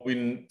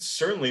 We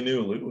certainly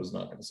knew Lou was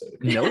not going to say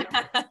the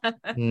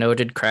Nope.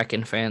 Noted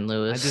Kraken fan, I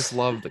Lewis. just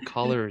love the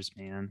colors,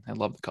 man. I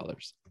love the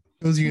colors.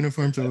 Those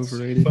uniforms are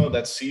overrated.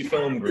 That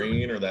seafoam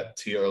green or that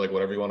tea or like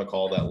whatever you want to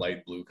call that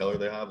light blue color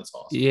they have. It's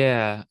awesome.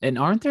 Yeah. And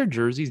aren't their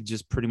jerseys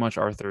just pretty much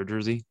our third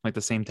jersey? Like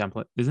the same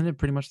template? Isn't it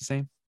pretty much the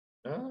same?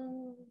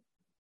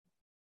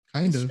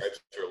 Kind The of. stripes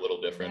are a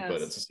little different, but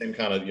Yes. it's the same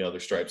kind of,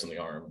 there's stripes on the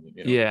arm.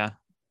 Yeah.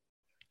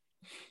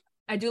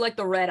 I do like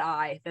the red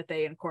eye that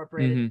they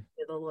incorporated Mhm.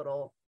 into the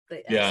little.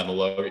 Yeah, and the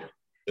logo.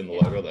 In the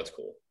logo, that's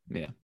cool.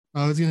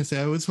 I was gonna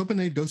say I was hoping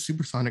they'd go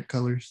supersonic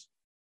colors.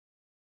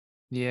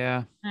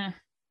 Yeah.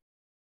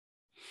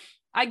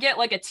 I get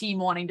like a team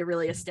wanting to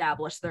really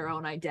establish their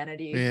own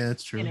identity Yeah,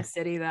 that's true. in a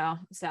city, though.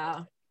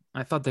 So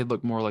I thought they'd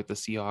look more like the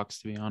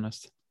Seahawks, to be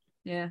honest.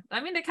 yeah,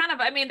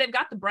 they've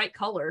got the bright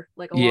color,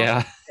 like a lot Yeah.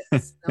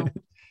 of it, so,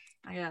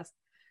 I guess.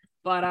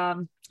 But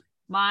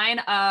mine,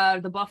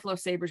 the Buffalo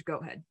Sabres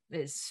goat head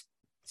is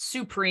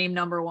supreme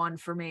number one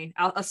for me.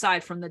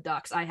 Aside from the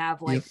Ducks, I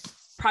have like Yep.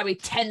 probably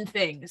 10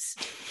 things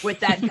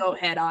with that goat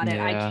head on it.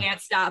 I Yeah.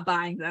 can't stop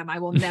buying them. I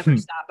will never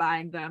stop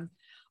buying them.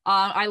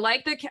 I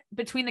like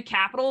between the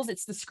Capitals,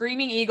 it's the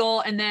Screaming Eagle,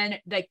 and then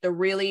like the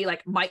really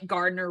like Mike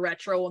Gardner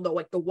retro, and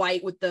the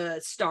white with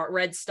the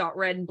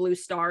red and blue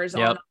stars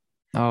on them.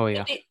 Oh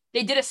yeah.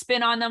 They did a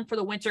spin on them for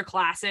the Winter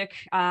Classic.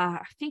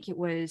 I think it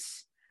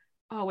was,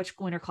 which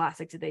Winter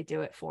Classic did they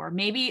do it for?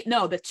 Maybe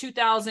the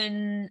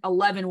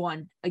 2011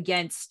 one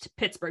against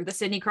Pittsburgh, the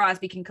Sidney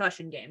Crosby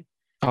concussion game.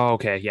 Oh,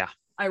 okay, yeah.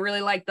 I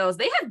really like those.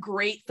 They have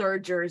great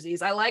third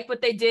jerseys. I like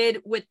what they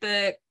did with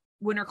the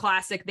Winter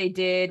Classic they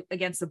did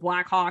against the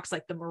Blackhawks,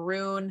 like the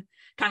maroon,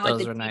 kind of like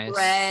the deep nice.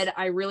 red.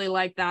 I really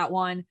like that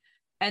one.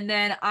 And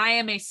then I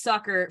am a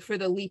sucker for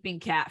the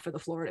Leaping Cat for the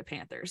Florida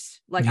Panthers.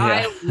 Like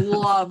I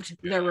loved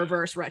their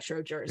reverse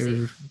retro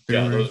jersey.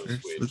 Those are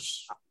sweet.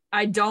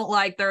 I don't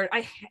like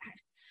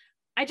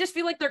I just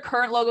feel like their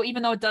current logo,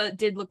 even though it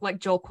did look like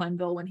Joel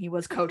Quenneville when he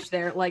was coach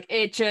there, like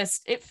it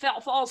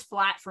falls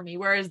flat for me.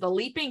 Whereas the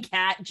Leaping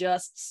Cat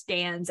just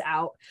stands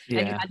out. Yeah.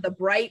 And you had the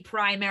bright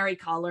primary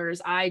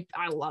colors. I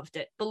loved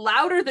it. The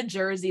louder the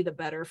jersey, the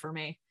better for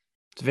me.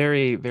 It's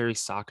very, very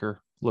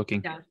soccer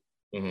looking. Yeah.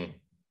 Mm-hmm.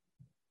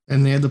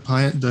 And they had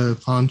the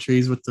palm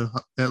trees with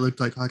that looked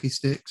like hockey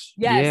sticks.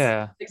 Yes,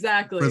 Yeah.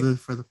 exactly.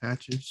 For the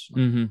patches.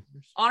 Mm-hmm.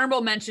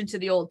 Honorable mention to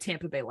the old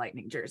Tampa Bay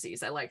Lightning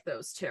jerseys. I like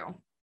those too.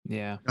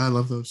 Yeah. I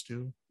love those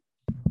too.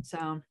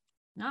 So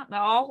not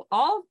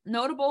all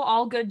notable,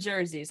 all good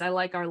jerseys. I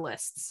like our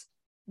lists.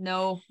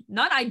 No,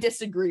 none I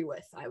disagree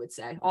with, I would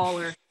say. All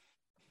are.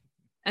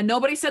 And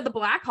nobody said the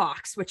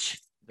Blackhawks,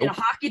 which in a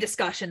hockey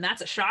discussion,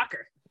 that's a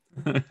shocker.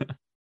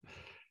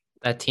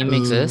 That team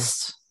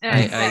exists.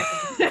 Yeah,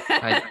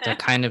 I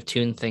kind of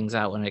tune things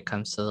out when it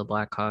comes to the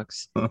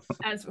Blackhawks.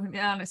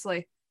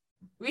 Honestly,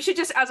 we should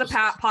just, as a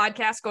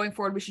podcast going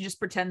forward, we should just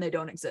pretend they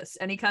don't exist.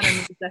 Any kind of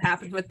news that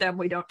happens with them,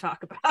 we don't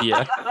talk about.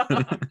 Yeah.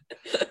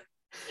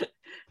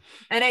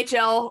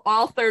 NHL,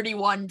 all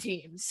 31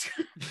 teams.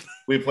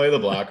 We play the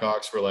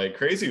Blackhawks. We're like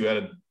crazy.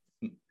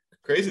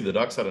 The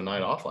Ducks had a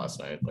night off last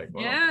night. Like,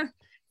 wow. Yeah,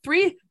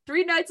 three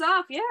nights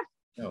off. Yeah.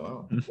 Oh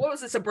wow. What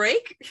was this, a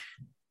break?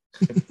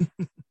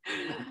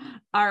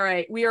 All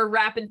right, we are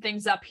wrapping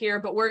things up here,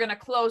 but we're going to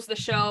close the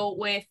show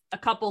with a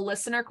couple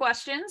listener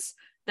questions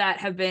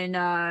that have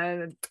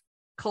been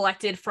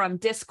collected from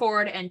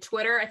Discord and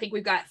Twitter. I think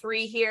we've got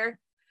 3 here.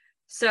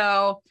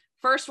 So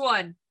first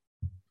one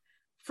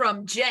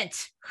from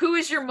Gent. Who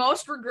is your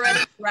most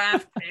regretted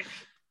draft pick,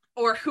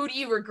 or who do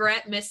you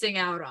regret missing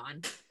out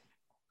on?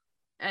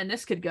 And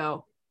this could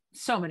go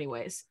so many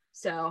ways.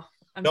 So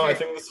I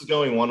think this is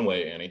going one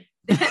way, Annie.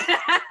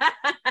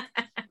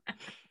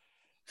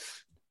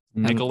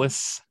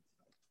 Nicholas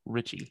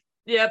Ritchie.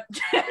 Yep.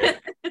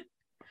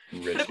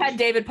 Could have had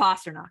David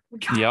Pasternak.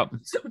 Yep.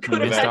 Could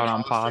have missed had out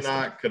on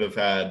Pasternak. Could have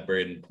had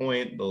Braden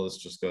Point. The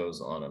list just goes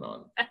on and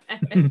on.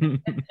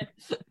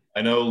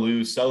 I know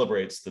Lou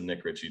celebrates the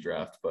Nick Ritchie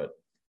draft, but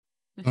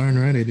darn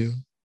right I do.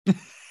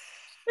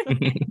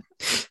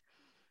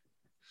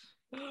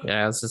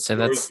 Yeah, I was gonna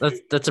say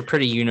that's a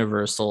pretty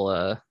universal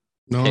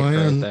No, pick I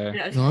right am.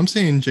 there. No, I'm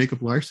saying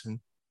Jacob Larson.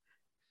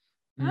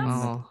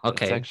 Oh,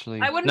 okay. It's actually,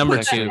 I wouldn't Number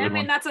put that, 2. I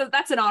mean, that's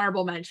an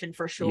honorable mention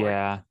for sure.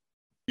 yeah.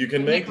 you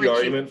can make Nick the Ritchie.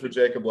 argument for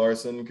Jacob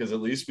Larson because at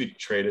least we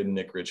traded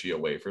Nick Ritchie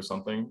away for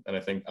something.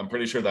 And I'm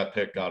pretty sure that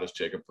pick got us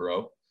Jacob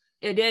Perreault.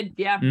 It did.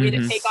 Yeah. We had to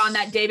Mhm. take on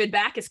that David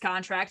Backus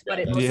contract, but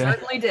it most Yeah.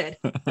 certainly did.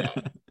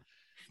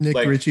 Nick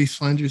Like- Ritchie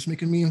slander's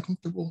making me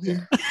uncomfortable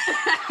here.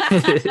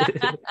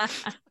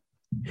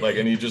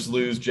 And you just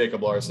lose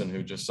Jacob Larson,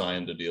 who just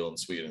signed a deal in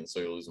Sweden. So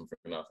you lose him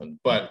for nothing.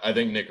 But I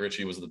think Nick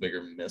Ritchie was the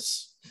bigger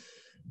miss.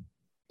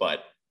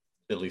 But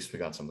at least we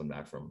got something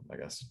back from him, I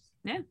guess.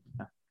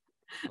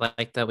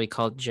 Like that we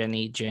called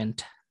Jenny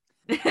Gent.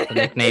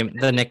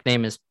 The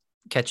nickname is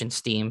Catching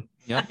Steam.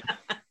 Yep.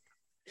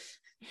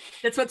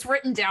 That's what's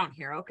written down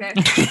here. Okay.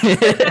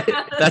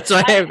 That's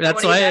why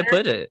I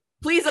put it.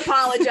 Please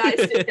apologize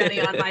to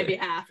Jenny on my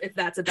behalf if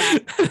that's a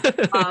bad.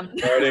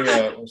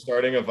 We're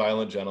starting a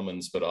Violent Gentleman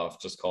spinoff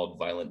just called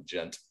Violent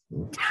Gent.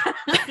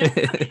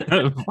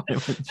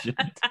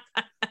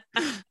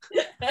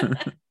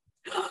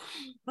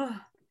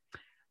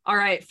 All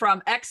right,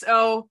 from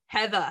XO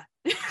Heather.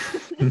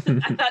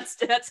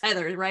 that's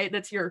Heather, right?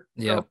 That's your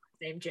Yep.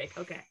 name, Jake.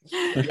 Okay.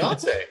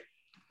 Beyonce.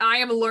 I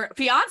am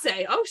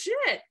fiance. Oh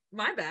shit,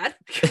 my bad.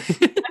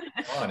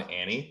 Come on,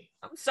 Annie.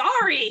 I'm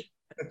sorry.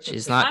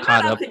 She's not I'm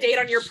caught not up. up to date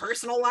on your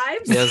personal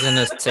lives. I was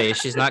gonna say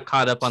she's not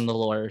caught up on the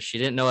lore. She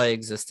didn't know I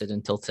existed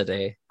until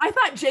today. I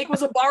thought Jake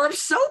was a bar of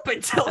soap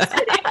until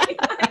today. Like,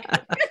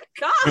 good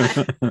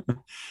God,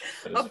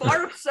 a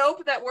bar of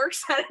soap that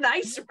works at an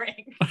ice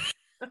rink.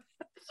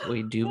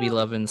 We do be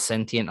loving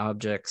sentient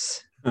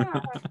objects.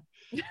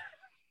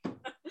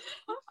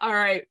 All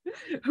right.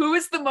 Who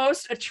is the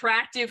most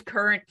attractive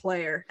current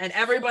player? And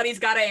everybody's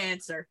got to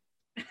answer.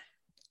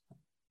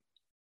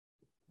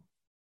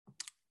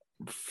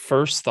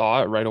 First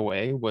thought right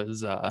away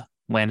was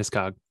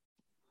Landeskog.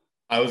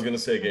 I was going to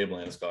say Gabe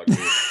Landeskog,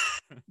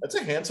 too. That's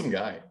a handsome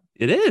guy.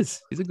 It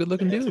is. He's a good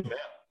looking Handsome dude. man.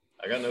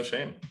 I got no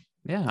shame.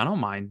 Yeah, I don't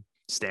mind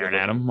staring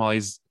at him while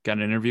he's got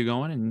an interview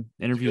going, and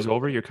interview's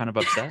over. You're kind of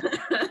upset.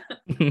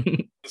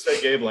 Say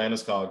Gabe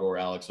Landeskog or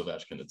Alex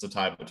Ovechkin. It's a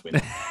tie between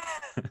them.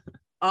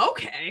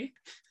 Okay.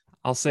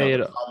 I'll say No, it.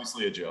 it's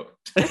obviously a joke.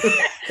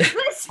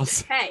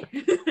 Hey.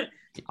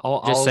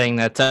 Just saying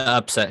that to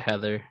upset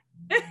Heather.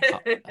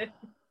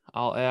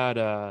 I'll add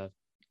a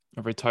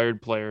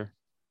retired player,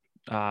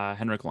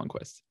 Henrik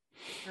Lundqvist.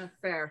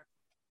 Fair.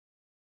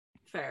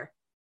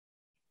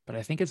 But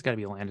I think it's got to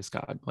be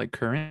Landeskog, like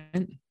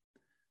current.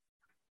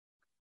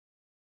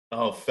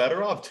 Oh,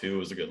 Fedorov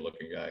too is a good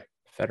looking guy.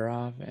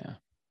 Fedorov, yeah.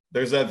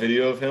 There's that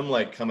video of him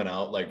like coming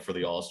out like for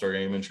the All-Star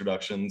game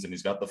introductions, and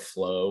he's got the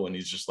flow, and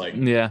he's just like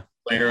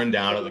glaring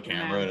down at the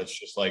camera, and it's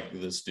just like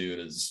this dude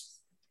is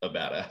a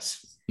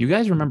badass. You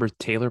guys remember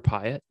Taylor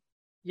Pyatt?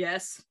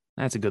 Yes.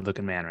 That's a good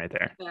looking man right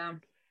there. Yeah.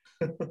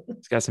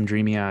 He's got some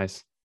dreamy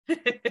eyes.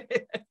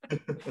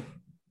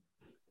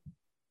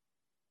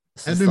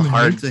 Adam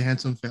Henrique's a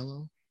handsome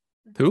fellow.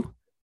 Who?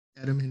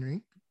 Adam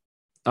Henrique.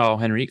 Oh,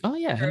 Henrique. Oh,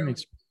 yeah. True.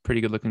 Henrique's a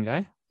pretty good looking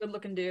guy. Good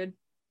looking dude.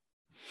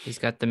 He's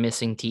got the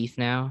missing teeth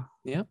now.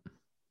 Yep.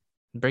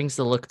 Brings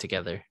the look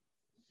together.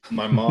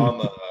 My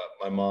mom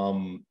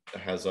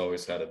has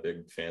always had a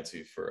big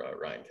fancy for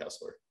Ryan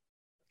Kessler.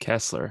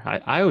 Kessler.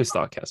 I always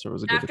thought Kessler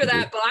was a good After looking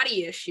that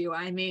body issue,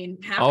 I mean,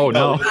 Oh,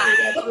 no.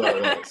 That's what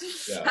it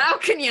was. Yeah. How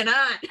can you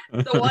not?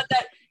 The one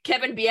that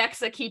Kevin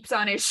Bieksa keeps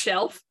on his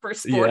shelf for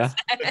sports.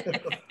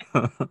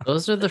 Yeah.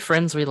 Those are the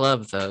friends we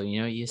love, though.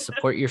 You know, you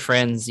support your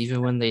friends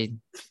even when they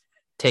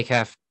take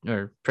half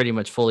or pretty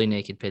much fully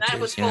naked pictures.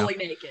 That was you know? fully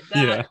naked.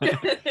 That-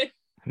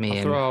 I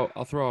mean,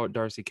 I'll throw out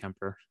Darcy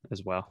Kemper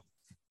as well.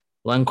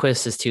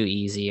 Lundqvist is too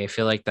easy. I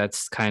feel like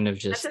that's kind of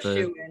just That's a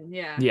shoe-in,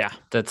 yeah. Yeah.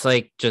 that's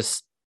like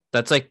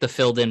the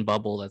filled in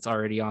bubble that's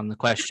already on the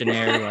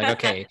questionnaire. Like,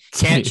 okay,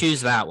 can't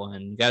choose that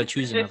one. You got to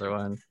choose another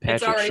one. It's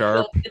Patrick already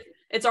Sharp.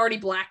 It's already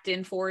blacked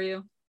in for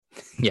you.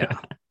 Yeah.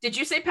 Did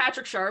you say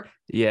Patrick Sharp?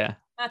 Yeah.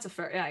 That's a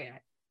fair, yeah.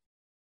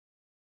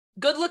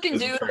 Good looking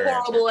That's a dude, fair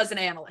horrible as an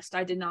analyst.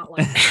 I did not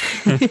like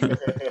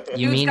that.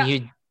 You Who's mean got-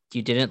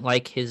 you didn't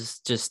like his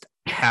just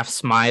half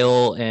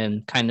smile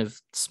and kind of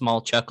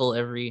small chuckle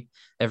every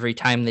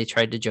time they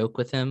tried to joke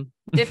with him?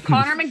 If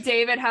Connor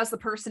McDavid has the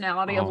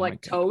personality Oh of my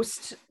like God.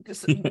 toast,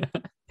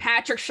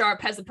 Patrick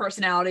Sharp has the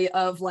personality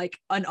of like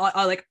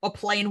like a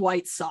plain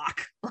white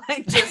sock,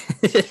 like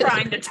just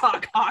trying to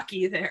talk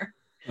hockey there.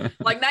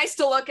 Like nice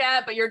to look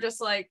at, but you're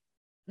just like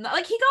he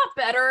got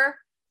better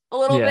a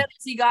little Yeah.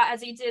 bit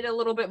as he did a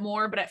little bit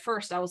more. But at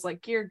first I was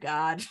like, dear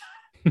God,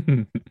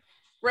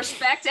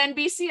 respect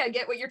NBC. I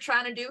get what you're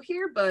trying to do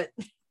here, but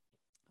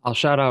I'll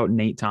shout out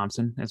Nate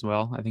Thompson as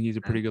well. I think he's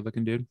a pretty good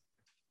looking dude.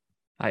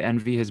 I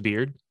envy his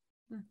beard.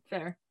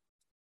 fair.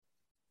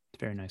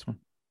 It's a very nice one.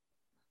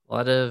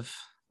 A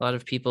lot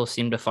of people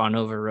seem to fawn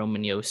over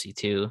Roman Yossi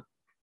too.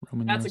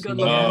 Roman That's a Yossi. good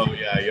looking Oh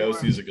yeah,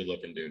 Yossi's a good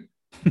looking dude.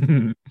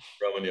 Roman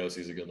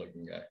Yossi's a good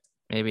looking guy.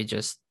 Maybe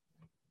just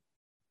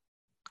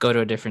go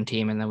to a different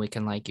team and then we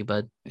can like you,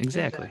 bud.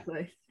 Exactly.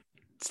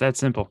 It's that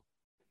simple.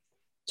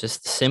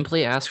 Just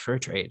simply ask for a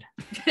trade.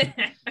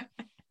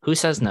 Who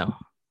says no?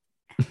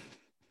 Your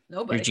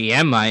Nobody.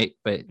 GM might,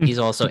 but he's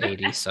also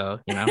 80, so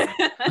you know.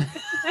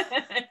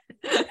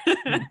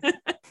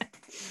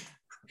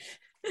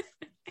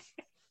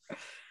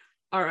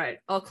 All right,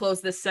 I'll close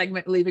this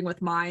segment leaving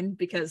with mine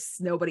because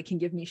nobody can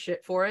give me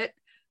shit for it.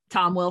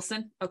 Tom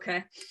Wilson.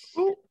 Okay.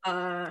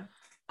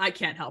 I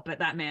can't help it.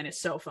 That man is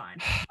so fine.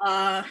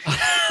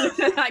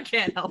 I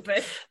can't help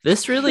it.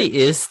 This really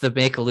is the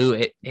Make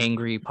Lou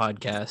Angry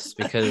podcast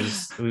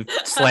because we've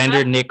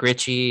slandered Nick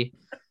Ritchie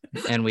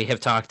and we have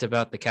talked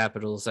about the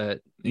Capitals at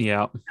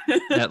Yeah.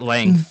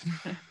 length.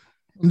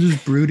 I'm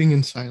just brooding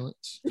in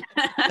silence.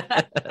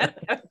 I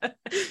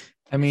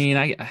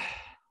mean,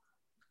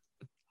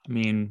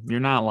 you're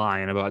not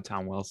lying about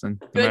Tom Wilson.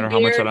 No Good matter how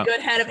much beard,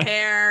 good head of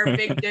hair,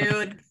 big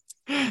dude.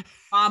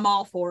 I'm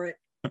all for it.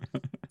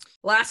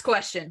 Last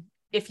question.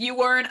 If you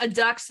weren't a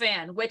Ducks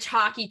fan, which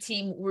hockey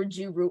team would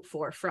you root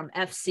for from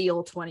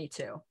FCL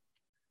 22?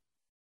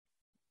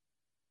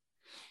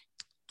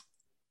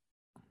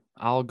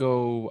 I'll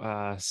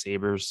go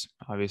Sabres,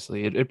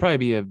 obviously. It'd probably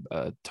be a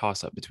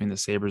toss-up between the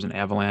Sabres and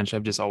Avalanche.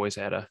 I've just always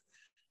had a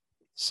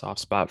soft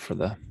spot for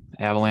the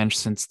Avalanche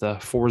since the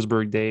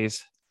Forsberg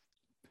days.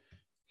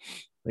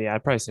 But yeah,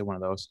 I'd probably say one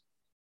of those.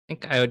 I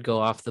think I would go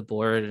off the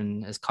board,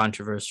 and as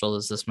controversial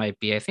as this might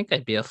be, I think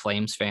I'd be a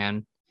Flames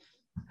fan.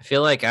 I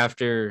feel like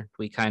after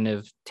we kind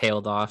of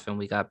tailed off and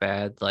we got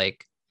bad,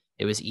 like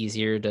it was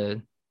easier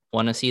to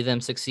want to see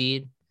them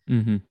succeed.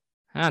 Mm-hmm.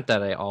 Not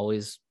that I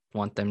always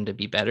want them to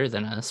be better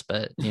than us,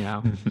 but you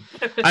know,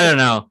 I don't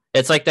know.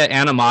 It's like that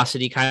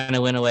animosity kind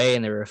of went away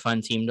and they were a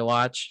fun team to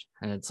watch.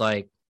 And it's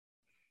like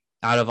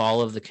out of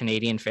all of the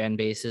Canadian fan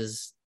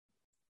bases,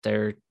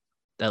 they're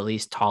at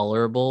least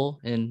tolerable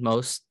in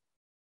most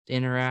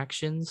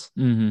interactions.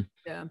 Mm-hmm.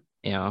 Yeah.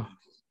 You know,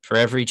 for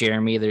every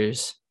Jeremy,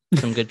 there's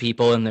some good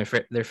people in their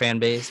fan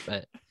base,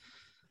 but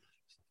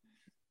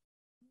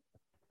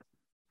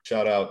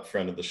Shout out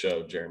friend of the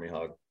show, Jeremy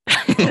Hogg.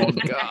 Oh,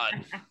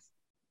 God.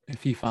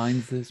 If he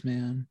finds this,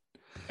 man.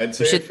 I'd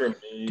say for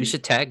me, we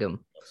should tag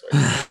him.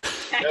 Oh,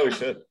 sorry. Yeah, we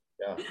should.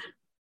 Yeah.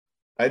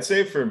 I'd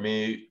say for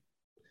me,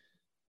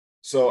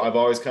 So I've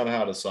always kind of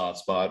had a soft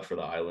spot for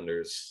the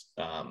Islanders.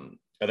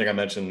 I think I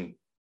mentioned,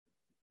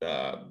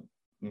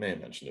 may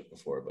have mentioned it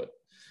before, but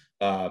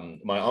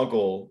my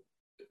uncle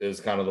is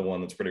kind of the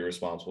one that's pretty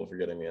responsible for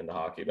getting me into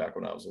hockey back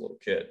when I was a little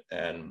kid.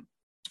 And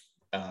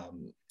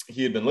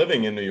he had been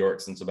living in New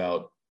York since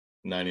about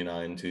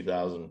 99,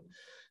 2000.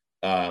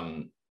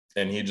 And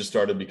he just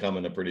started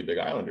becoming a pretty big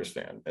Islanders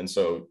fan. And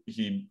so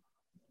he,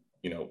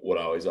 would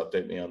always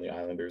update me on the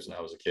Islanders. And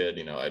I was a kid,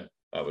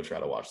 I would try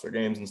to watch their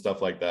games and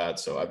stuff like that.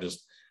 So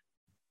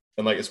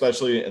and like,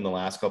 especially in the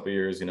last couple of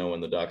years,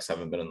 when the Ducks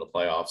haven't been in the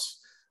playoffs,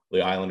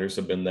 the Islanders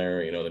have been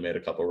there, they made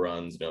a couple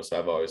runs, so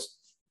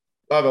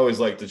I've always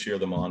liked to cheer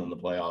them on in the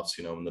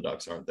playoffs, when the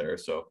Ducks aren't there.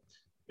 So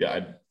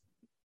yeah,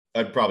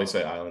 I'd probably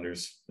say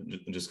Islanders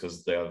just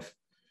because they have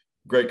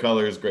great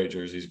colors, great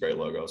jerseys, great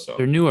logo. So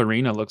their new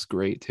arena looks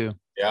great too.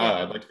 Yeah,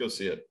 I'd like to go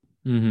see it.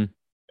 Mm-hmm.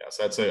 Yeah,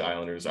 so I'd say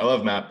Islanders. I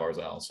love Matt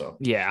Barzal. So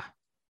yeah.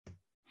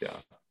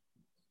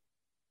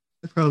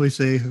 I'd probably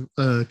say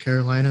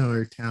Carolina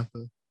or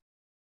Tampa.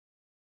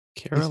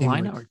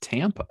 Carolina or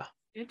Tampa.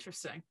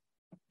 Interesting.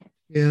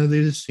 Yeah,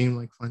 they just seem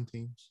like fun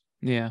teams.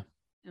 Yeah.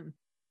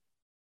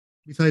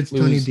 Besides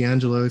Tony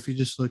DeAngelo, if you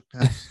just look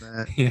past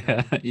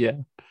that. Yeah.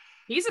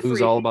 He's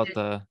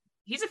a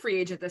He's a free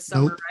agent this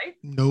summer, right?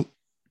 Nope.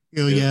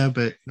 Oh yeah,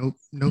 but nope.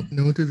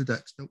 No to the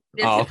Ducks. Nope.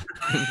 Oh.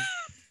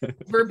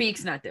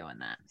 Verbeek's not doing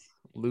that.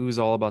 Lou's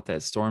all about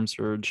that storm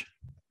surge.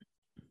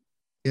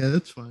 Yeah,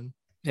 that's fun.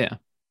 Yeah.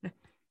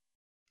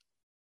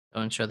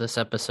 Don't show this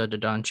episode to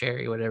Don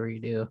Cherry, whatever you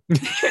do.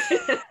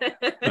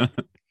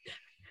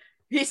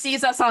 He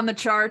sees us on the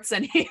charts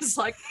and he's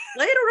like,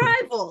 late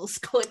arrivals,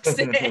 clicks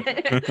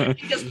it.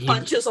 He just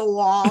punches a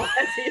wall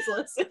as he's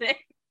listening.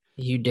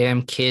 You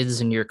damn kids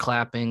and you're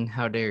clapping.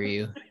 How dare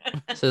you?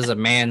 This is a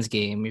man's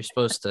game. You're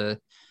supposed to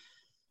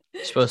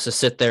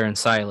sit there in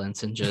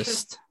silence and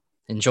just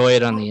enjoy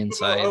it on the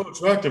inside. How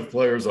attractive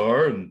players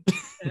are. And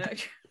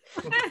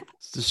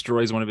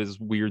destroys one of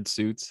his weird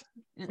suits.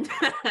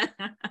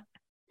 I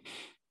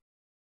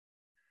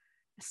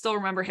still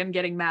remember him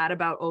getting mad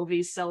about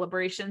Ovi's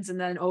celebrations,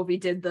 and then Ovi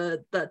did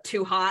the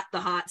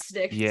hot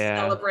stick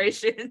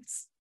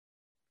celebrations.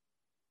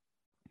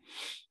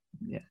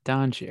 Yeah,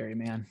 Don Cherry,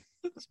 man.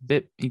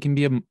 He can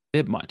be a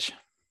bit much.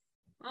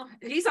 Well,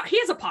 he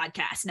has a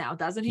podcast now,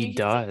 doesn't he? He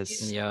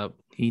does. Yep.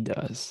 He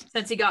does.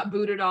 Since he got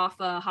booted off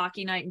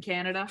Hockey Night in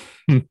Canada.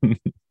 Who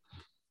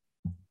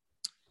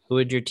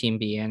would your team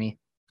be, Annie?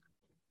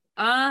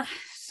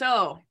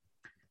 So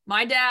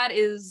my dad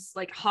is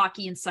like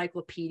hockey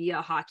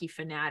encyclopedia, hockey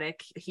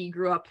fanatic. He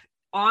grew up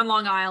on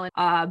Long Island.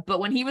 But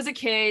when he was a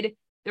kid,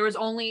 there was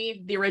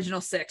only the original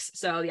six.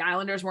 So the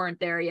Islanders weren't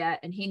there yet.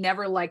 And he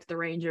never liked the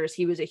Rangers.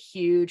 He was a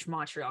huge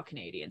Montreal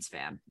Canadiens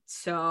fan.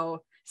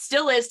 So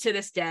still is to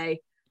this day,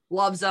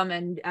 loves them.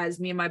 And as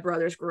me and my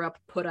brothers grew up,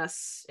 put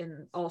us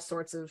in all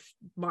sorts of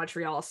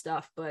Montreal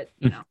stuff. But,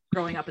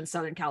 growing up in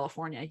Southern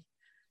California,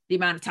 the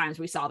amount of times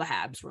we saw the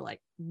Habs were like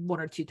 1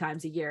 or 2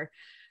 times a year.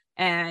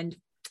 And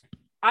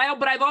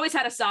but I've always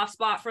had a soft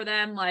spot for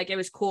them. Like, it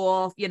was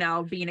cool,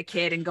 being a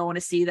kid and going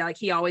to see that. Like,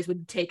 he always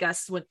would take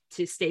us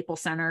to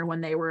Staples Center when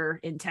they were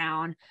in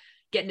town,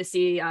 getting to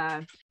see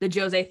the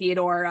Jose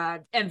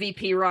Theodore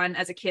MVP run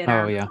as a kid.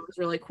 Oh, yeah. It was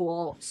really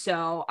cool.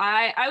 So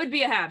I would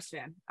be a Habs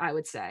fan, I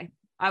would say.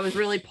 I was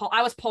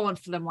pulling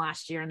for them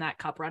last year in that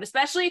cup run,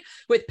 especially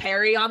with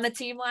Perry on the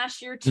team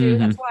last year too. Mm-hmm.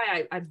 That's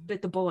why I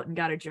bit the bullet and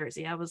got a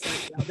jersey. I was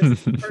like,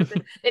 this is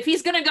perfect. If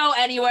he's gonna go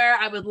anywhere,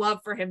 I would love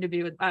for him to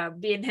be with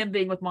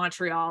being with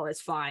Montreal is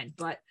fine.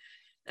 But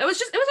it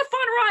was a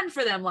fun run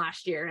for them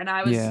last year, and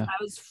I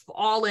was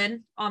all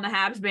in on the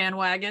Habs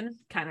bandwagon.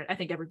 I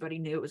think everybody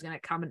knew it was gonna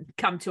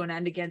come to an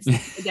end against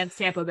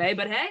Tampa Bay.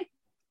 But hey,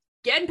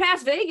 getting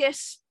past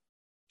Vegas,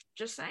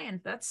 just saying,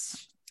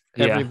 that's.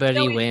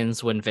 Everybody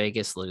wins when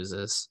Vegas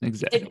loses.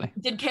 Exactly.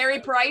 Did Carey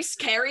Price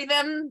carry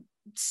them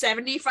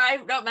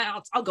 75? No,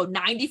 I'll go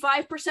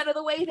 95% of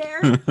the way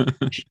there.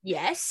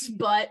 Yes,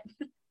 but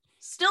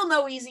still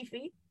no easy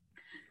feat.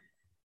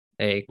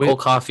 Hey, Cole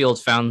Caulfield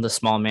found the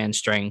small man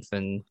strength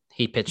and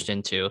he pitched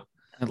into.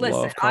 I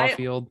love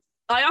Caulfield.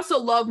 I also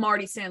love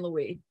Marty St.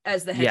 Louis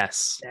as the head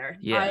coach there.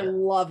 Yeah. I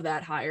love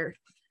that hire.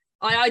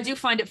 I do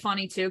find it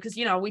funny too, because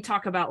we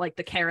talk about like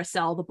the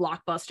carousel, the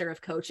blockbuster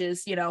of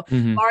coaches.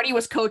 Mm-hmm. Marty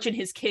was coaching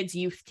his kids'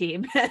 youth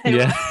team.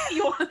 Yeah.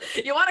 you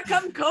want to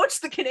come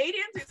coach the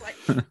Canadians? He's like,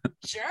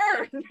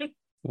 sure.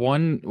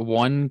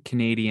 One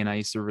Canadian I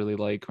used to really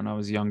like when I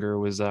was younger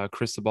was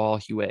Cristobal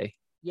Huet.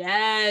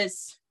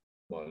 Yes.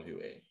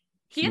 Huet.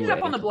 He ended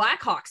up on the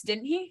Blackhawks,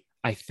 didn't he?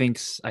 I think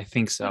so. He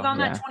was on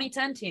that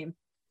 2010 team.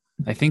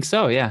 I think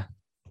so. Yeah.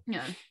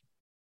 Yeah.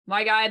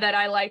 My guy that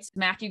I liked,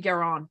 Matthew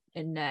Garon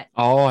in net.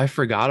 Oh, I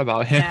forgot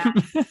about him.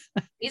 Yeah.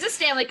 He's a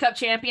Stanley Cup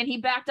champion. He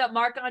backed up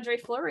Marc-Andre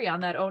Fleury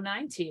on that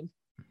 2009 team.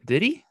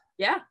 Did he?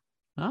 Yeah.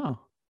 Oh.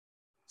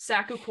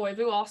 Saku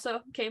Koivu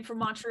also came from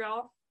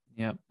Montreal.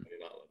 Yep. I do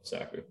not love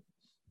Saku.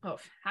 Oh,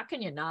 how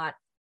can you not?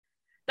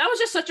 That was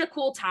just such a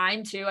cool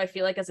time too. I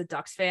feel like as a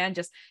Ducks fan,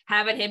 just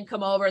having him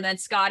come over, and then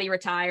Scotty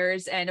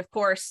retires. And of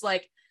course,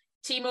 like,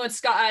 Timu and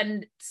Scott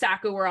and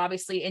Saku were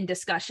obviously in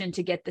discussion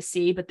to get the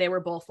C, but they were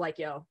both like,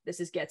 yo, this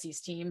is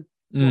Getsy's team.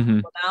 We'll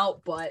help them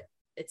out, but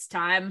it's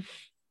time.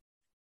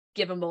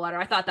 Give him the letter.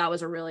 I thought that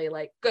was a really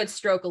like good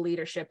stroke of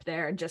leadership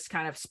there, and just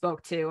kind of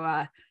spoke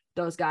to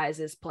those guys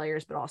as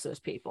players, but also as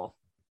people.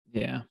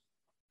 Yeah.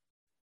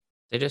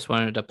 They just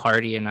wanted to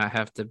party and not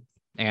have to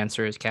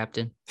answer as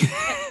captain.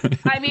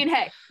 I mean,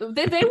 hey,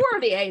 they were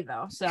the A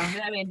though. So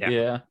I mean,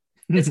 Yeah.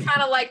 it's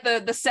kind of like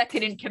the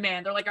second in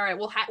command. They're like, all right,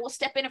 we'll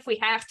step in if we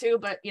have to,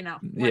 but you know,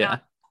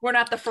 we're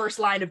not the first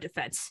line of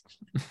defense.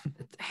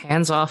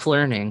 Hands off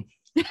learning.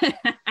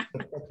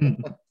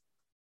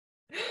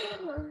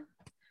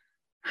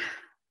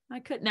 I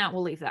could not.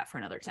 We'll leave that for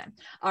another time.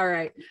 All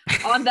right.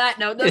 On that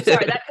note, no,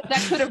 sorry, that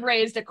could have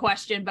raised a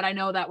question, but I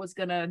know that was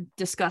gonna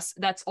discuss.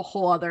 That's a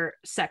whole other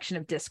section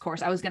of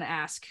discourse. I was gonna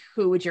ask,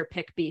 who would your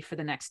pick be for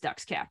the next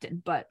Ducks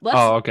captain? But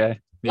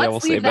okay. Yeah, we'll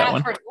save that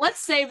one. Let's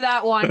save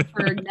that one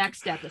for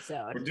next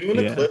episode. We're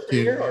doing a clip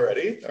here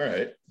already. All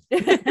right.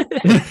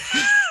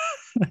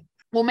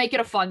 We'll make it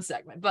a fun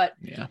segment. But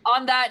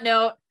on that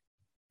note,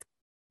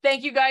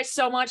 thank you guys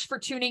so much for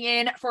tuning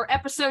in for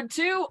episode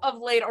 2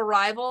 of Late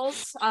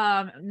Arrivals.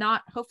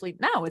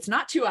 It's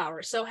not 2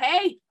 hours. So,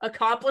 hey,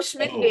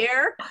 accomplishment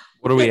here.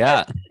 What are we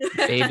at?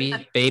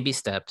 Baby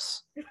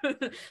steps.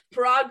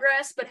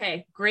 Progress. But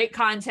hey, great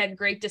content,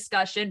 great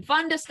discussion,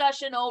 fun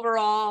discussion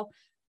overall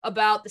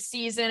about the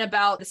season,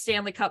 about the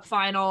Stanley Cup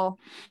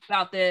final,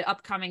 about the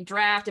upcoming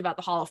draft, about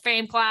the Hall of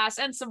Fame class,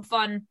 and some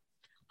fun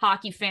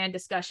hockey fan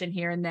discussion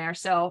here and there.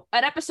 So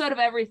an episode of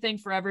everything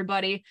for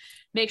everybody.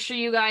 Make sure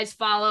you guys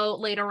follow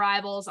Late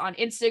Arrivals on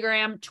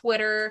Instagram,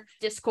 Twitter,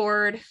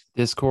 Discord.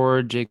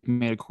 Jake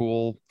made a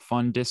cool,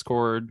 fun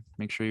Discord.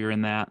 Make sure you're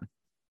in that.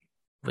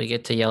 We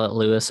get to yell at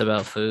Lewis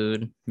about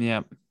food.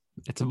 Yep.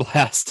 It's a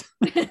blast.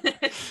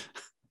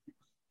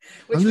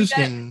 I'm just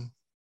getting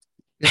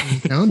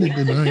pounded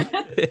tonight.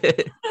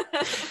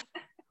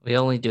 We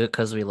only do it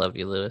because we love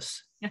you,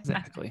 Lewis.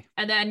 Exactly.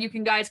 And then you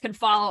guys can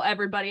follow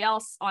everybody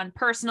else on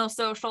personal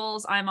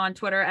socials. I'm on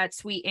Twitter at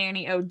Sweet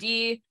Annie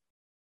OD.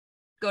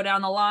 Go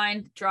down the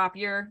line, drop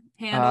your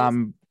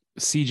handles.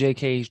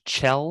 CJK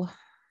Chell.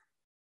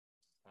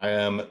 I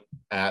am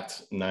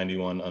at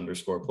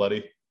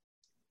 91_Pletty.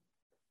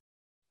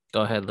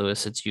 Go ahead,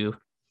 Lewis. It's you.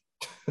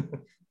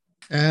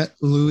 At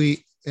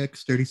Louis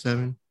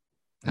X37.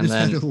 I just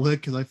had to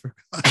look because I forgot.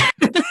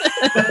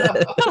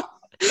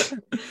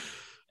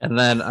 And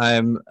then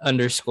I'm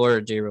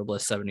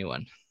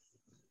 _JRobles71.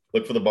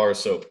 Look for the bar of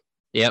soap.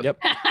 Yep.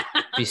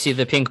 If you see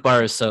the pink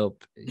bar of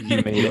soap,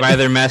 you've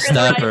either messed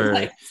up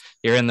or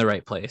you're in the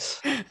right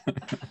place.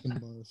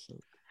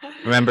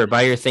 Remember,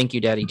 buy your Thank You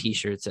Daddy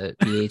t-shirts at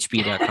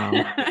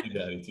bhb.com. Thank You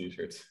Daddy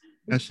t-shirts.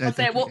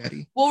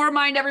 We'll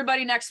remind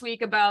everybody next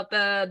week about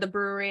the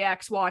Brewery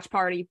X watch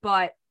party,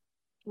 but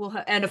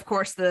and of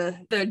course the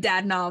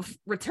Dadnov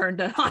return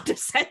to Honda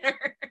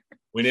Center.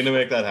 We need to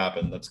make that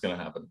happen. That's going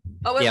to happen.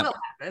 Oh, it will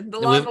happen. The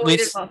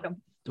long-awaited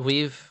welcome.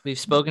 We've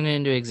spoken it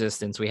into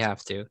existence. We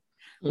have to.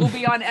 We'll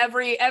be on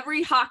every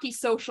hockey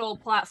social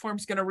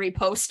platform's going to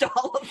repost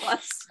all of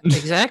us.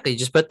 Exactly.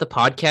 Just put the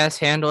podcast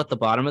handle at the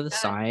bottom of the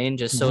sign,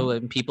 just so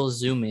when people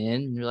zoom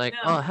in, you're like,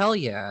 oh, hell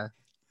yeah.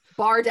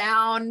 Bar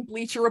down,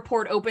 Bleacher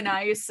Report, open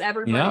ice.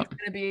 Everybody's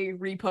going to be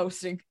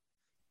reposting.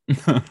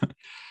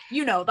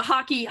 You know, the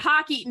hockey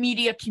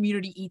media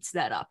community eats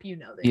that up. You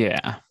know that.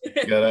 Yeah.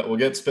 We'll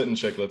get Spittin'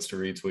 Chicklets to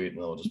retweet and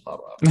they'll just pop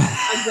up.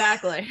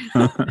 Exactly.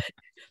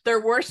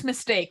 Their worst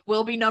mistake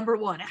will be number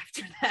 1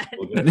 after that.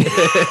 We'll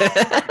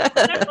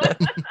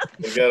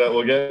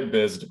get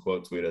Biz to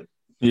quote tweet it.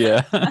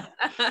 Yeah.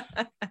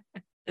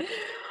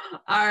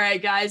 All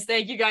right, guys.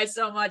 Thank you guys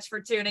so much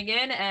for tuning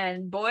in.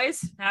 And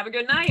boys, have a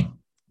good night.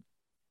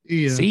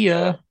 See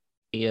ya.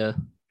 Yeah.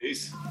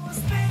 Peace.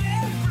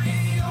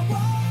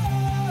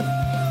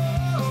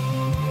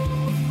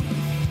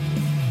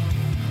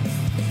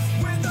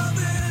 With a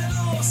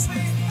little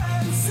sweet